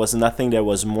 and there was nothing that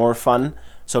was more fun.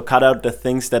 So cut out the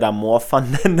things that are more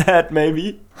fun than that,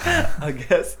 maybe, I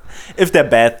guess. If they're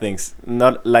bad things,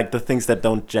 not like the things that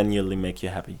don't genuinely make you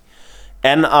happy.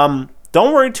 And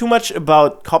don't worry too much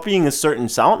about copying a certain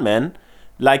sound, man.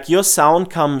 Like your sound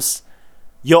comes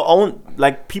your own,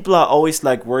 like people are always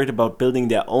like worried about building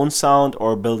their own sound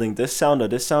or building this sound or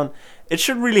this sound. It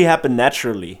should really happen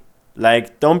naturally.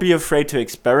 Like don't be afraid to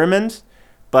experiment,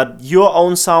 but your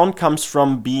own sound comes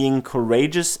from being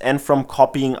courageous and from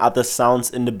copying other sounds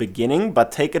in the beginning,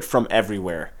 but take it from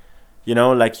everywhere. You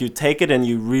know, like you take it and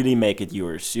you really make it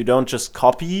yours. You don't just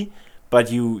copy,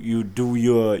 but you do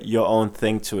your own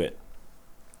thing to it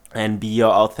and be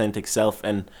your authentic self.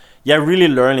 And yeah, really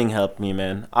learning helped me,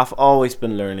 man. I've always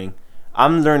been learning.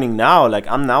 I'm learning now. Like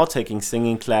I'm now taking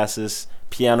singing classes,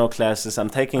 piano classes. I'm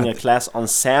taking a class on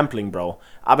sampling, bro.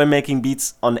 I've been making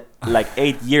beats on like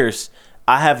 8 years.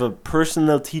 I have a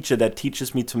personal teacher that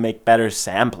teaches me to make better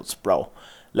samples, bro.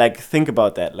 Like think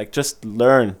about that. Like just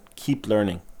learn, keep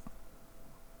learning.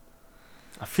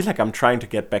 I feel like I'm trying to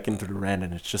get back into the rant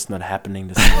and it's just not happening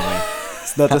the same way.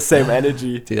 It's not the same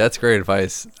energy. Dude, that's great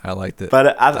advice. I liked it.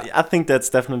 But I think that's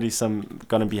definitely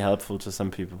gonna be helpful to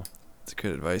some people. It's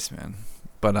good advice, man.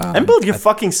 But and build your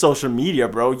fucking social media,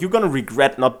 bro. You're gonna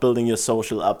regret not building your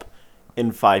social up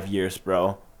in 5 years,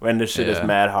 bro. When the shit is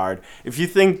mad hard. If you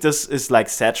think this is like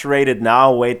saturated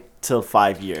now, wait till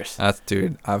 5 years.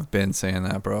 Dude, I've been saying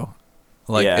that, bro.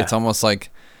 Like it's almost like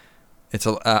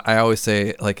I always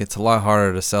say like it's a lot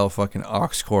harder to sell fucking aux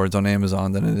cords on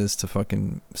Amazon than it is to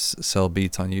fucking sell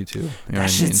beats on YouTube. You know that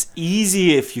shit's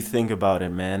easy if you think about it,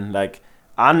 man. Like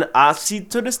I see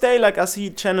to this day, like I see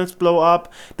channels blow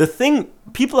up. The thing,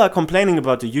 people are complaining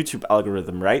about the YouTube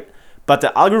algorithm, right? But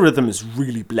the algorithm is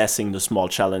really blessing the small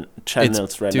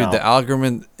channels right now. Dude, the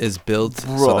algorithm is built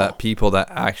so that people that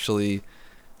actually.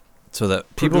 So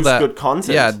that people produce good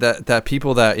content. Yeah, that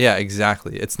people that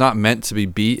exactly. It's not meant to be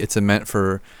beat. It's meant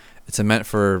for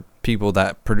people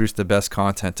that produce the best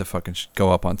content to fucking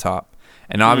go up on top.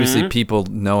 And obviously people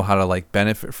know how to like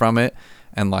benefit from it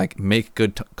and like make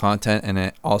good content and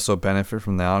it also benefit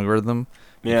from the algorithm.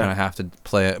 You kind of have to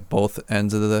play at both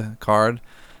ends of the card.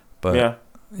 But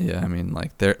yeah, I mean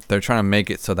like they're trying to make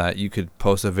it so that you could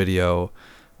post a video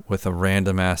with a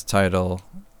random ass title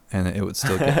and it would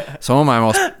still get some of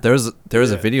my there's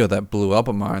a video that blew up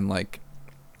of mine, like,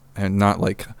 and not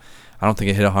like I don't think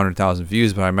it hit 100,000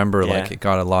 views, but I remember like it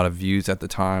got a lot of views at the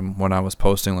time when I was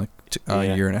posting like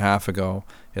a year and a half ago.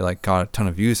 It like got a ton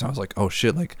of views and I was like, oh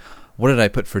shit, like what did I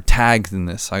put for tags in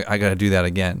this? I gotta do that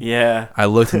again. I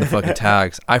looked in the fucking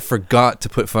tags. I forgot to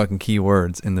put fucking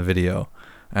keywords in the video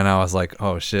and I was like,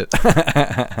 oh shit.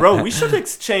 Bro, we should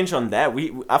exchange on that.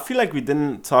 I feel like we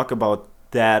didn't talk about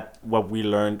that, what we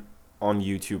learned on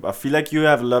YouTube. I feel like you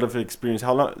have a lot of experience.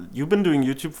 How long you've been doing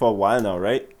YouTube for a while now,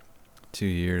 right? 2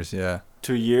 years, yeah.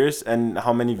 2 years, and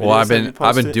how many videos? Well,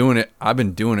 I've been doing it. I've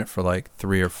been doing it for like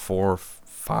 3 or 4,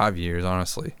 5 years,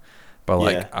 honestly. But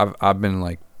like I've been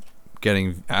like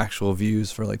getting actual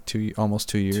views for like almost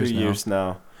 2 years. 2 years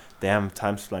now. Damn,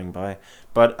 time's flying by.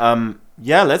 But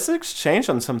let's exchange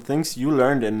on some things you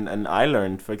learned and I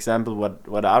learned. For example,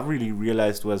 what I really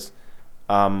realized was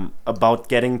about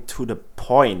getting to the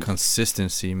point.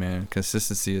 Consistency, man.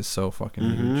 Consistency is so fucking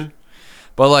huge.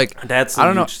 But like, that's I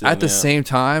don't know. At the same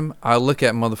time, I look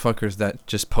at motherfuckers that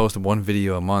just post one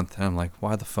video a month, and I'm like,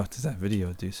 why the fuck does that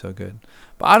video do so good?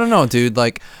 But I don't know, dude.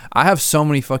 Like, I have so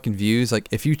many fucking views. Like,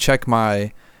 if you check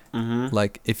my,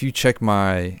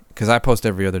 because I post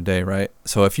every other day, right?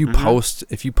 So if you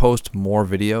post more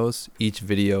videos, each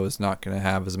video is not gonna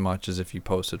have as much as if you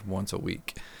posted once a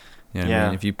week. You know what I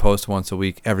mean? If you post once a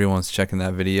week, everyone's checking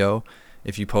that video.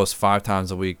 If you post 5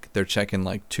 times a week, they're checking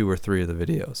like 2 or 3 of the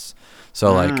videos.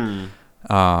 So like,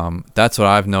 that's what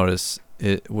I've noticed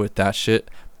with that shit.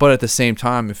 But at the same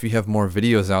time, if you have more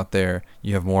videos out there,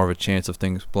 you have more of a chance of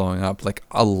things blowing up. Like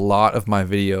a lot of my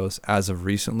videos as of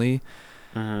recently,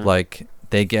 like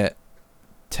they get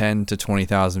 10 to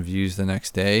 20,000 views the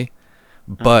next day.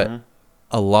 But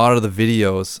a lot of the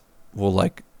videos will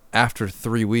like, after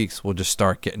 3 weeks, we'll just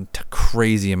start getting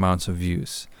crazy amounts of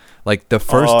views. Like the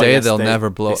first day, they'll never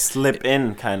blow. They slip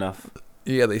in, kind of.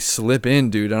 Yeah, they slip in,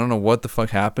 dude. I don't know what the fuck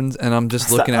happens, and I'm just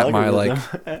looking at my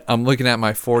I'm looking at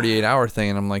my 48-hour thing,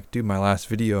 and I'm like, dude, my last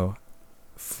video,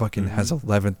 fucking has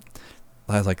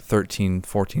like 13,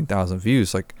 14,000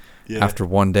 views. Like after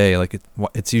one day, like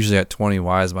it's usually at 20.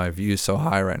 Why is my views so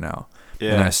high right now?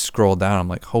 Yeah. And I scroll down, I'm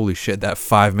like, holy shit, that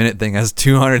 5-minute thing has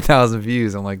 200,000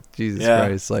 views. I'm like, Jesus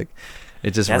Christ, like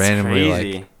it just randomly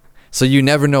crazy. Like. So you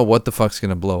never know what the fuck's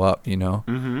gonna blow up, you know?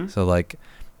 So like,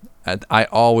 I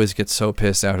always get so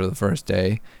pissed after the first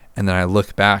day, and then I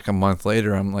look back a month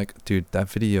later, I'm like, dude, that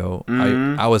video,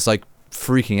 I was like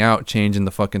freaking out changing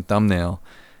the fucking thumbnail,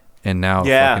 and now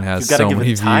Yeah, fucking has you gotta so give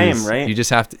many it time, views. right? You just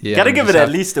have to. Yeah, You gotta you give just it at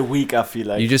have- least a week, I feel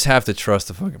like. You just have to trust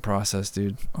the fucking process,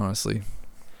 dude. Honestly.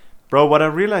 Bro, what I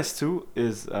realized too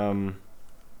is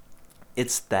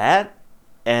it's that,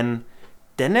 and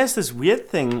then there's this weird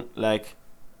thing like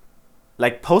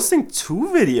posting 2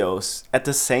 videos at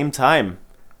the same time.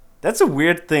 That's a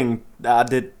weird thing that I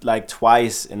did like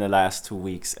twice in the last 2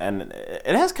 weeks, and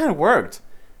it has kind of worked.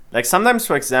 Like sometimes,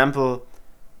 for example,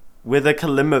 with a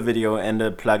Kalimba video and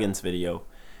a plugins video,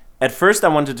 at first I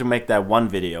wanted to make that one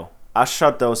video. I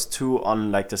shot those 2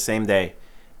 on like the same day.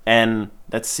 And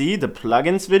let's see, the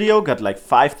plugins video got like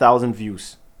 5,000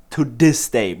 views to this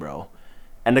day, bro.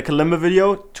 And the Kalimba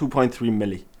video, 2.3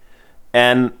 milli.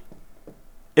 And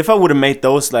if I would have made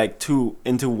those like 2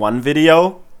 into one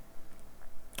video,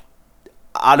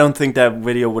 I don't think that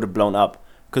video would have blown up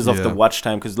because of the watch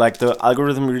time. Because like the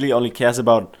algorithm really only cares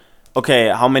about, okay,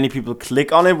 how many people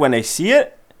click on it when they see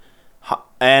it,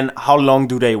 and how long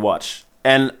do they watch.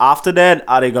 And after that,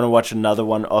 are they going to watch another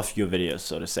one of your videos,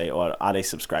 so to say, or are they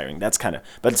subscribing? That's kind of,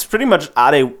 but it's pretty much,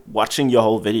 are they watching your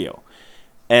whole video?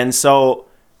 And so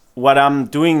what I'm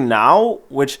doing now,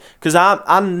 which, because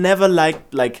I'm never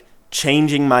like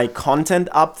changing my content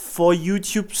up for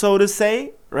YouTube, so to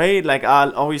say, right? Like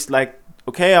I'll always like,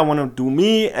 okay, I want to do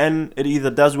me, and it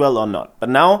either does well or not. But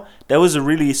now there was a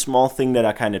really small thing that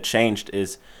I kind of changed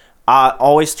is I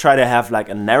always try to have like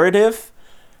a narrative.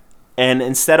 And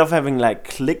instead of having like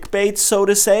clickbait, so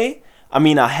to say, I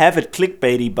mean, I have it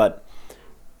clickbaity, but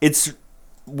it's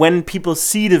when people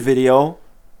see the video,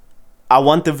 I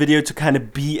want the video to kind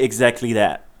of be exactly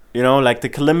that. You know, like the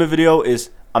Kalimba video is,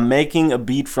 I'm making a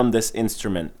beat from this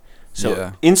instrument.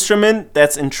 So instrument,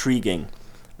 that's intriguing.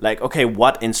 Like, okay,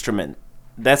 what instrument?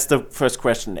 That's the first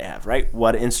question they have, right?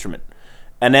 What instrument?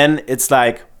 And then it's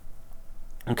like,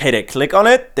 okay, they click on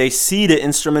it, they see the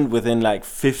instrument within like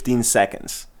 15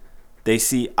 seconds. They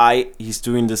see he's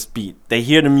doing this beat. They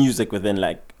hear the music within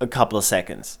like a couple of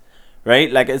seconds,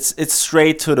 right? Like it's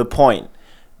straight to the point.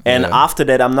 And after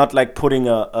that, I'm not like putting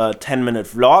a 10-minute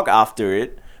vlog after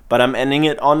it, but I'm ending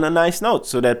it on a nice note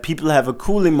so that people have a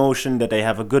cool emotion, that they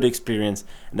have a good experience,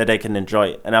 and that they can enjoy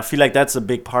it. And I feel like that's a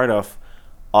big part of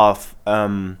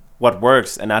what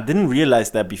works. And I didn't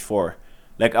realize that before.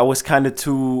 Like I was kind of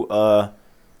too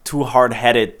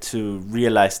hard-headed to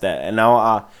realize that. And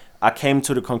now I came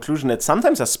to the conclusion that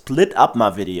sometimes I split up my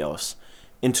videos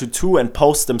into 2 and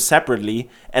post them separately,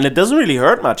 and it doesn't really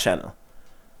hurt my channel.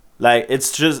 Like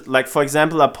it's just like, for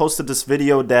example, I posted this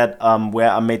video that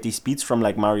where I made these beats from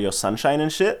like Mario Sunshine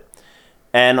and shit,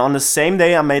 and on the same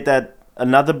day I made that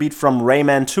another beat from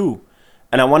Rayman 2,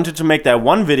 and I wanted to make that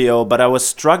one video, but I was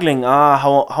struggling.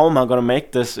 How am I gonna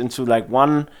make this into like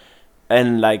one,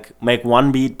 and like make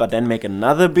one beat but then make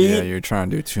another beat? Yeah, you're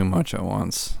trying to do too much at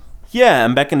once. Yeah,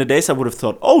 and back in the days, I would have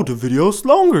thought, oh, the video's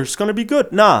longer, it's gonna be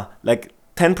good. Nah, like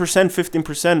 10%,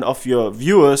 15% of your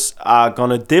viewers are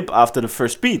gonna dip after the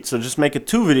first beat. So just make it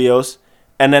 2 videos,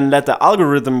 and then let the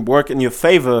algorithm work in your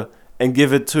favor and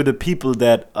give it to the people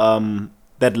that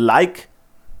like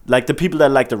the people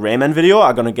that like the Rayman video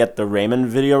are gonna get the Rayman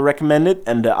video recommended,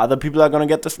 and the other people are gonna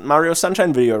get the Mario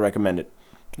Sunshine video recommended.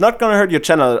 It's not gonna hurt your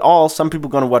channel at all. Some people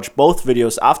gonna watch both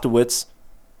videos afterwards.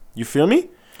 You feel me?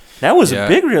 That was a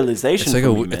big realization it's like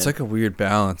for me, man. It's like a weird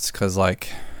balance, cause like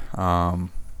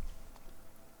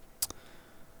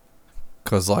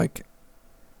it's like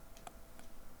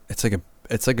a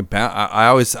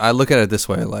I look at it this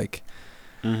way, like,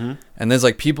 and there's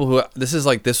like people who this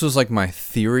was like my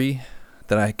theory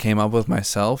that I came up with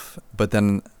myself, but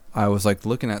then I was like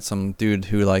looking at some dude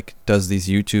who like does these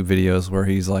YouTube videos where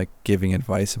he's like giving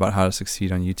advice about how to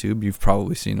succeed on YouTube. You've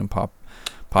probably seen him pop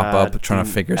up trying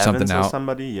to figure something out.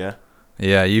 Somebody, yeah.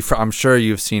 Yeah, I'm sure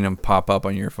you've seen him pop up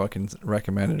on your fucking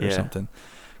recommended or something.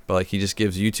 But like he just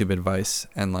gives YouTube advice,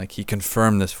 and like he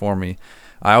confirmed this for me.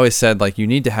 I always said like you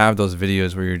need to have those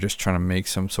videos where you're just trying to make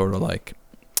some sort of like,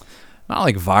 not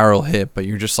like viral hit, but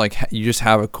you're just like, you just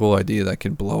have a cool idea that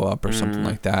could blow up or something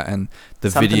like that. And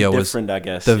the something video different, I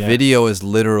guess. The video is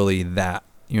literally that.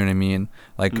 You know what I mean?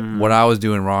 Like what I was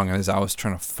doing wrong is I was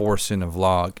trying to force in a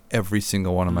vlog every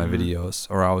single one of my videos,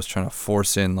 or I was trying to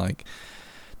force in like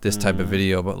this type of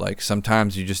video. But like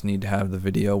sometimes you just need to have the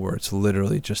video where it's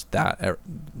literally just that,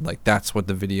 like that's what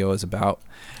the video is about.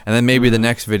 And then maybe the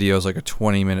next video is like a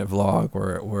 20-minute vlog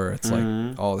where it's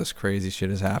like all this crazy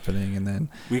shit is happening, and then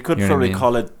we could probably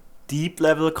call it deep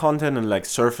level content and like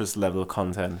surface level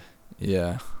content.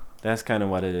 Yeah, that's kind of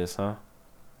what it is, huh?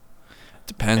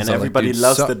 Depends. And on, everybody like, dude,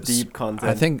 loves the deep content.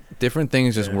 I think different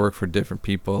things just work for different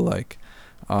people. Like,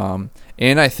 and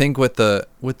I think with the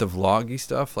vloggy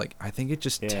stuff, like I think it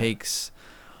just takes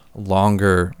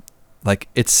longer like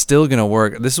it's still gonna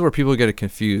work. This is where people get it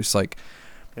confused. Like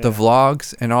the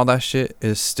vlogs and all that shit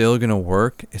is still gonna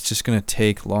work. It's just gonna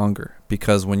take longer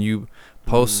because when you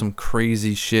post some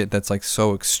crazy shit that's like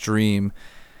so extreme,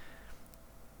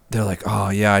 they're like, oh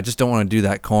yeah, I just don't want to do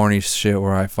that corny shit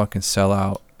where I fucking sell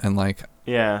out and like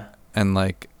and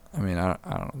like I mean I don't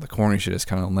know, the corny shit is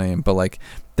kind of lame, but like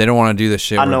they don't want to do the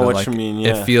shit I where know what like, you mean.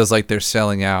 it feels like they're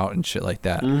selling out and shit like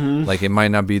that. Like it might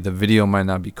not be, the video might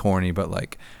not be corny, but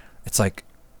like it's like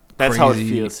that's crazy. how it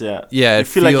feels. Yeah, you it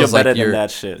feel like you're better like than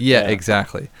that shit. Yeah,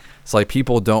 exactly. It's like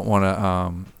people don't want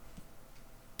to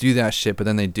do that shit, but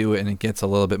then they do it and it gets a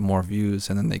little bit more views,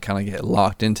 and then they kind of get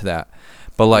locked into that.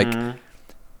 But like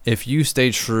if you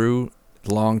stay true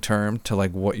long term to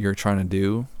like what you're trying to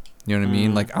do, you know what I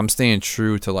mean? Like I'm staying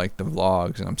true to like the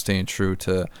vlogs, and I'm staying true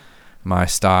to my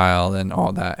style and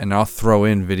all that, and I'll throw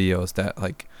in videos that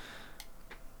like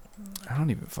I don't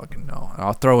even fucking know.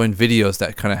 I'll throw in videos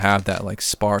that kind of have that like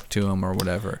spark to them or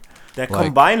whatever. That like,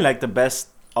 combine like the best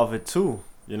of it too.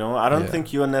 You know, I don't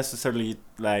think you're necessarily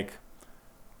like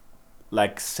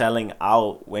selling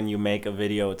out when you make a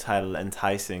video title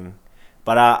enticing,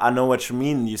 but I know what you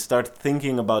mean. You start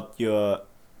thinking about your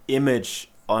image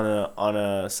on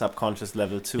a subconscious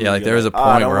level too. Yeah, like there was a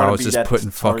point where I was just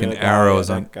putting fucking arrows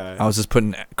on. I was just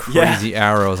putting crazy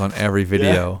arrows on every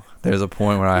video. Yeah. There's a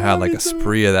point where I had like a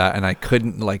spree of that, and I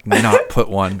couldn't like not put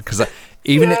one because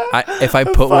even if I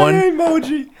put one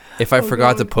emoji, if I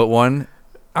forgot to put one,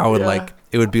 I would like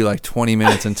it would be like 20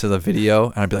 minutes into the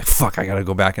video, and I'd be like, "Fuck, I gotta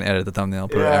go back and edit the thumbnail,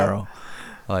 put an arrow."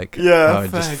 Like I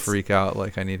would just freak out.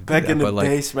 Like I need to back do that. in the but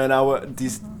days, man.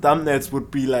 These thumbnails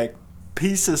would be like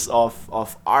pieces of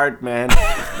art, man.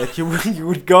 Like you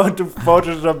would go into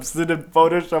Photoshop, sit in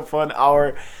Photoshop for an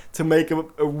hour to make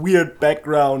a weird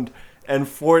background and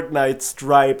Fortnite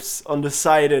stripes on the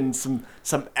side and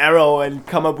some arrow, and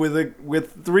come up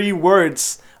with 3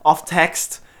 words of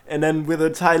text, and then with a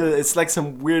title. It's like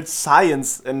some weird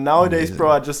science. And nowadays,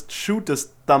 bro, I just shoot this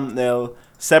thumbnail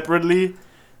separately,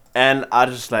 and I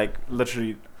just like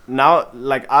literally now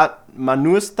like my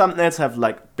newest thumbnails have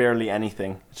like barely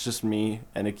anything. It's just me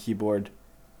and a keyboard.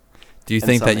 Do you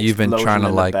think that you've been trying to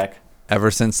like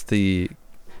ever since the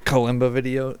Kalimba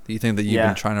video? Do you think that you've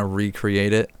been trying to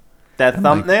recreate it? That and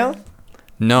thumbnail? Like,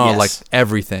 no, like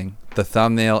everything. The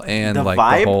thumbnail and the like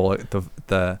vibe? The whole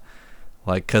the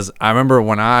like, cuz I remember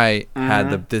when I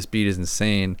had this beat is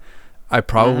insane, I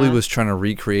probably was trying to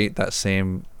recreate that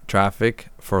same traffic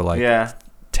for like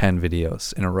 10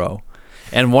 videos in a row.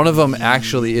 And one of them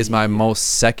actually is my most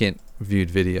second viewed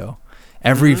video.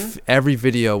 Every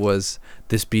video was,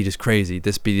 this beat is crazy,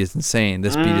 this beat is insane,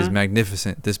 this beat is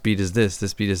magnificent, this beat is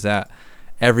this beat is that.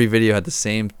 Every video had the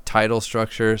same title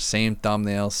structure, same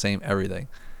thumbnail, same everything.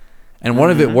 And one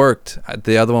of it worked.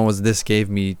 The other one was this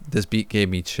beat gave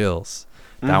me chills.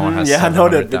 That one has I know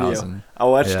that video. I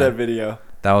watched that video.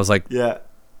 That was like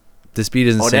this beat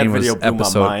is insane. That video blew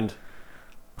my mind.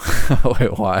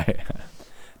 Wait, why?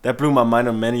 That blew my mind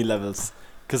on many levels.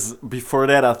 Because before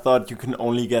that, I thought you can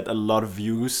only get a lot of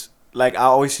views. Like, I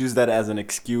always use that as an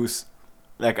excuse.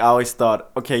 Like, I always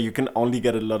thought, okay, you can only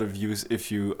get a lot of views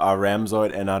if you are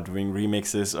Ramzoid and are doing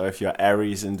remixes, or if you're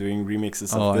Aries and doing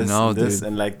remixes of this and this,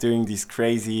 and like doing these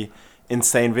crazy,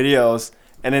 insane videos.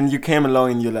 And then you came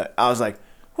along and I was like,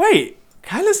 wait,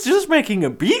 Kyle is just making a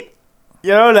beat?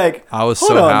 You know, like, I was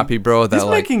so happy, bro, that he's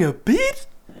like making a beat?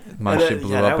 My shit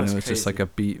blew up, and it was just like a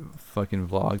beat fucking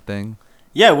vlog thing.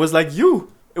 Yeah, it was like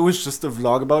you. It was just a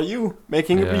vlog about you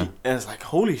making a beat. And it's like,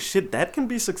 holy shit, that can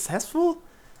be successful?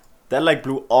 That like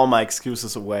blew all my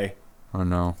excuses away. Oh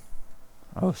no.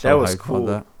 I was so hyped about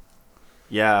that.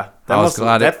 Yeah.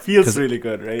 That feels really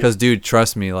good, right? Because dude,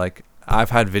 trust me, like I've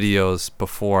had videos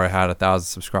before I had 1,000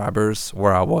 subscribers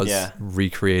where I was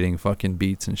recreating fucking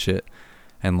beats and shit.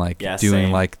 And like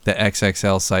doing like the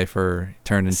XXL cipher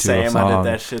turned into a song. I did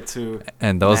that shit too.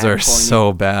 And those are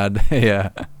so bad.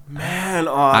 Yeah. Man,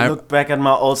 I look back at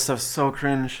my old stuff, so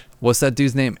cringe. What's that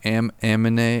dude's name?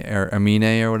 Amine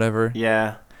or whatever?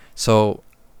 Yeah. So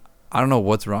I don't know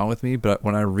what's wrong with me, but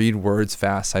when I read words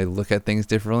fast, I look at things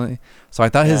differently. So I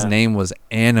thought his name was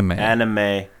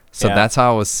Anime. So that's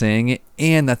how I was saying it,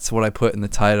 and that's what I put in the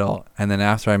title. And then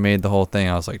after I made the whole thing,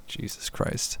 I was like, Jesus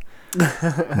Christ.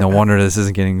 No wonder this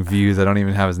isn't getting views. I don't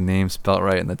even have his name spelt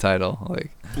right in the title.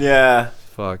 Like,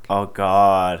 fuck. Oh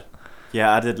God.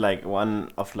 Yeah, I did like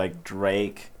one of like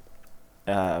Drake.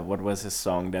 What was his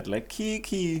song that like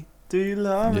Kiki? Do you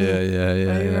love me?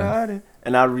 Yeah.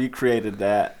 And I recreated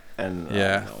that, and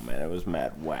no man, it was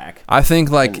mad whack. I think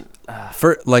like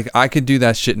for like I could do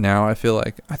that shit now. I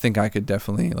think I could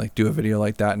definitely like do a video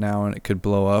like that now, and it could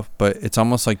blow up. But it's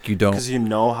almost like you don't, because you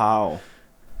know how.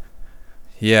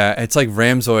 Yeah, it's like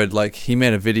Ramzoid. Like he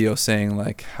made a video saying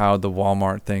like how the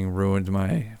Walmart thing ruined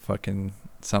my fucking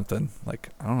something. Like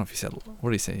I don't know if he said,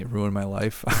 what did he say? He ruined my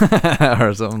life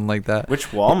or something like that. Which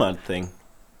Walmart thing?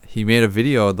 He made a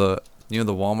video of the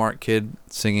Walmart kid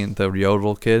singing, the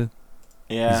yodel kid.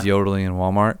 Yeah. He's yodeling in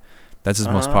Walmart. That's his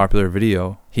most popular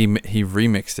video. He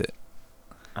remixed it.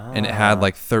 And it had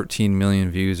like 13 million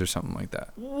views or something like that.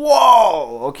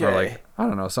 Whoa! Okay. Or like, I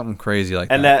don't know, something crazy like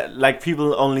that. And that, like,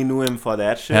 people only knew him for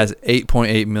that shit? It has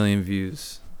 8.8 million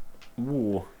views.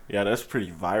 Ooh. Yeah, that's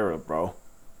pretty viral, bro.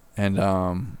 And,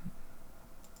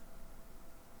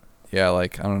 yeah,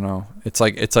 like, I don't know. It's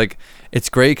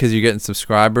great because you're getting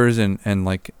subscribers and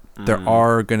like, there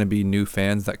are going to be new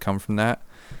fans that come from that.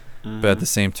 But at the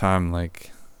same time,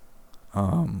 like,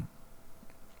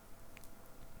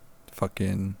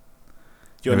 fucking,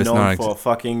 you're known for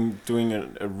fucking doing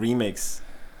a remix,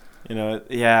 you know.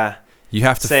 Yeah, you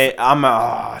have to say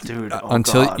dude,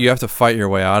 until God. You have to fight your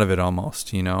way out of it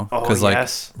almost, you know, because like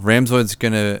Ramzoid's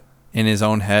gonna in his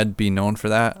own head be known for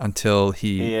that until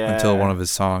one of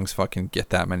his songs fucking get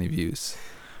that many views.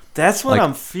 That's what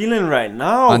I'm feeling right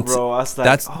now, bro. I was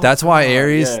like, that's why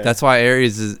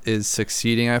Aries is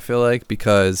succeeding, I feel like,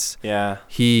 because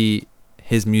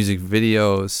his music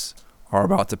videos are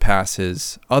about to pass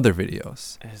his other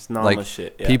videos. His normal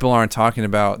shit. Yeah. People aren't talking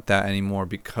about that anymore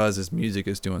because his music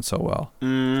is doing so well.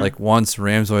 Like once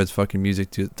Ramzoid's fucking music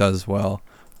does well,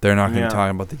 they're not going to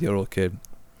talk about the yodel kid.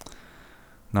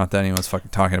 Not that anyone's fucking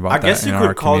talking about that. I guess you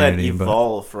could call that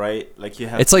evolve, right? Like you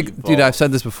have. It's like, evolve. Dude, I've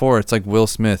said this before. It's like Will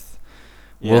Smith.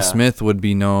 Yeah. Will Smith would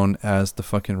be known as the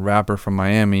fucking rapper from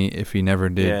Miami if he never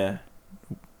did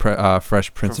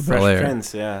Fresh Prince of Bel-Air.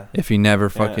 Prince, yeah. If he never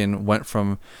fucking went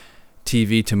from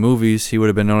TV to movies, he would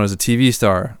have been known as a TV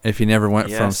star. If he never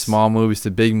went from small movies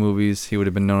to big movies, he would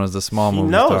have been known as the small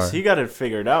movie star. He knows. He got it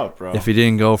figured out, bro. If he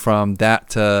didn't go from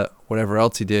that to whatever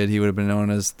else he did, he would have been known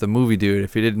as the movie dude.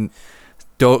 If he didn't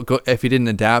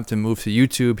adapt and move to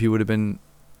YouTube, he would have been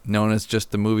known as just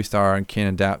the movie star and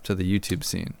can't adapt to the YouTube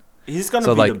scene. He's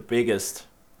gonna be the biggest.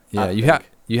 Yeah,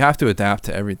 you have to adapt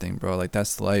to everything, bro. Like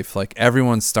that's life. Like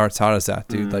everyone starts out as that,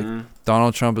 dude. Like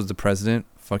Donald Trump is the president.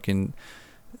 Fucking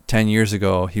 10 years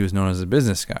ago, he was known as a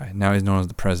business guy. Now he's known as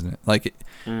the president. Like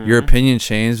your opinion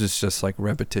changed. It's just like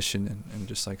repetition and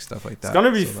just like stuff like that. It's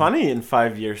gonna be funny in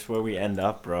 5 years where we end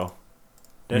up, bro.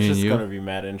 That's just gonna be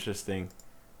mad interesting.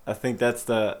 I think that's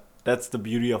the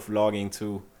beauty of vlogging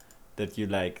too, that you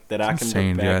like that I can look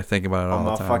back. Dude, I think about it all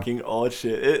the time. Fucking old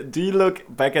shit. Do you look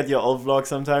back at your old vlogs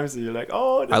sometimes and you're like,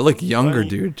 oh? I look younger,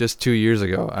 dude. Just 2 years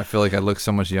ago, I feel like I look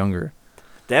so much younger.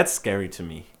 That's scary to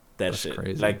me. That's shit.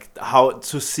 Crazy. Like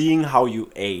seeing how you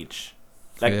age,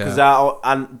 like because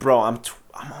I'm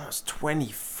almost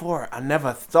 24. I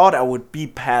never thought I would be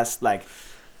past like.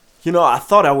 You know, I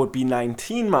thought I would be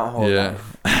 19 my whole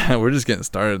life. We're just getting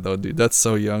started, though, dude. That's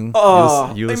so young.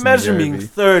 Oh, imagine being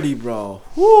 30, bro.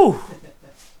 Whew.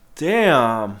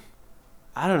 Damn.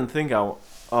 I don't think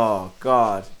oh,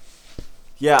 God.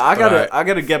 Yeah, I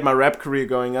gotta get my rap career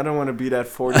going. I don't want to be that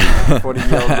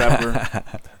 40-year-old rapper.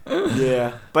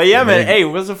 Yeah. But yeah, man. Hey, it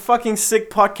was a fucking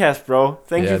sick podcast, bro.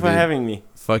 Thank you for having me.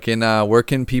 Fucking, where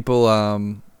can people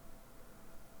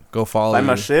go follow you?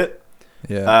 My shit?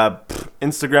 Yeah.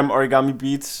 Instagram Origami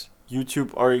Beats,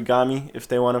 YouTube Origami. If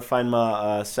they want to find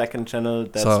my second channel,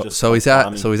 that's so he's at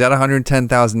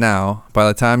 110,000 now. By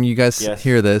the time you guys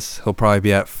hear this, he'll probably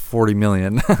be at 40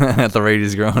 million at the rate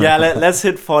he's growing. Yeah, let's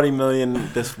hit 40 million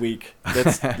this week.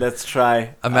 Let's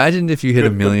try. Imagine if you hit a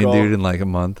million, dude, in like a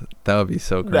month. That would be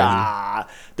so crazy. Nah,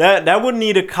 that would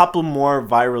need a couple more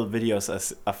viral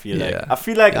videos. I feel like. I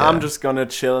feel like I'm just gonna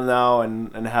chill now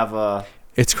and have a.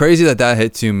 It's crazy that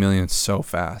hit 2 million so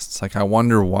fast. It's like, I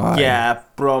wonder why. Yeah,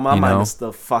 bro, my mind is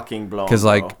still fucking blown. Because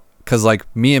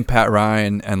like me and Pat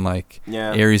Ryan and like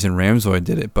Aries and Ramzoid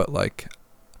did it, but like,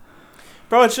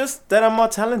 bro, it's just that I'm more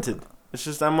talented. It's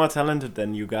just I'm more talented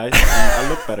than you guys. And I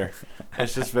look better.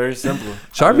 It's just very simple.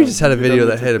 Sharpie just had a video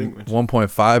that hit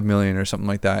 1.5 million or something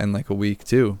like that in like a week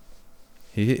too.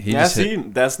 That's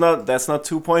not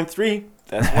 2.3.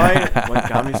 That's why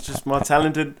Origami's just more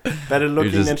talented, better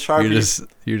looking than Sharpie.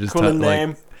 You're just cooler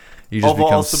name. You just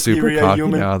become super cocky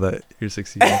now that you're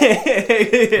succeeding.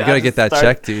 You gotta get that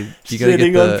check, dude. You gotta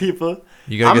get the people.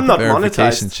 You gotta get the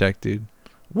verification check, dude.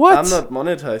 What? I'm not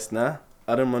monetized, nah.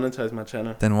 I don't monetize my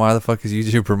channel. Then why the fuck is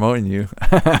YouTube promoting you?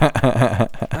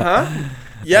 Huh?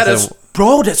 Yeah, that's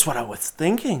what I was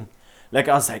thinking. Like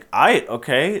I was like,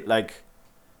 okay, like,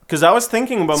 because I was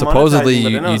thinking about supposedly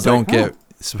monetizing, you don't get.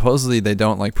 Supposedly they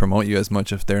don't like promote you as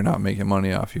much if they're not making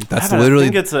money off you. That's literally.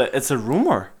 I think it's a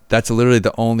rumor. That's literally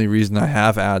the only reason I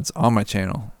have ads on my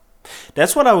channel.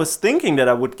 That's what I was thinking, that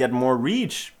I would get more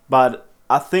reach. But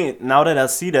I think now that I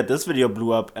see that this video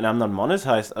blew up and I'm not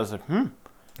monetized, I was like,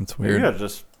 It's weird. maybe I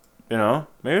just,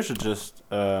 maybe I should just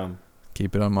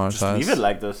keep it unmonetized. just leave it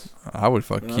like this. I would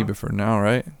keep it for now,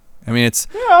 right? I mean, it's.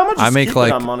 Yeah, I'm gonna just I make keep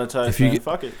like it unmonetized. if you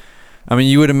fuck it. I mean,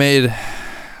 you would have made.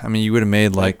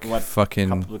 Like what, fucking.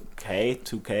 Couple of K,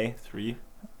 2K, 3.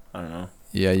 I don't know.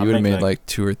 Yeah, you would have made like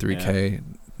 2 or 3K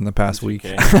in the past week.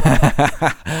 Yeah,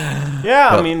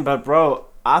 I mean, but bro,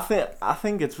 I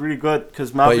think it's really good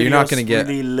because my videos you're not gonna get,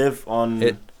 really live on.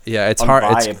 It's on hard.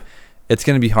 Vibe. It's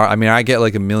gonna be hard. I mean, I get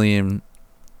like 1 million.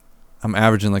 I'm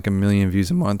averaging like 1 million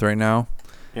views a month right now.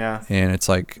 Yeah. And it's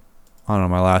like, I don't know.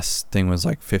 My last thing was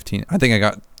like 15. I think I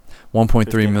got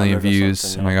 1.3 million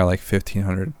views, and I got like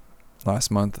 1,500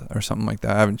 last month or something like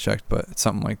that. I haven't checked, but it's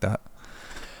something like that.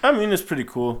 I mean, it's pretty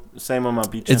cool. Same on my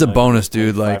beach. It's a bonus,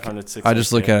 dude. Like, I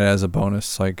just look at it as a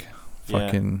bonus. Like,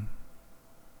 fucking.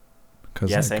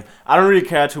 Yeah, same. I don't really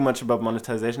care too much about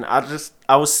monetization.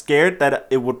 I was scared that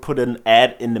it would put an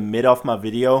ad in the mid of my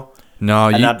video.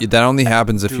 No, that only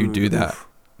happens if you do that.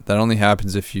 That only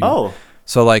happens if you. Oh.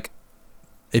 So like,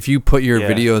 if you put your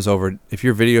videos over, if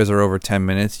your videos are over 10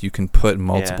 minutes, you can put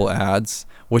multiple ads,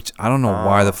 which I don't know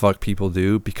why the fuck people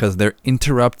do, because they're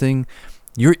interrupting.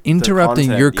 You're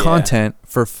interrupting your content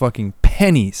for fucking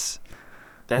pennies.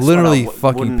 That's literally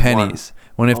fucking pennies.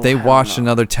 When if they watched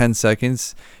another 10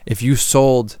 seconds, if you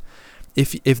sold,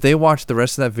 if they watched the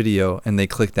rest of that video and they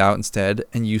clicked out instead,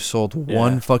 and you sold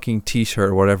one fucking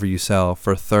t-shirt or whatever you sell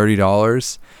for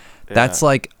 $30, that's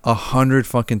like 100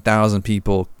 fucking thousand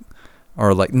people,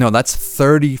 or like, no, that's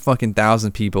 30 fucking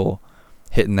thousand people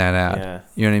hitting that ad.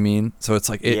 You know what I mean? So it's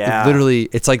like it literally,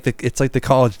 it's like the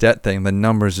college debt thing. The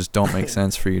numbers just don't make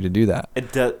sense for you to do that.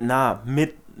 It does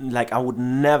like I would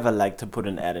never like to put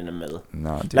an ad in the middle.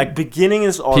 No, dude. Like beginning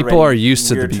is already people are used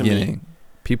to the beginning.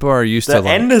 People are used to the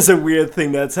end is a weird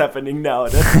thing that's happening now.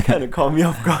 That kind of caught me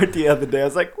off guard the other day. I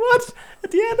was like, what?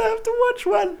 At the end I have to watch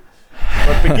one.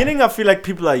 But beginning, I feel like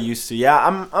people are used to. Yeah,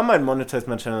 I might monetize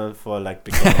my channel for like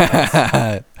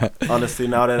beginning. Honestly,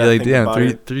 now that I think about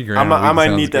it, $3,000 I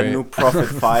might need that new Profit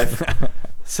 5.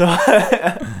 So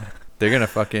they're gonna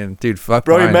fucking fuck.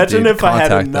 Bro, imagine dude, if I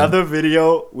had another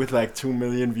video with like 2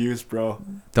 million views, bro.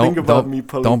 Think about me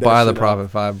pulling. Don't buy the Profit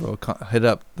 5, bro. Hit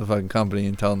up the fucking company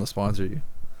and tell them to sponsor you.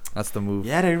 That's the move.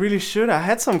 Yeah, they really should. I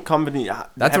had some company.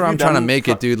 That's where I'm trying to make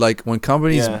it, dude. Like when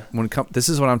companies, this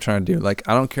is what I'm trying to do. Like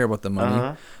I don't care about the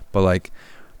money, but like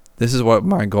this is what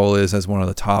my goal is as one of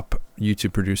the top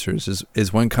YouTube producers.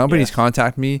 Is when companies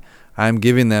contact me, I'm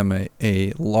giving them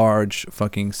a large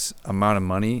fucking amount of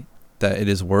money that it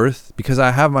is worth, because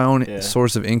I have my own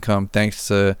source of income thanks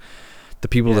to the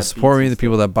people that support me, the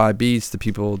people that buy beats, the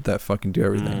people that fucking do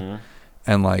everything,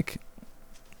 and like.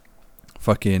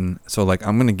 Fucking, so like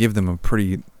I'm gonna give them a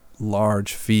pretty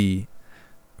large fee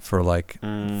for like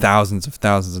thousands of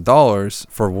dollars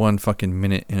for one fucking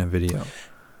minute in a video.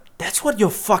 That's what you're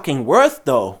fucking worth,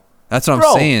 though. That's what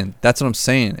I'm saying. That's what I'm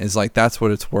saying. Is like that's what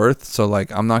it's worth. So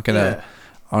like I'm not gonna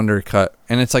undercut.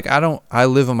 And it's like I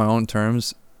live on my own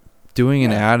terms. Doing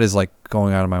an ad is like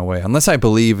going out of my way, unless I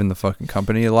believe in the fucking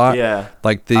company a lot. Yeah.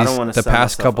 Like the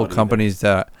past couple companies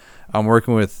that I'm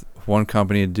working with. One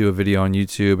company to do a video on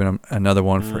YouTube and another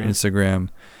one for Instagram,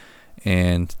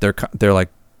 and they're like,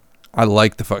 I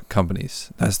like the fuck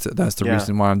companies. That's the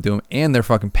reason why I'm doing, and they're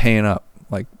fucking paying up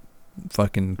like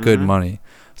fucking good money.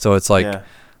 So it's like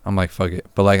I'm like fuck it.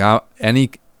 But like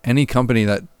any company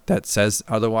that says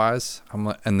otherwise, I'm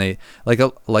like, and they like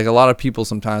a lot of people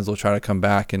sometimes will try to come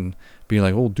back and be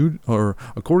like, oh dude, or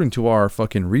according to our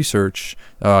fucking research,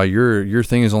 your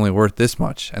thing is only worth this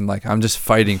much, and like I'm just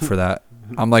fighting for that.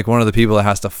 I'm like one of the people that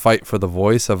has to fight for the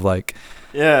voice of like,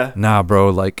 nah, bro,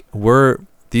 like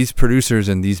these producers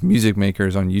and these music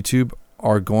makers on YouTube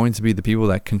are going to be the people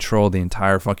that control the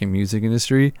entire fucking music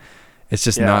industry. It's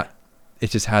just not,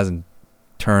 it just hasn't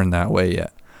turned that way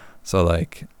yet. So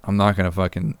like, I'm not going to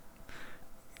fucking,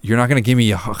 you're not going to give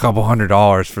me a couple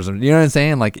 $100 for some, you know what I'm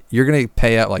saying? Like you're going to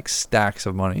pay out like stacks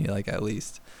of money, like at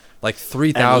least like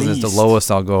 3,000 is the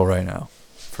lowest I'll go right now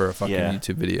for a fucking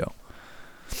YouTube video.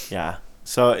 Yeah.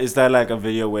 So is that like a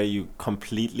video where you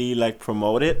completely like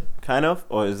promote it, kind of,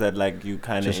 or is that like you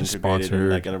kind of integrate it in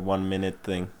like a 1 minute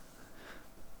thing?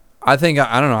 I think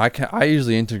I don't know. I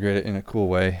usually integrate it in a cool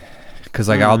way, because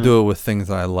like I'll do it with things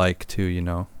that I like too, you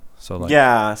know. So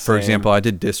like for example, I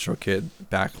did DistroKid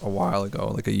back a while ago,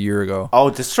 like a year ago.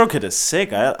 Oh, DistroKid is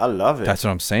sick. I love it. That's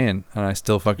what I'm saying, and I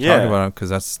still fucking talk about them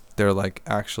because they're like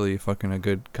actually fucking a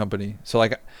good company. So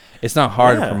like. It's not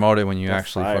hard to promote it when you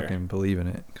actually fucking believe in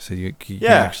it, because you can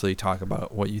actually talk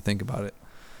about what you think about it.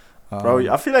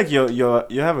 Bro, I feel like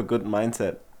you have a good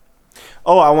mindset.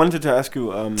 Oh, I wanted to ask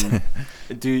you,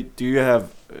 do you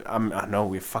have? I know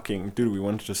we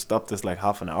wanted to stop this like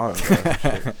half an hour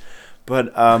ago,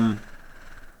 but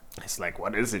it's like,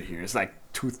 what is it here? It's like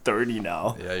 2:30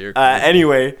 now. Yeah, you're.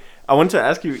 Anyway, I want to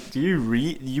ask you, do you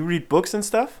read books and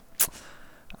stuff?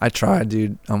 I try,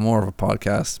 dude. I'm more of a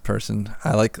podcast person.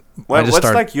 What's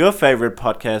like your favorite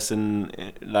podcast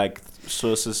and like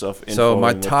sources of info? So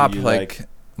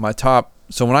my top.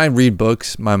 So when I read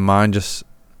books, my mind just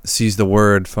sees the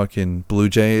word fucking Blue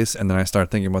Jays, and then I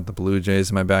start thinking about the Blue Jays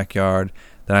in my backyard.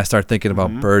 Then I start thinking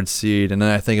about bird seed, and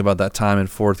then I think about that time in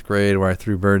 4th grade where I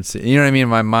threw bird seed. You know what I mean?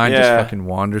 My mind just fucking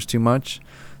wanders too much.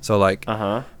 So like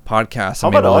podcasts. How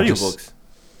about audiobooks?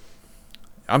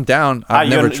 I'm down. I've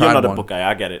never tried one. You're not a book guy.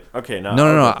 I get it. Okay, no.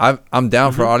 No. I'm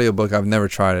down for audiobook. I've never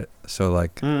tried it. So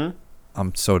like, I'm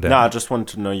so down. No, I just want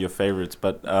to know your favorites.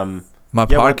 But my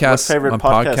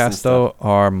podcasts though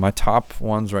are my top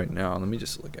ones right now. Let me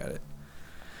just look at it.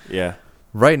 Yeah.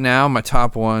 Right now, my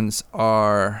top ones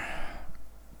are.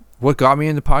 What got me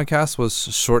into podcasts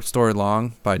was Short Story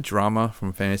Long by Drama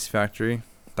from Fantasy Factory.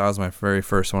 That was my very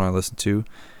first one I listened to,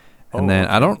 and then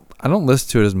I don't listen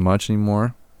to it as much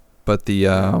anymore. But the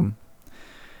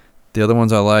other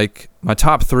ones I like, my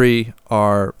top 3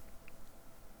 are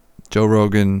Joe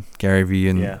Rogan, Gary Vee,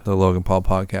 and the Logan Paul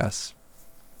podcast.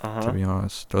 To be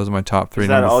honest, those are my top 3. Is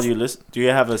that all you listen? Do you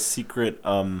have a secret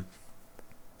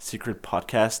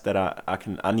podcast that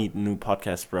I need new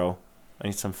podcasts, bro? I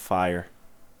need some fire.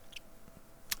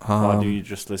 Or do you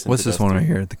just listen? What's this one right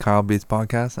here? The Kyle Beats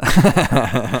podcast.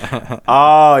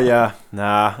 Oh yeah,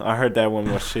 nah. I heard that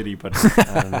one was shitty, but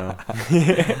I don't know.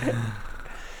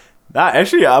 Nah,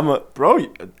 actually,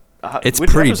 It's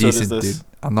pretty decent, dude.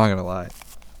 I'm not gonna lie.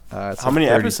 How many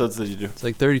episodes did you do? It's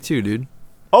like 32, dude.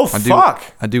 Oh fuck!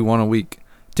 I do one a week,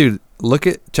 dude.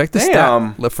 Check the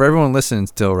stat for everyone listening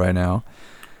still right now.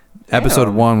 Damn. Episode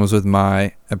 1 was with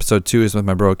episode 2 is with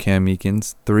my bro Cam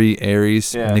Meekins. 3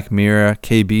 Aries, Nick Mira,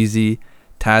 KBZ,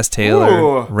 Taz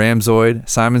Taylor, Ramzoid,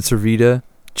 Simon Servita,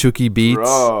 Chucky Beats,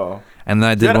 bro. And then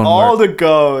I did one all the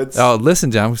goats. Oh,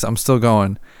 listen, John, I'm still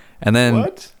going. And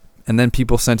then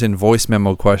people sent in voice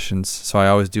memo questions, so I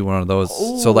always do one of those.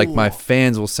 So like my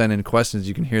fans will send in questions,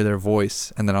 you can hear their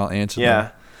voice, and then I'll answer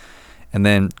them. And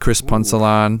then Chris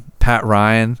Punsalan, Pat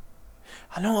Ryan.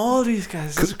 I know all these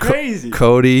guys. It's crazy.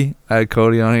 Cody. I had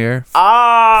Cody on here.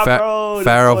 Bro.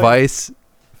 Farrell Weiss.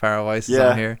 Farrell Weiss is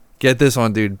on here. Get this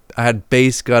one, dude. I had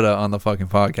Bass Gutta on the fucking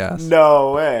podcast.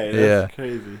 No way. That's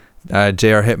crazy. I had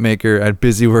JR Hitmaker. I had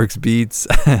Busyworks Beats.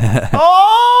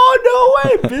 Oh, no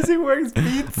way. Busyworks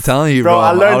Beats. I'm telling you, bro.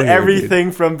 I learned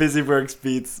everything from Busyworks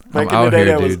Beats. Back in the day,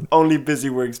 there was only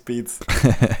Busyworks Beats.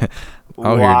 Here, dude.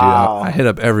 I hit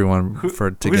up everyone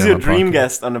to get Who's your dream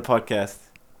guest on the podcast?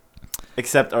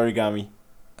 Except Origami.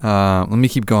 Let me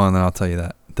keep going, then I'll tell you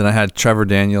that. Then I had Trevor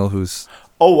Daniel, who's...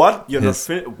 Oh, what? You're not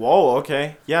Whoa,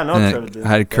 okay. Yeah, no, Trevor Daniel.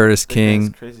 I had Curtis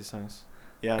King. Crazy songs.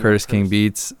 Yeah, Curtis King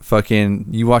Beats. Fucking...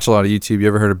 You watch a lot of YouTube. You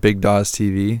ever heard of Big Dawes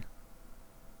TV?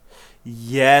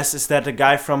 Yes. Is that the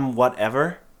guy from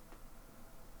Whatever?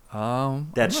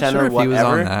 That channel, sure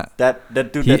Whatever? That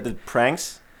dude that did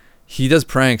pranks? He does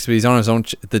pranks, but he's on his own.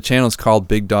 The channel's called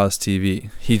Big Dawes TV.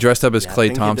 He dressed up as Clay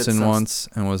Thompson once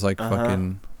and was like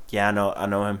fucking. Yeah, I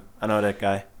know him. I know that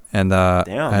guy. And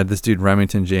I had this dude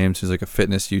Remington James, who's like a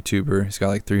fitness YouTuber. He's got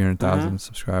like 300,000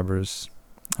 subscribers.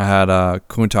 I had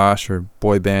Kuntosh, or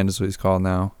Boy Band is what he's called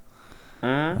now.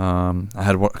 I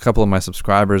had a couple of my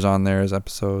subscribers on there as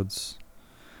episodes.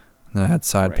 And then I had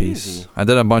Side Piece. I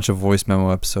did a bunch of voice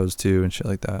memo episodes too and shit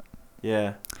like that.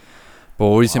 Yeah. But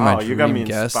what was my dream you got me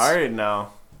guest? Inspired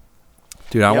now.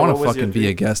 Dude, I want to fucking be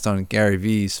a guest on Gary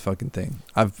V's fucking thing.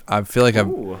 I feel like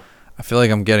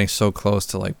I'm getting so close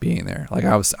to like being there. Like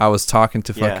I was talking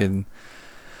to fucking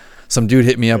some dude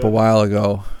hit me up a while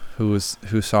ago who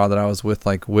saw that I was with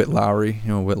like Whit Lowry. You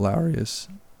know what Whit Lowry is?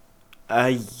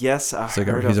 Yes,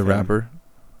 he's a rapper.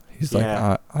 He's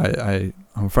like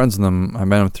I'm friends with him. I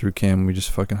met him through Cam. We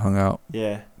just fucking hung out.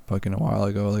 Yeah. Fucking a while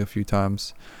ago, like a few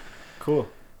times. Cool.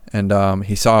 And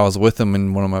he saw I was with him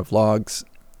in one of my vlogs,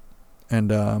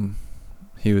 and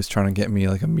he was trying to get me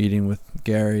like a meeting with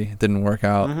Gary. It didn't work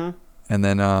out. And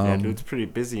then dude's pretty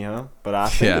busy, huh? But I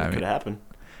think it could happen.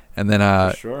 And then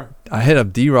for sure. I hit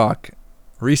up D-Rock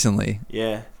recently.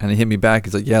 Yeah. And he hit me back.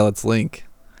 He's like, "Yeah, let's link."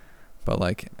 But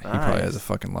like he probably has a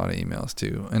fucking lot of emails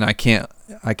too, and I can't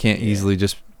easily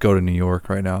just go to New York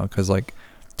right now because like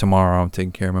tomorrow I'm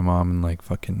taking care of my mom and like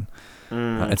fucking.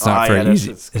 It's not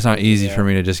easy. It's not easy for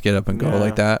me to just get up and go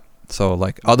like that. So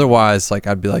like otherwise, like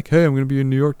I'd be like, hey, I'm gonna be in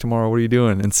New York tomorrow. What are you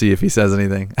doing? And see if he says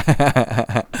anything,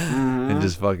 and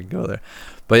just fucking go there.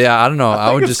 But yeah, I don't know.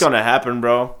 I think it's gonna happen,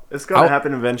 bro. It's gonna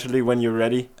happen eventually when you're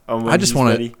ready. Or when I just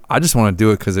want to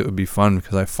do it because it would be fun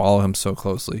because I follow him so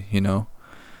closely, you know.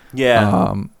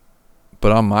 Yeah.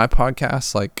 But on my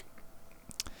podcast, like,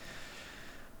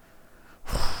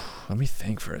 let me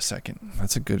think for a second.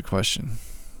 That's a good question.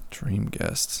 Dream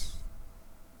guests.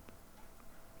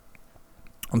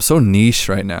 I'm so niche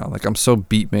right now. Like, I'm so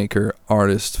beat maker,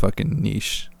 artist, fucking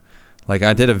niche. Like,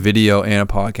 I did a video and a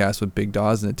podcast with Big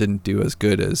Dawes, and it didn't do as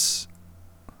good as,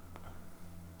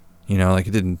 you know, like,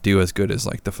 it didn't do as good as,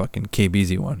 like, the fucking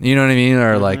KBZ one. You know what I mean?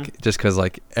 Or, like, just because,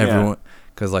 like, everyone,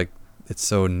 because, like, it's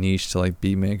so niche to, like,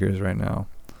 beat makers right now.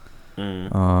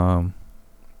 I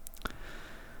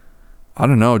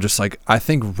don't know. Just, like, I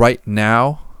think right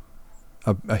now,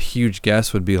 a huge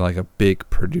guest would be, like, a big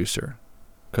producer.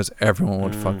 Because everyone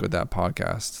would fuck with that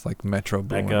podcast, like Metro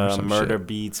Boomin like or some Murder shit.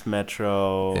 Beats,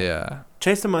 Metro. Yeah.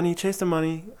 Chase the money.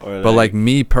 Or But like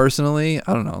me personally,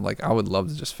 I don't know. Like I would love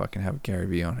to just fucking have Gary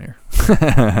Vee on here.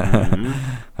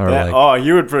 Or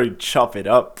you would probably chop it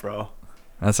up, bro.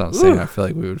 That's what I'm saying. I feel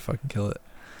like we would fucking kill it.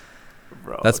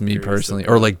 Bro, that's me personally.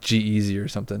 Or like G-Eazy or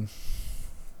something.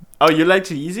 Oh, you like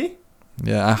G-Eazy?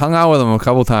 Yeah, I hung out with him a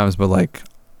couple times, but like...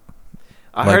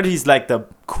 I heard he's like the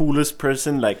coolest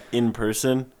person, like in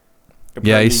person.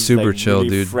 Apparently yeah, he's super like, chill, really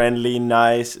dude. Friendly,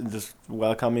 nice, and just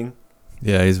welcoming.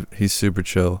 Yeah, he's super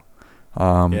chill.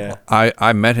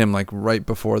 I met him like right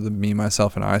before the Me,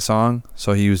 Myself, and I song.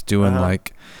 So he was doing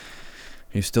like,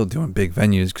 he's still doing big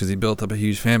venues because he built up a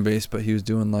huge fan base. But he was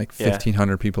doing like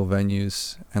 1,500 people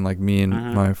venues, and like me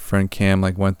and my friend Cam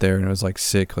like went there, and it was like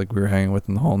sick. Like we were hanging with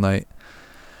him the whole night.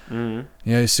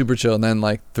 Yeah, he's super chill. And then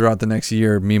like throughout the next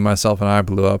year, Me, Myself, and I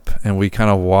blew up, and we kind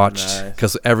of watched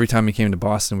because every time he came to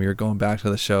Boston, we were going back to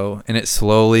the show, and it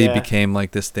slowly became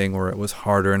like this thing where it was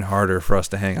harder and harder for us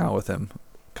to hang out with him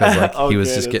because like he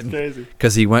was just getting,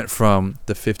 because he went from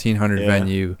the 1,500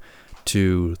 venue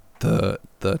to the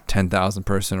 10,000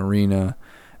 person arena,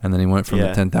 and then he went from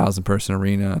the 10,000 person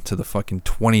arena to the fucking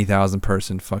 20,000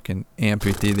 person fucking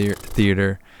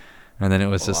amphitheater, and then it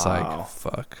was just like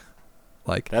fuck.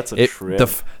 Like that's a trip.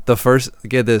 The first,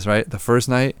 get this right, the first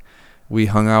night we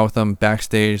hung out with him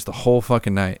backstage the whole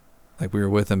fucking night. Like we were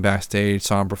with him backstage,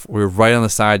 saw him we were right on the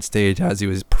side stage as he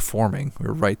was performing. We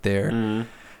were right there,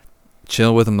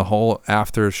 chilling with him the whole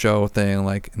after show thing,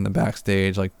 like in the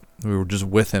backstage. Like we were just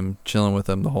with him, chilling with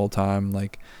him the whole time.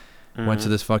 Like went to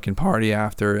this fucking party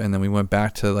after, and then we went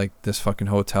back to like this fucking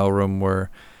hotel room where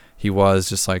he was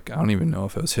just like, I don't even know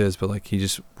if it was his, but like we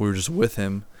were just with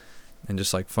him. And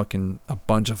just like fucking a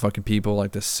bunch of fucking people,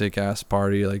 like this sick ass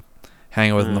party, like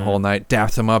hanging with him the whole night.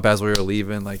 Dapped him up as we were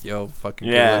leaving, like, yo, fucking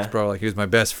good looks, bro. Like he was my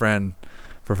best friend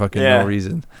for fucking no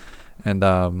reason. And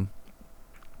then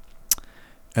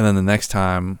the next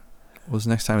time, what was the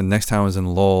next time? The next time was in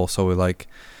Lowell. So we like,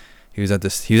 he was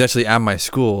actually at my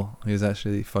school. He was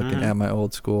actually fucking at my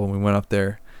old school, and we went up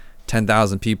there,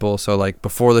 10,000 people. So like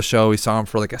before the show, we saw him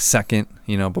for like a second,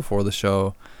 you know, before the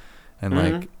show, and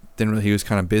like. He was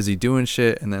kind of busy doing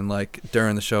shit, and then like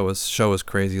during the show was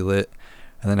crazy lit,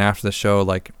 and then after the show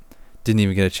like didn't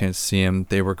even get a chance to see him.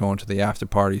 They were going to the after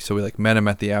party, so we like met him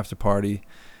at the after party,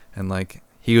 and like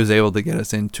he was able to get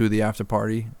us into the after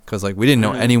party because like we didn't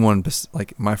know anyone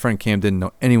like my friend Cam didn't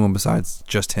know anyone besides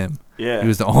just him. He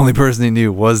was the only person he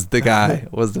knew was the guy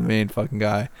was the main fucking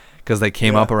guy, because they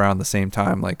came up around the same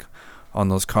time, like on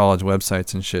those college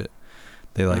websites and shit.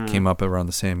 They like came up around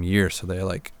the same year, so they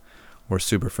like were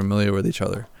super familiar with each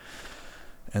other.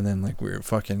 And then like we were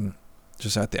fucking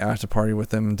just at the after party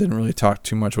with him, didn't really talk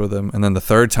too much with him. And then the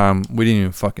third time we didn't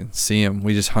even fucking see him.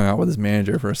 We just hung out with his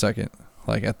manager for a second,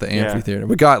 like at the amphitheater.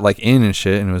 We got like in and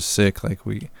shit, and it was sick. Like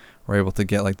we were able to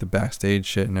get like the backstage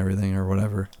shit and everything or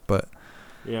whatever. But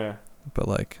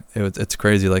like it's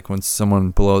crazy. Like when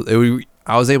someone blows,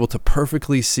 I was able to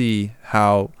perfectly see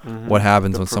how what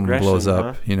happens when someone blows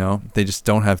up. You know, they just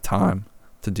don't have time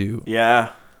to do.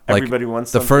 Like everybody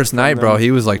wants the first night, bro.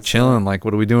 He was like chilling, like,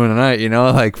 "What are we doing tonight?" You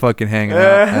know, like fucking hanging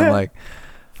out and like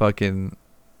fucking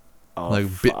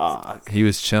he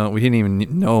was chilling. We didn't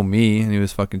even know me, and he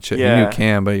was fucking chill. He knew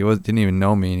Cam, but didn't even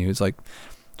know me, and he was like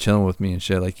chilling with me and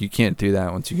shit. Like you can't do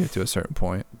that once you get to a certain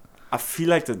point. I feel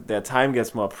like their time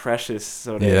gets more precious,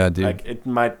 so dude. Like it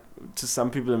might, to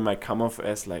some people it might come off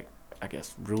as like, I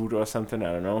guess, rude or something.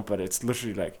 I don't know, but it's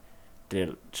literally like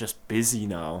they're just busy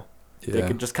now.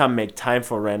 They just can't make time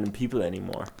for random people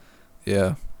anymore.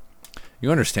 Yeah.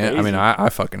 You understand? Crazy. I mean, I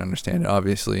fucking understand it,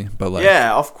 obviously. But like,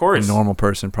 of course. A normal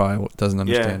person probably doesn't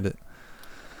understand it.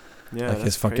 Yeah, like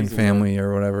his fucking crazy, family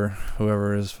or whatever,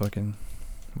 whoever is fucking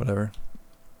whatever.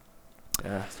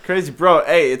 Yeah, it's crazy, bro.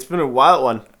 Hey, it's been a wild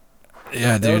one.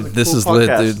 Yeah, That dude, was a this cool is lit,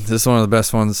 podcast. dude. This is one of the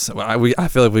best ones. I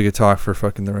feel like we could talk for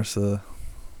fucking the rest of the.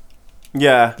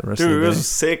 Yeah, The rest dude, of the it day. was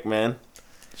sick, man.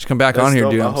 Just come back That's on here,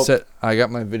 dope. dude. I I'm hope- set. I got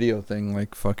my video thing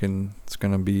like fucking. It's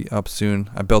gonna be up soon.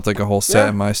 I built like a whole set Yeah.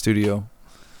 in my studio.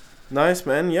 Nice,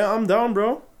 man. Yeah, I'm down,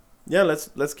 bro. Yeah,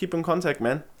 let's keep in contact,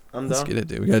 man. I'm Let's down. get it,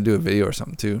 dude. We gotta do a video or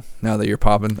something too. Now that you're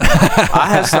popping. I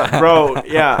have some, bro.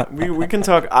 Yeah, we can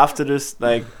talk after this,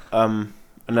 like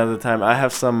another time. I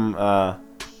have some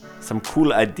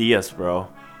cool ideas, bro.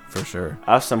 For sure.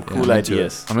 I have some Yeah, cool I'm into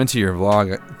ideas. it. I'm into your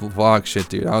vlog shit,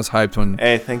 dude. I was hyped when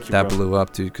Hey, thank you, that bro. blew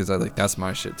up, dude, because I like that's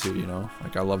my shit too. You know,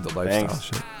 like I love the lifestyle Thanks.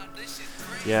 shit.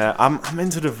 Yeah, I'm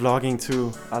into the vlogging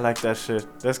too. I like that shit.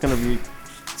 There's gonna be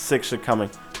sick shit coming.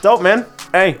 Dope, man.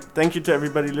 Hey, thank you to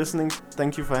everybody listening.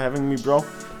 Thank you for having me, bro.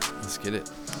 Let's get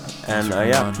it. And for coming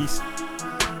yeah, on. peace.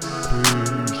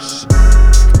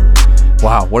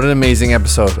 Wow, what an amazing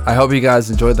episode. I hope you guys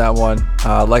enjoyed that one.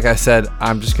 Like I said,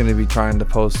 I'm just going to be trying to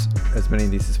post as many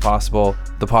of these as possible.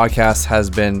 The podcast has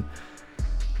been,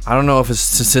 I don't know if it's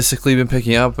statistically been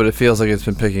picking up, but it feels like it's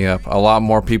been picking up. A lot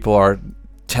more people are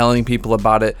telling people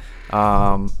about it.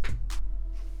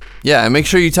 Yeah, and make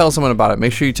sure you tell someone about it.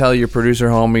 Make sure you tell your producer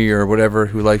homie or whatever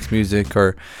who likes music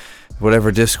or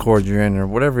whatever Discord you're in or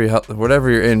whatever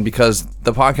you're in, because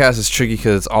the podcast is tricky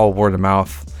because it's all word of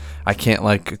mouth. I can't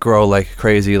like grow like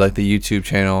crazy like the YouTube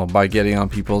channel by getting on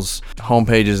people's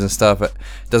homepages and stuff. It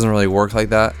doesn't really work like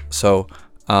that. So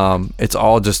it's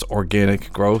all just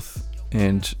organic growth,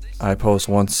 and I post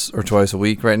once or twice a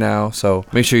week right now. So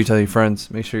make sure you tell your friends.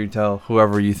 Make sure you tell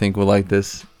whoever you think will like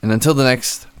this. And until the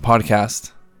next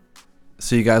podcast,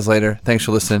 see you guys later. Thanks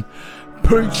for listening.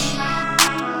 Peace.